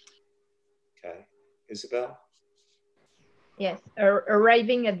 Okay. Isabel? Yes,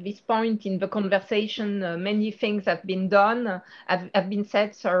 arriving at this point in the conversation, many things have been done, have been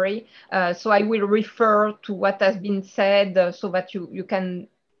said, sorry. So I will refer to what has been said so that you can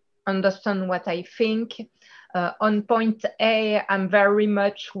understand what I think. On point A, I'm very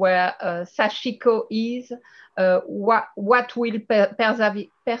much where Sachiko is. What will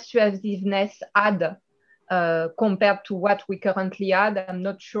persuasiveness add compared to what we currently add? I'm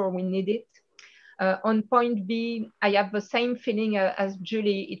not sure we need it. On point B, I have the same feeling as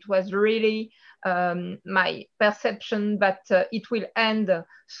Julie. It was really my perception that it will end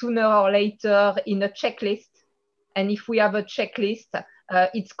sooner or later in a checklist. And if we have a checklist,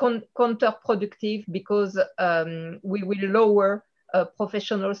 it's counterproductive because we will lower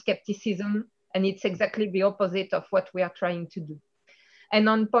professional skepticism, and it's exactly the opposite of what we are trying to do. And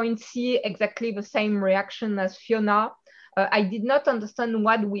on point C, exactly the same reaction as Fiona. I did not understand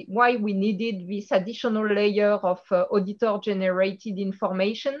why we needed this additional layer of auditor-generated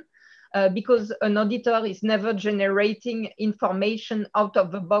information, because an auditor is never generating information out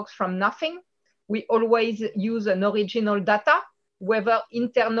of the box from nothing. We always use an original data, whether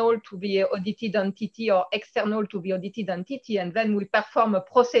internal to the audited entity or external to the audited entity, and then we perform a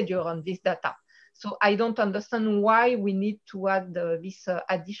procedure on this data. So I don't understand why we need to add this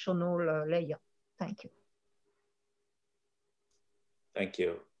additional layer. Thank you. Thank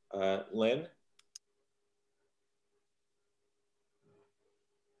you. Lynn?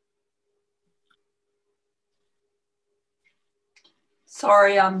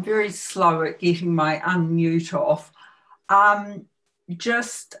 Sorry, I'm very slow at getting my unmute off.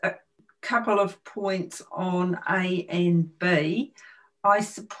 Just a couple of points on A and B. I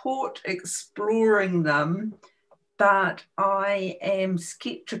support exploring them, but I am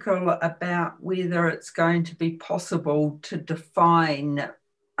skeptical about whether it's going to be possible to define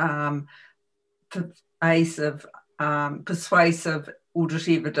persuasive audit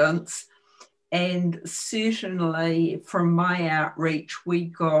evidence. And certainly from my outreach, we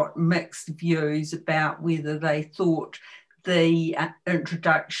got mixed views about whether they thought the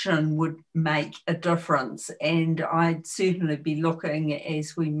introduction would make a difference. And I'd certainly be looking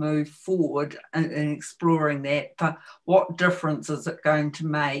as we move forward and exploring that for what difference is it going to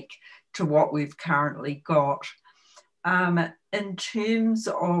make to what we've currently got. In terms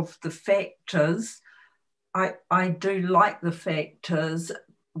of the factors, I do like the factors,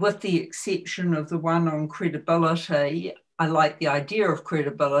 with the exception of the one on credibility. I like the idea of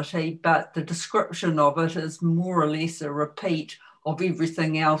credibility, but the description of it is more or less a repeat of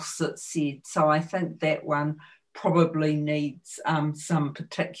everything else that's said. So I think that one probably needs some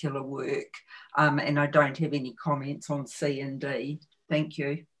particular work. And I don't have any comments on C and D. Thank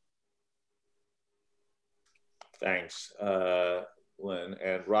you. Thanks, Lynn.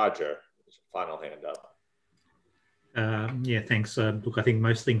 And Roger, final hand up. Yeah, thanks. Look, I think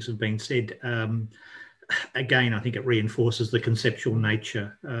most things have been said. Again, I think it reinforces the conceptual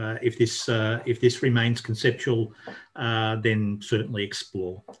nature. If this remains conceptual, then certainly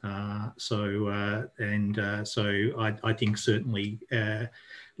explore. So I think certainly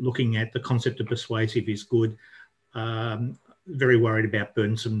looking at the concept of persuasive is good. Very worried about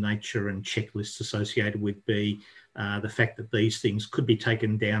burdensome nature and checklists associated with B. The fact that these things could be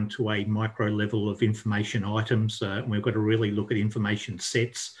taken down to a micro level of information items. We've got to really look at information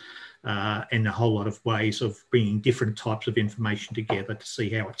sets and a whole lot of ways of bringing different types of information together to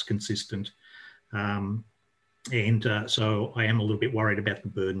see how it's consistent. So I am a little bit worried about the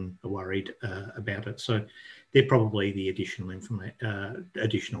burden, about it. So they're probably the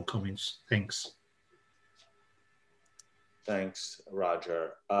additional comments. Thanks. Thanks,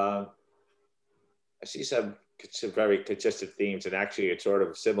 Roger. I see some very consistent themes, and actually it's sort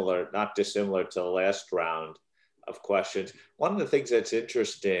of similar, not dissimilar to the last round of questions. One of the things that's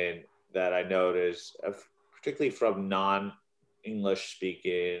interesting that I noticed, particularly from non-English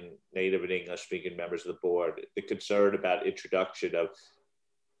speaking, native and English speaking members of the board, the concern about introduction of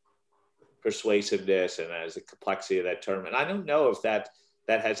persuasiveness and as the complexity of that term. And I don't know if that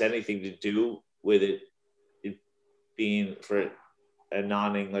has anything to do with it being for a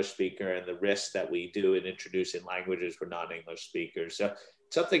non-English speaker and the risks that we do in introducing languages for non-English speakers. So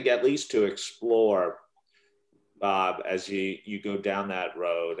something at least to explore, Bob, as you go down that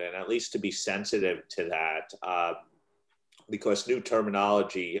road, and at least to be sensitive to that, because new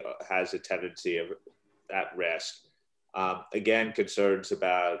terminology has a tendency of that risk. Again, concerns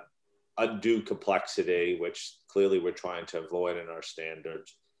about undue complexity, which clearly we're trying to avoid in our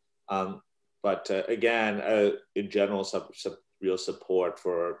standards. But again, in general, some real support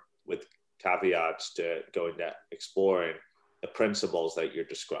with caveats to going to exploring the principles that you're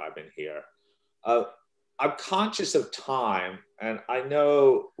describing here. I'm conscious of time, and I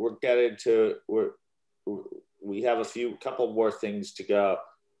know we have a couple more things to go.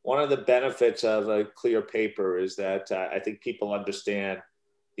 One of the benefits of a clear paper is that I think people understand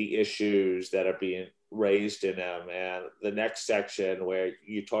the issues that are being raised in them. And the next section where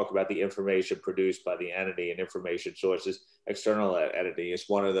you talk about the information produced by the entity and information sources, external entity, is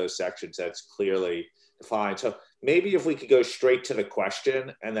one of those sections that's clearly defined. So maybe if we could go straight to the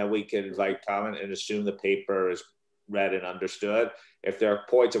question and then we can invite comment and assume the paper is read and understood. If there are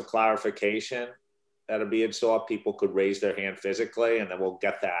points of clarification that are being sought, people could raise their hand physically and then we'll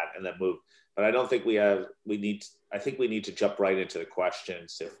get that and then move. But I don't think I think we need to jump right into the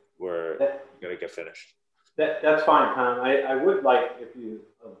questions if we're going to get finished. That's fine, Tom. I would like, if you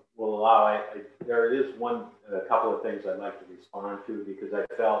will allow, there is a couple of things I'd like to respond to, because I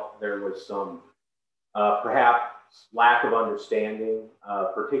felt there was some perhaps lack of understanding,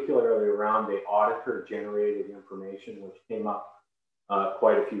 particularly around the auditor-generated information, which came up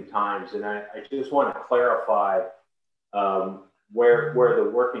quite a few times. And I just want to clarify where the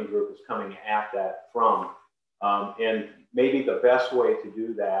working group is coming at that from. And maybe the best way to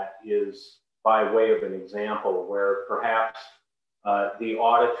do that is by way of an example where perhaps the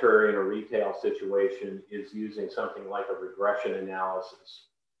auditor in a retail situation is using something like a regression analysis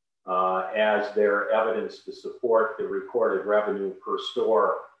as their evidence to support the recorded revenue per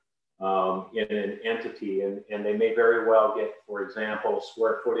store in an entity. And they may very well get, for example,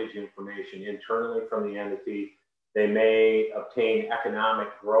 square footage information internally from the entity. They may obtain economic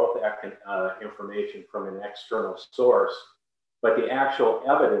growth information from an external source, but the actual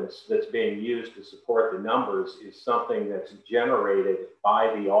evidence that's being used to support the numbers is something that's generated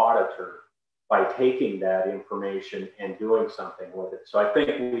by the auditor by taking that information and doing something with it. So I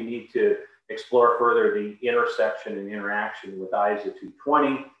think we need to explore further the intersection and interaction with ISA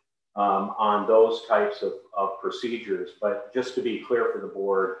 220 on those types of procedures. But just to be clear for the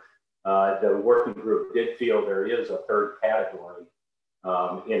board, the working group did feel there is a third category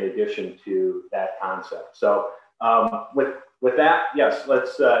in addition to that concept. So with that, yes,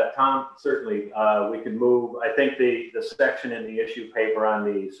 let's, Tom, certainly we can move. I think the section in the issue paper on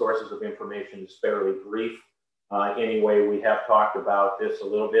the sources of information is fairly brief. Anyway, we have talked about this a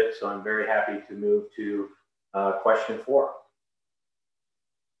little bit, so I'm very happy to move to question 4.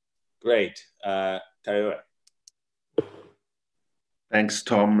 Great. Tayo. Thanks,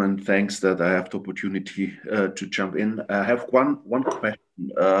 Tom, and thanks that I have the opportunity to jump in. I have one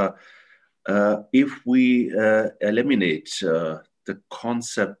question. If we eliminate the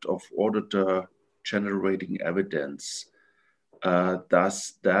concept of auditor generating evidence,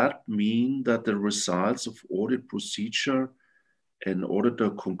 does that mean that the results of audit procedure and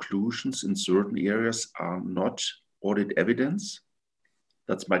auditor conclusions in certain areas are not audit evidence?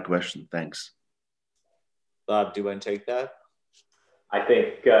 That's my question. Thanks. Bob, do you want to take that? I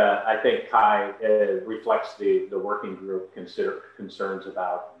think Kai reflects the working group concerns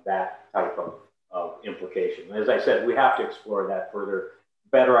about that type of implication. As I said, we have to explore that further,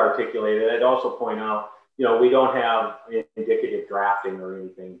 better articulated. I'd also point out, we don't have indicative drafting or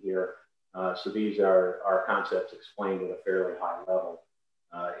anything here. So these are concepts explained at a fairly high level,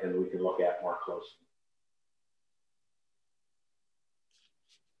 and we can look at more closely.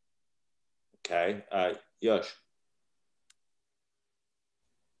 Okay, Yosh.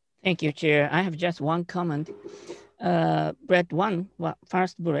 Thank you, Chair. I have just one comment. Bullet 1,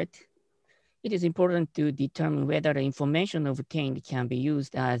 first bullet, it is important to determine whether the information obtained can be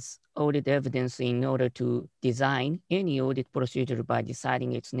used as audit evidence in order to design any audit procedure by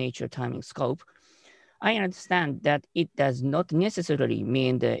deciding its nature, timing, scope. I understand that it does not necessarily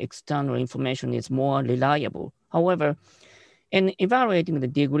mean the external information is more reliable. However, in evaluating the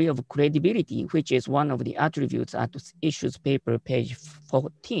degree of credibility, which is one of the attributes at issues paper, page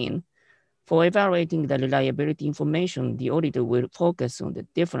 14, for evaluating the reliability information, the auditor will focus on the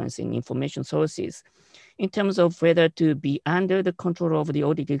difference in information sources in terms of whether to be under the control of the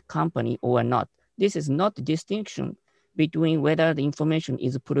audited company or not. This is not a distinction between whether the information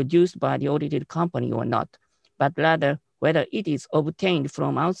is produced by the audited company or not, but rather whether it is obtained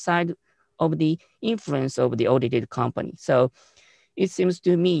from outside of the influence of the audited company. So it seems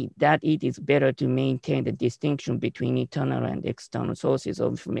to me that it is better to maintain the distinction between internal and external sources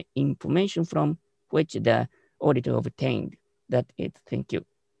of information from which the auditor obtained. That's it. Thank you.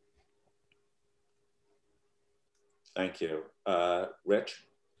 Thank you. Rich?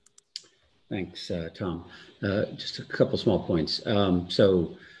 Thanks, Tom. Just a couple small points.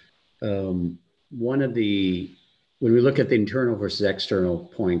 When we look at the internal versus external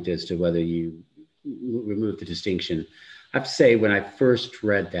point as to whether you remove the distinction, I have to say when I first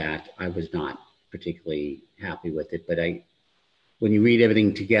read that, I was not particularly happy with it, but when you read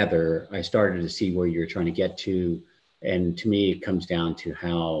everything together, I started to see where you're trying to get to. And to me, it comes down to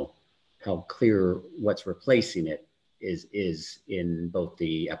how clear what's replacing it is in both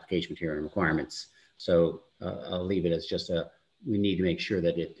the application material and requirements. So I'll leave it as just we need to make sure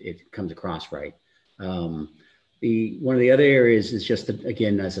that it comes across right. One of the other areas is just,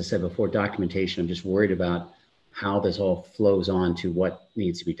 again, as I said before, documentation. I'm just worried about how this all flows on to what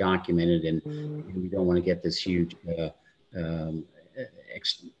needs to be documented, and we don't want to get this huge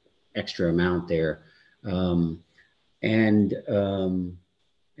extra amount there. And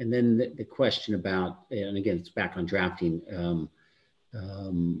then the question about, and again, it's back on drafting,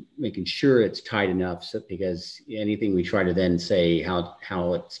 making sure it's tight enough, because anything we try to then say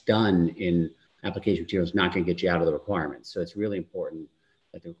how it's done in application material is not going to get you out of the requirements. So it's really important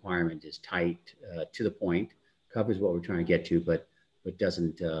that the requirement is tight, to the point, covers what we're trying to get to, but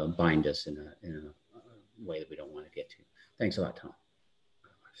doesn't bind us in a way that we don't want to get to. Thanks a lot, Tom.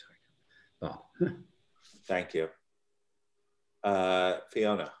 Sorry, Bob. Thank you.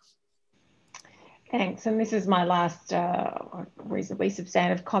 Fiona. Thanks. And this is my last reasonably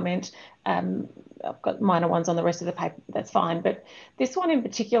substantive comment. I've got minor ones on the rest of the paper, that's fine. But this one in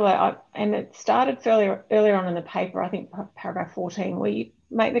particular, and it started earlier on in the paper, I think paragraph 14, where you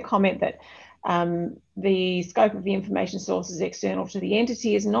make the comment that the scope of the information sources external to the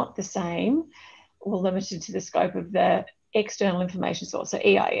entity is not the same or limited to the scope of the external information source, so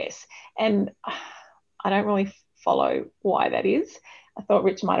EIS. And I don't really follow why that is. I thought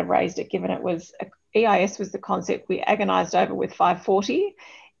Rich might have raised it, given it was EIS was the concept we agonised over with 540,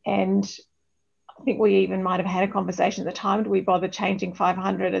 and I think we even might have had a conversation at the time. Do we bother changing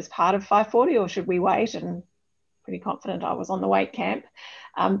 500 as part of 540, or should we wait? And pretty confident I was on the wait camp.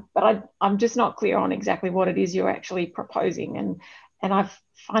 But I'm just not clear on exactly what it is you're actually proposing. And I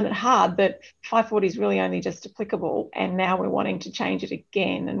find it hard that 540 is really only just applicable, and now we're wanting to change it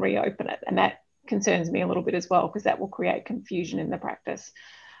again and reopen it. And that concerns me a little bit as well, because that will create confusion in the practice.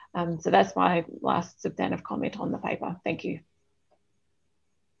 So that's my last substantive comment on the paper. Thank you.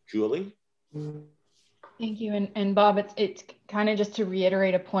 Julie? Thank you. And Bob, it's kind of just to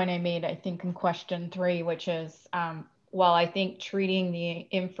reiterate a point I made, I think, in question 3, which is, while I think treating the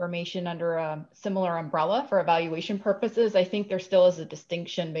information under a similar umbrella for evaluation purposes, I think there still is a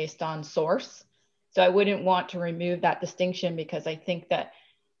distinction based on source. So I wouldn't want to remove that distinction, because I think that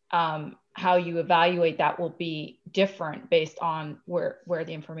how you evaluate that will be different based on where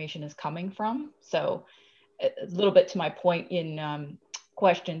the information is coming from. So a little bit to my point in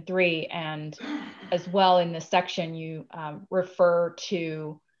question 3, and as well in this section, you refer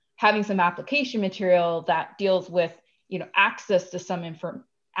to having some application material that deals with, access to some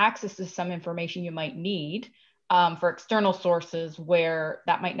information you might need for external sources where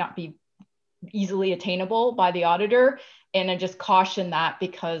that might not be easily attainable by the auditor. And I just caution that,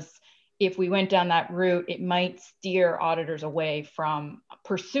 because if we went down that route, it might steer auditors away from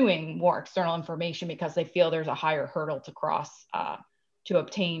pursuing more external information, because they feel there's a higher hurdle to cross to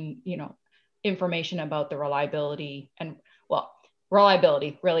obtain, information about the reliability and, well,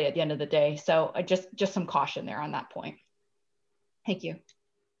 reliability really at the end of the day. So just some caution there on that point. Thank you.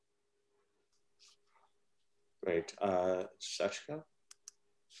 Great. Sachika?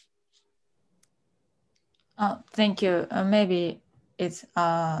 Thank you. Maybe it's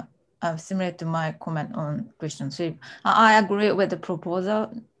similar to my comment on question 3. I agree with the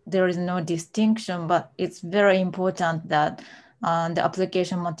proposal. There is no distinction, but it's very important that the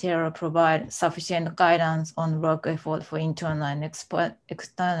application material provide sufficient guidance on work effort for internal and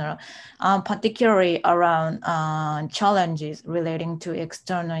external, particularly around challenges relating to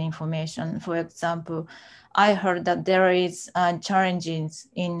external information. For example, I heard that there is challenges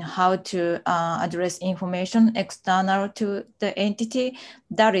in how to address information external to the entity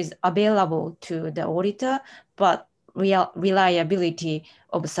that is available to the auditor, but reliability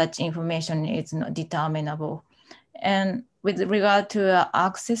of such information is not determinable. And with regard to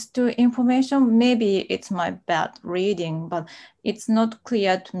access to information, maybe it's my bad reading, but it's not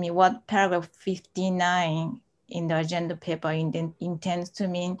clear to me what paragraph 59 in the agenda paper intends to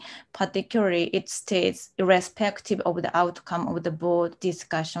mean. Particularly, it states, irrespective of the outcome of the board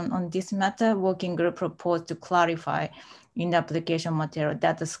discussion on this matter, working group proposed to clarify in the application material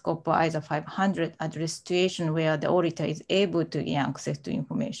that the scope of ISA 500 address situation where the auditor is able to gain access to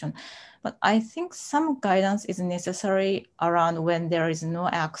information. But I think some guidance is necessary around when there is no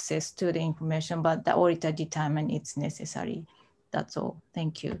access to the information, but the auditor determines it's necessary. That's all.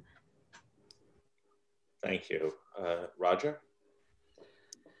 Thank you. Thank you. Roger?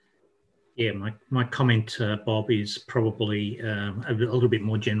 Yeah, my comment, Bob, is probably a little bit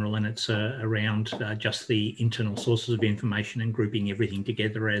more general, and it's around just the internal sources of information and grouping everything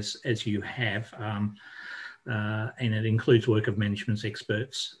together as you have. And it includes work of management's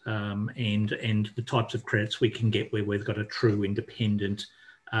experts and the types of credits we can get where we've got a true independent,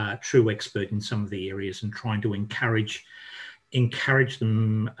 true expert in some of the areas, and trying to encourage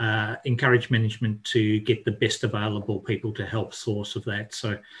management to get the best available people to help source of that.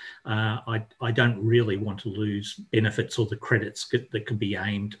 So I don't really want to lose benefits or the credits that could be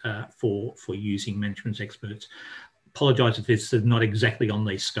aimed for using management's experts. Apologise if it's not exactly on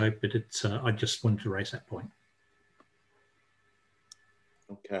the scope, but it's I just wanted to raise that point.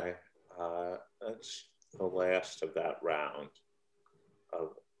 Okay, that's the last of that round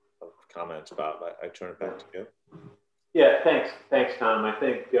of comments. About. I turn it back to you. Yeah, thanks, Tom. I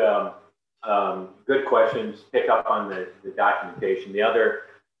think good questions. Pick up on the documentation. The other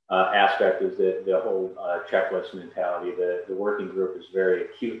aspect is that the whole checklist mentality. The working group is very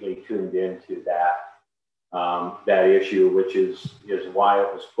acutely tuned into that issue, which is why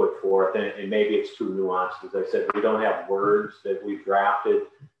it was put forth. And maybe it's too nuanced. As I said, we don't have words that we've drafted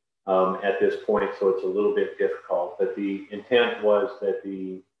at this point, so it's a little bit difficult. But the intent was that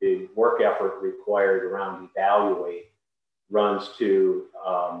the work effort required around evaluate runs to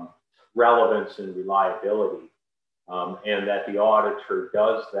relevance and reliability, and that the auditor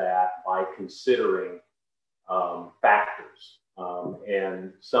does that by considering factors,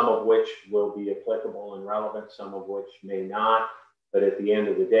 and some of which will be applicable and relevant, some of which may not. But at the end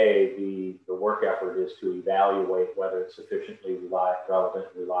of the day, the work effort is to evaluate whether it's sufficiently relevant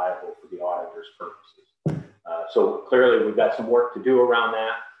and reliable for the auditor's purposes. So clearly, we've got some work to do around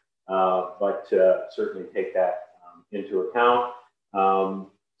that. but certainly take that into account.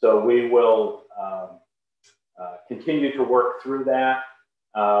 So we will continue to work through that.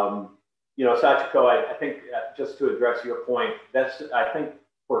 You know, Sachiko, I think just to address your point, that's, I think,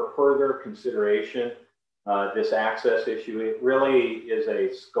 for further consideration, this access issue, it really is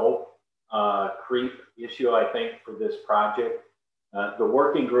a scope creep issue, I think, for this project. The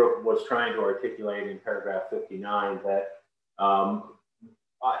working group was trying to articulate in paragraph 59 that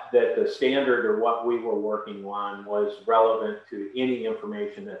that the standard or what we were working on was relevant to any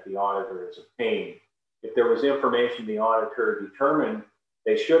information that the auditor has obtained. If there was information the auditor determined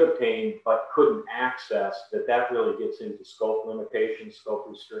they should obtain but couldn't access, that really gets into scope limitations, scope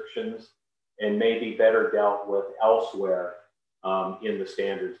restrictions, and may be better dealt with elsewhere in the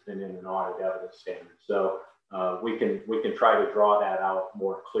standards than in an audit evidence standard. So we can try to draw that out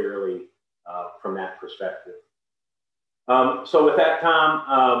more clearly from that perspective. So with that,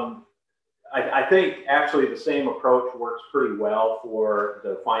 Tom, I think actually the same approach works pretty well for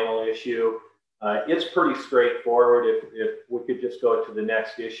the final issue. It's pretty straightforward. If we could just go to the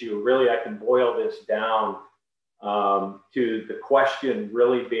next issue, really I can boil this down to the question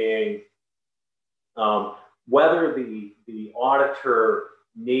really being whether the auditor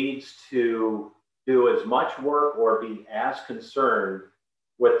needs to do as much work or be as concerned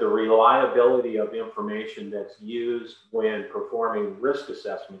with the reliability of information that's used when performing risk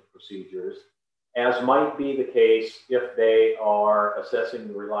assessment procedures, as might be the case if they are assessing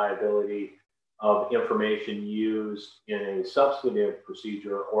the reliability of information used in a substantive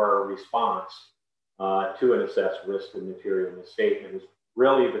procedure or a response to an assessed risk of material misstatement. Is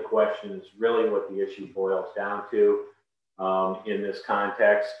really the question, is really what the issue boils down to in this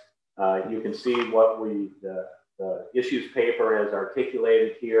context. You can see what the issues paper has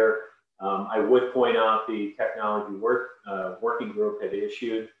articulated here. I would point out the technology working group had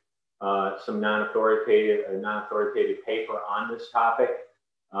issued some non-authoritative paper on this topic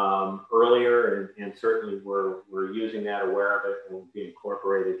earlier, and certainly we're using that, aware of it, and will be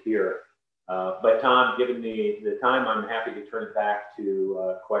incorporated here. But Tom, given the time, I'm happy to turn it back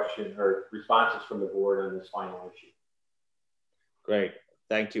to question or responses from the board on this final issue. Great,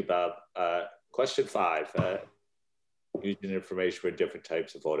 thank you, Bob. Question 5. Using information for different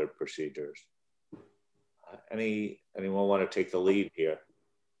types of audit procedures. Anyone want to take the lead here?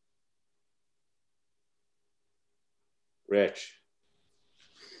 Rich.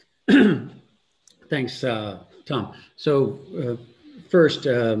 Thanks, Tom. So first,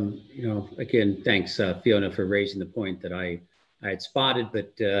 you know, again, thanks, Fiona, for raising the point that I had spotted,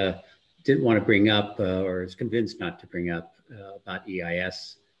 but didn't want to bring up or was convinced not to bring up about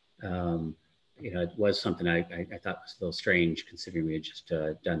EIS. You know, it was something I thought was a little strange considering we had just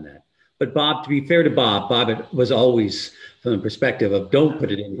done that. But Bob, to be fair to Bob, it was always from the perspective of don't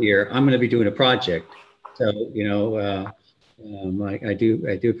put it in here. I'm going to be doing a project. So, you know, I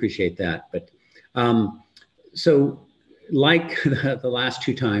do appreciate that. But so like the last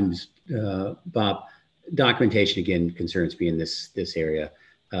 2 times, Bob, documentation again concerns me in this area.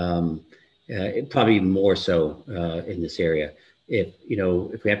 Probably even more so in this area. If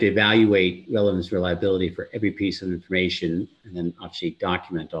we have to evaluate relevance, reliability for every piece of information, and then obviously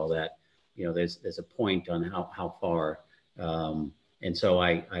document all that, you know, there's a point on how far. And so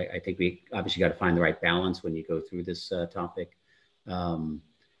I think we obviously got to find the right balance when you go through this topic.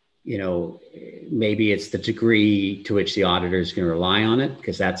 You know, maybe it's the degree to which the auditor is going to rely on it,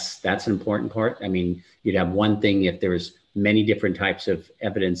 because that's an important part. I mean, you'd have one thing if there's many different types of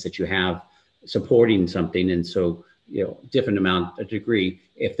evidence that you have supporting something, and so, you know, different amount of degree.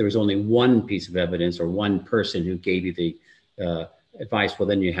 If there was only one piece of evidence or one person who gave you the advice, well,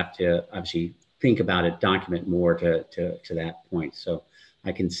 then you have to obviously think about it, document more to that point. So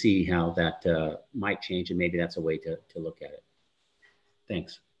I can see how that might change, and maybe that's a way to look at it.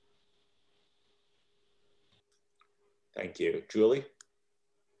 Thanks. Thank you. Julie?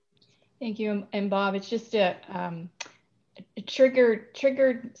 Thank you. And Bob, it's just it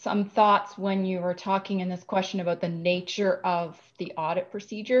triggered some thoughts when you were talking in this question about the nature of the audit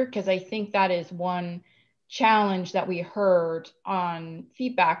procedure, because I think that is one challenge that we heard on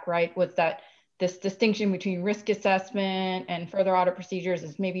feedback, right, was that this distinction between risk assessment and further audit procedures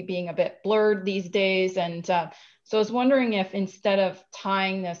is maybe being a bit blurred these days. And so I was wondering if instead of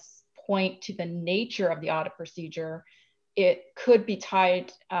tying this point to the nature of the audit procedure, it could be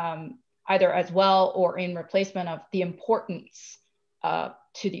tied either as well or in replacement of the importance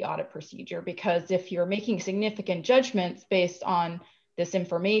to the audit procedure. Because if you're making significant judgments based on this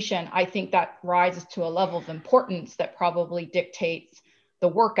information, I think that rises to a level of importance that probably dictates the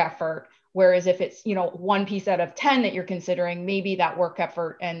work effort, Whereas if it's, you know, one piece out of 10 that you're considering, maybe that work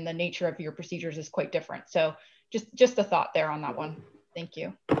effort and the nature of your procedures is quite different. So just a thought there on that one. Thank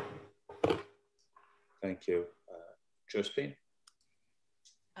you. Thank you. Josephine?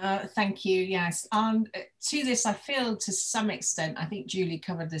 Thank you. Yes. To this, I feel to some extent, I think Julie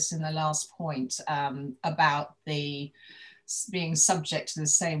covered this in the last point about the being subject to the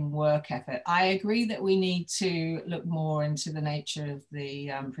same work effort. I agree that we need to look more into the nature of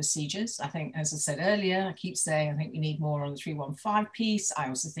the procedures. I think, as I said earlier, I keep saying I think we need more on the 315 piece. I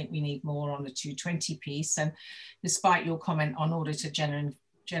also think we need more on the 220 piece. And despite your comment on auditor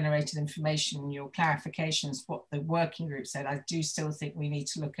generated information, your clarifications, what the working group said, I do still think we need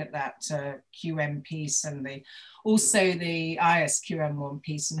to look at that QM piece and also the ISQM1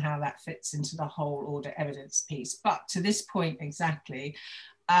 piece and how that fits into the whole audit evidence piece. But to this point exactly,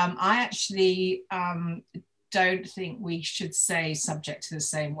 I actually don't think we should say subject to the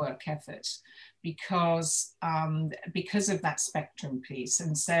same work effort because of that spectrum piece.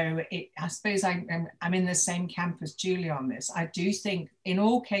 And so I suppose I'm in the same camp as Julie on this. I do think in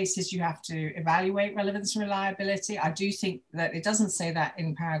all cases you have to evaluate relevance and reliability. I do think that it doesn't say that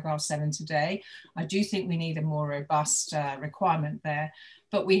in paragraph 7 today. I do think we need a more robust requirement there,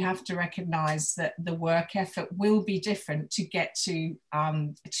 but we have to recognize that the work effort will be different to get to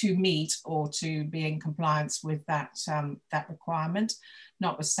meet or to be in compliance with that, that requirement,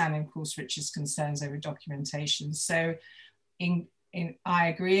 notwithstanding, of course, Richard's concerns over documentation. So I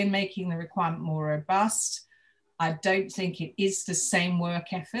agree in making the requirement more robust. I don't think it is the same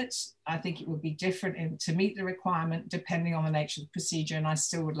work effort. I think it would be different to meet the requirement depending on the nature of the procedure. And I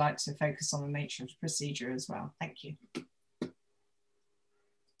still would like to focus on the nature of the procedure as well. Thank you.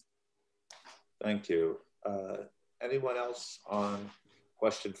 Thank you. Anyone else on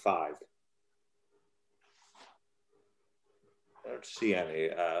question 5? I don't see any.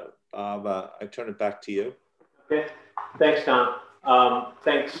 Bob, I turn it back to you. Okay, thanks, Tom.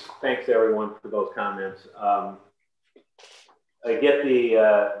 Thanks everyone for those comments. I get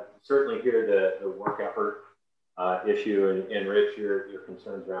certainly hear the work effort issue and Rich, your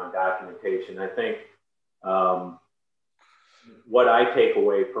concerns around documentation. I think what I take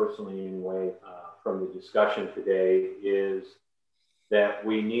away personally anyway from the discussion today is that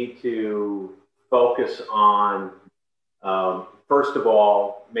we need to focus on first of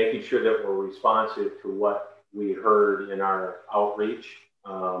all, making sure that we're responsive to what we heard in our outreach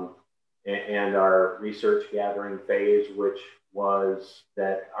and our research gathering phase, which was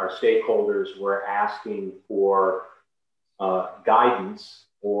that our stakeholders were asking for guidance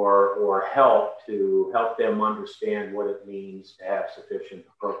or help to help them understand what it means to have sufficient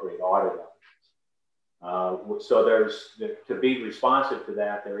appropriate audit evidence. So to be responsive to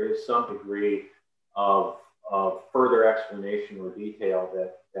that, there is some degree of further explanation or detail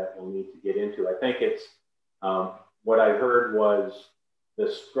that we'll need to get into. I think it's what I heard was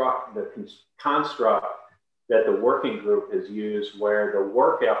the construct that the working group has used, where the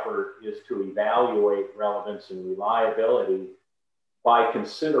work effort is to evaluate relevance and reliability by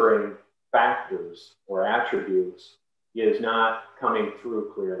considering factors or attributes, is not coming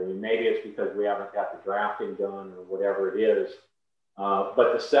through clearly. And maybe it's because we haven't got the drafting done or whatever it is.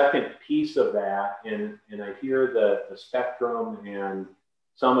 But the second piece of that, and I hear the spectrum, and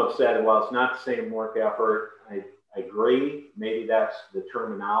some have said, well, it's not the same work effort. I agree, maybe that's the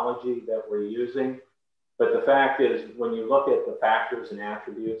terminology that we're using. But the fact is, when you look at the factors and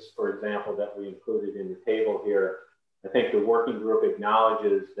attributes, for example, that we included in the table here, I think the working group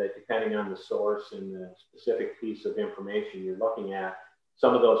acknowledges that depending on the source and the specific piece of information you're looking at,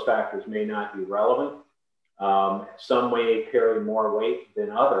 some of those factors may not be relevant. Some may carry more weight than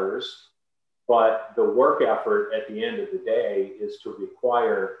others, but the work effort at the end of the day is to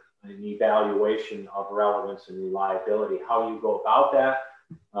require an evaluation of relevance and reliability. How you go about that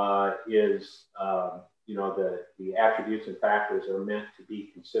is, you know, the attributes and factors are meant to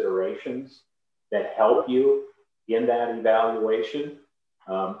be considerations that help you in that evaluation.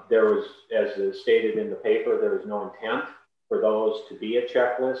 There was, as is stated in the paper, there was no intent for those to be a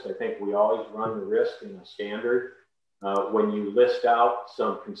checklist. I think we always run the risk in a standard when you list out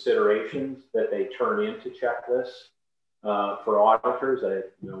some considerations that they turn into checklists for auditors.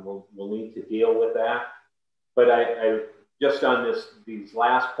 We'll need to deal with that. But I just on these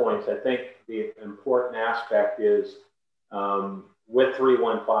last points, I think the important aspect is with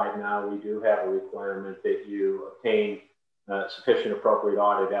 315 now, we do have a requirement that you obtain sufficient appropriate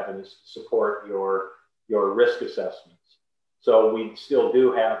audit evidence to support your risk assessments. So we still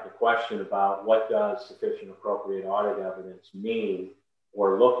do have the question about what does sufficient appropriate audit evidence mean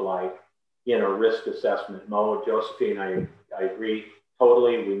or look like in a risk assessment mode. Josephine, I agree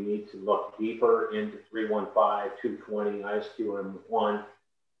totally. We need to look deeper into 315, 220, ISQM1,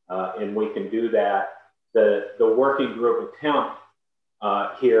 and we can do that. The working group attempt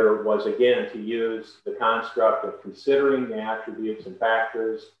here was, again, to use the construct of considering the attributes and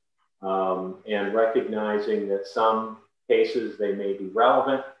factors and recognizing that some cases they may be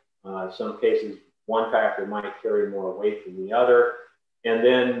relevant, some cases one factor might carry more weight than the other, and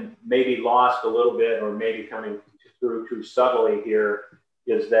then maybe lost a little bit or maybe coming through too subtly here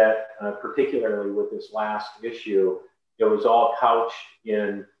is that particularly with this last issue, it was all couched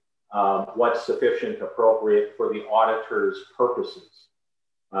in what's sufficient, appropriate for the auditor's purposes.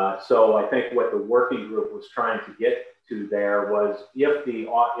 So I think what the working group was trying to get to there was if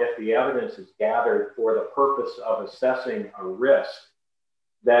the evidence is gathered for the purpose of assessing a risk,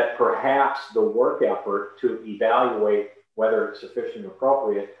 that perhaps the work effort to evaluate whether it's sufficient and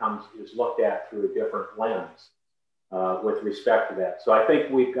appropriate is looked at through a different lens with respect to that. So I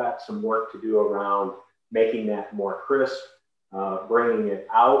think we've got some work to do around making that more crisp, bringing it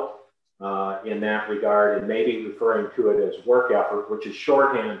out in that regard, and maybe referring to it as work effort, which is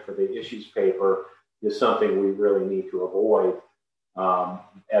shorthand for the issues paper, is something we really need to avoid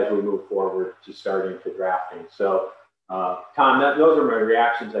as we move forward to starting to drafting. So Tom, those are my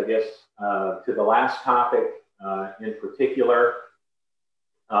reactions, I guess, to the last topic in particular.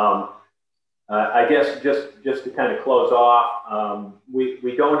 I guess just to kind of close off,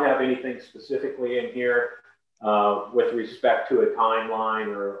 we don't have anything specifically in here with respect to a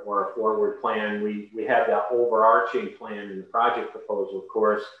timeline or a forward plan. We have that overarching plan in the project proposal, of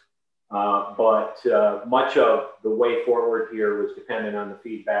course, but much of the way forward here was dependent on the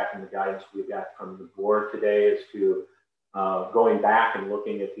feedback and the guidance we got from the board today as to going back and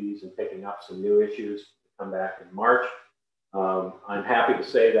looking at these and picking up some new issues to come back in March. I'm happy to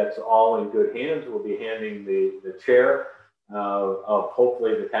say that's all in good hands. We'll be handing the chair of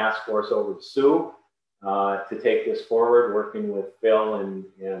hopefully the task force over to Sue to take this forward, working with Phil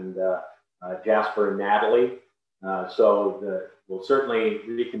and Jasper and Natalie. So we'll certainly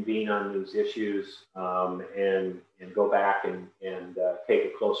reconvene on these issues and go back and take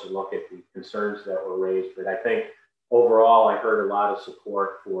a closer look at the concerns that were raised. But I think overall, I heard a lot of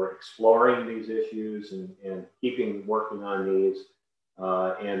support for exploring these issues and keeping working on these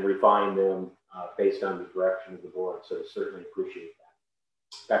and refine them based on the direction of the board. So I certainly appreciate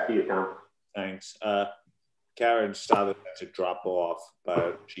that. Back to you, Tom. Thanks. Karen started to drop off,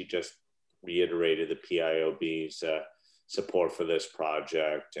 but she just reiterated the PIOB's support for this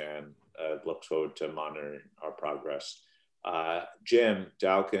project and looks forward to monitoring our progress. Jim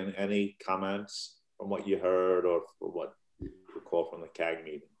Dalkin, any comments from what you heard or what you recall from the CAG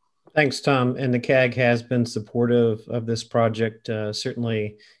meeting? Thanks, Tom. And the CAG has been supportive of this project.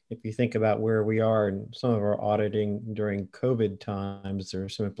 Certainly, if you think about where we are and some of our auditing during COVID times, there are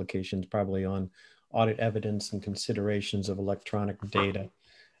some implications probably on audit evidence and considerations of electronic data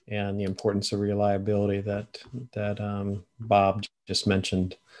and the importance of reliability that Bob just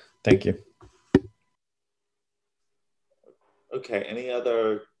mentioned. Thank you. Okay, any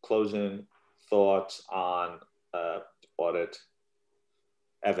other closing thoughts on audit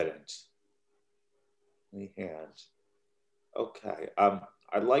evidence? Any hands? Okay,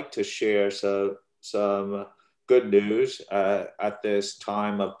 I'd like to share some good news. At this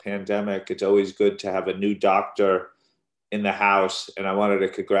time of pandemic, it's always good to have a new doctor in the house, and I wanted to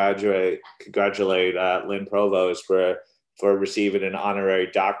congratulate Lynn Provost for receiving an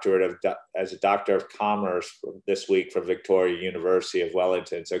honorary doctorate as a Doctor of Commerce this week from Victoria University of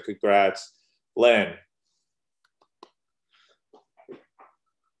Wellington. So congrats, Lynn.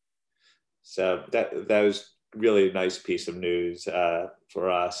 So that was really a nice piece of news for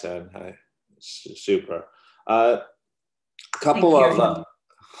us, and super. A couple of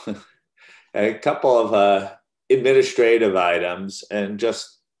administrative items, and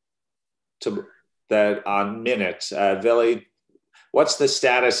just to that on minutes. Vili, what's the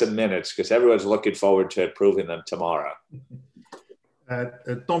status of minutes? Because everyone's looking forward to approving them tomorrow.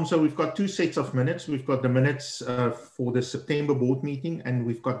 Tom, so we've got two sets of minutes. We've got the minutes for the September board meeting, and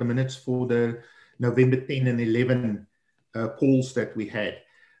we've got the minutes for the November 10 and 11 calls that we had.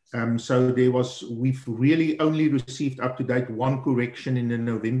 So we've really only received up to date one correction in the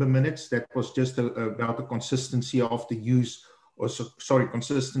November minutes. That was just about the consistency of the use,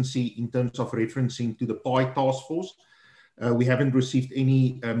 consistency in terms of referencing to the PI task force. We haven't received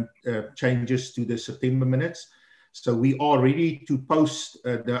any changes to the September minutes. So we are ready to post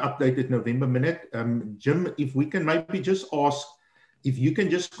the updated November minute. Jim, if we can maybe just ask if you can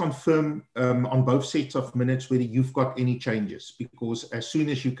just confirm on both sets of minutes whether you've got any changes, because as soon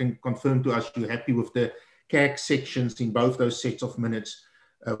as you can confirm to us you're happy with the CAG sections in both those sets of minutes,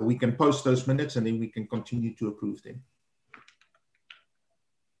 we can post those minutes and then we can continue to approve them.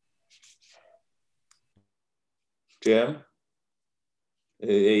 Jim,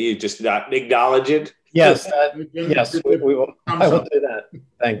 you just not acknowledge it? Yes, yes, I will do that.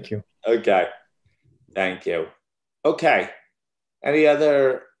 Thank you. Okay, thank you. Okay, any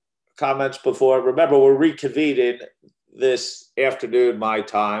other comments before? Remember, we're reconvening this afternoon, my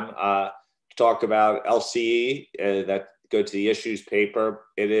time, to talk about LCE, that go to the issues paper.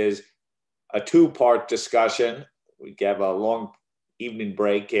 It is a two-part discussion. We have a long evening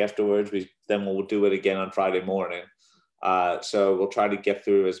break afterwards. Then we'll do it again on Friday morning. So we'll try to get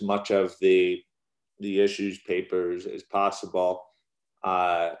through as much of the issues papers as possible.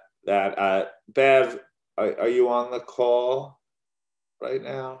 Bev, are you on the call right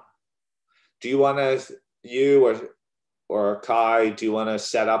now? Do you want to, you or Kai, do you want to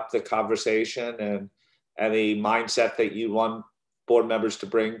set up the conversation and any mindset that you want board members to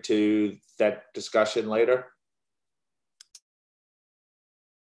bring to that discussion later?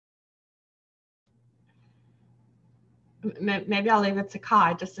 Maybe I'll leave it to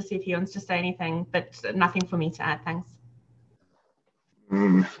Kai just to see if he wants to say anything, but nothing for me to add. Thanks.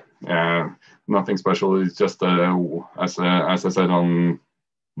 Nothing special. It's just as I said on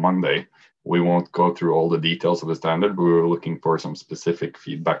Monday, we won't go through all the details of the standard. We were looking for some specific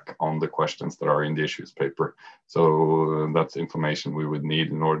feedback on the questions that are in the issues paper. So that's information we would need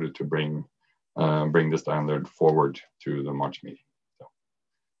in order to bring the standard forward to the March meeting. So,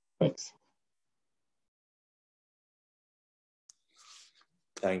 thanks.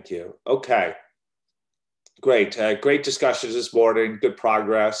 Thank you. Okay. Great. Great discussions this morning. Good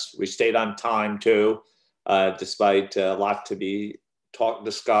progress. We stayed on time too, despite a lot to be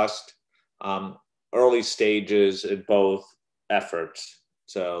discussed. Early stages in both efforts.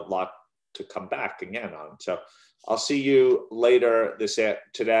 So a lot to come back again on. So I'll see you later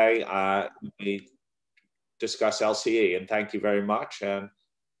today. We discuss LCE, and thank you very much and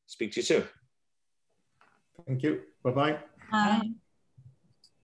speak to you soon. Thank you. Bye-bye. Bye.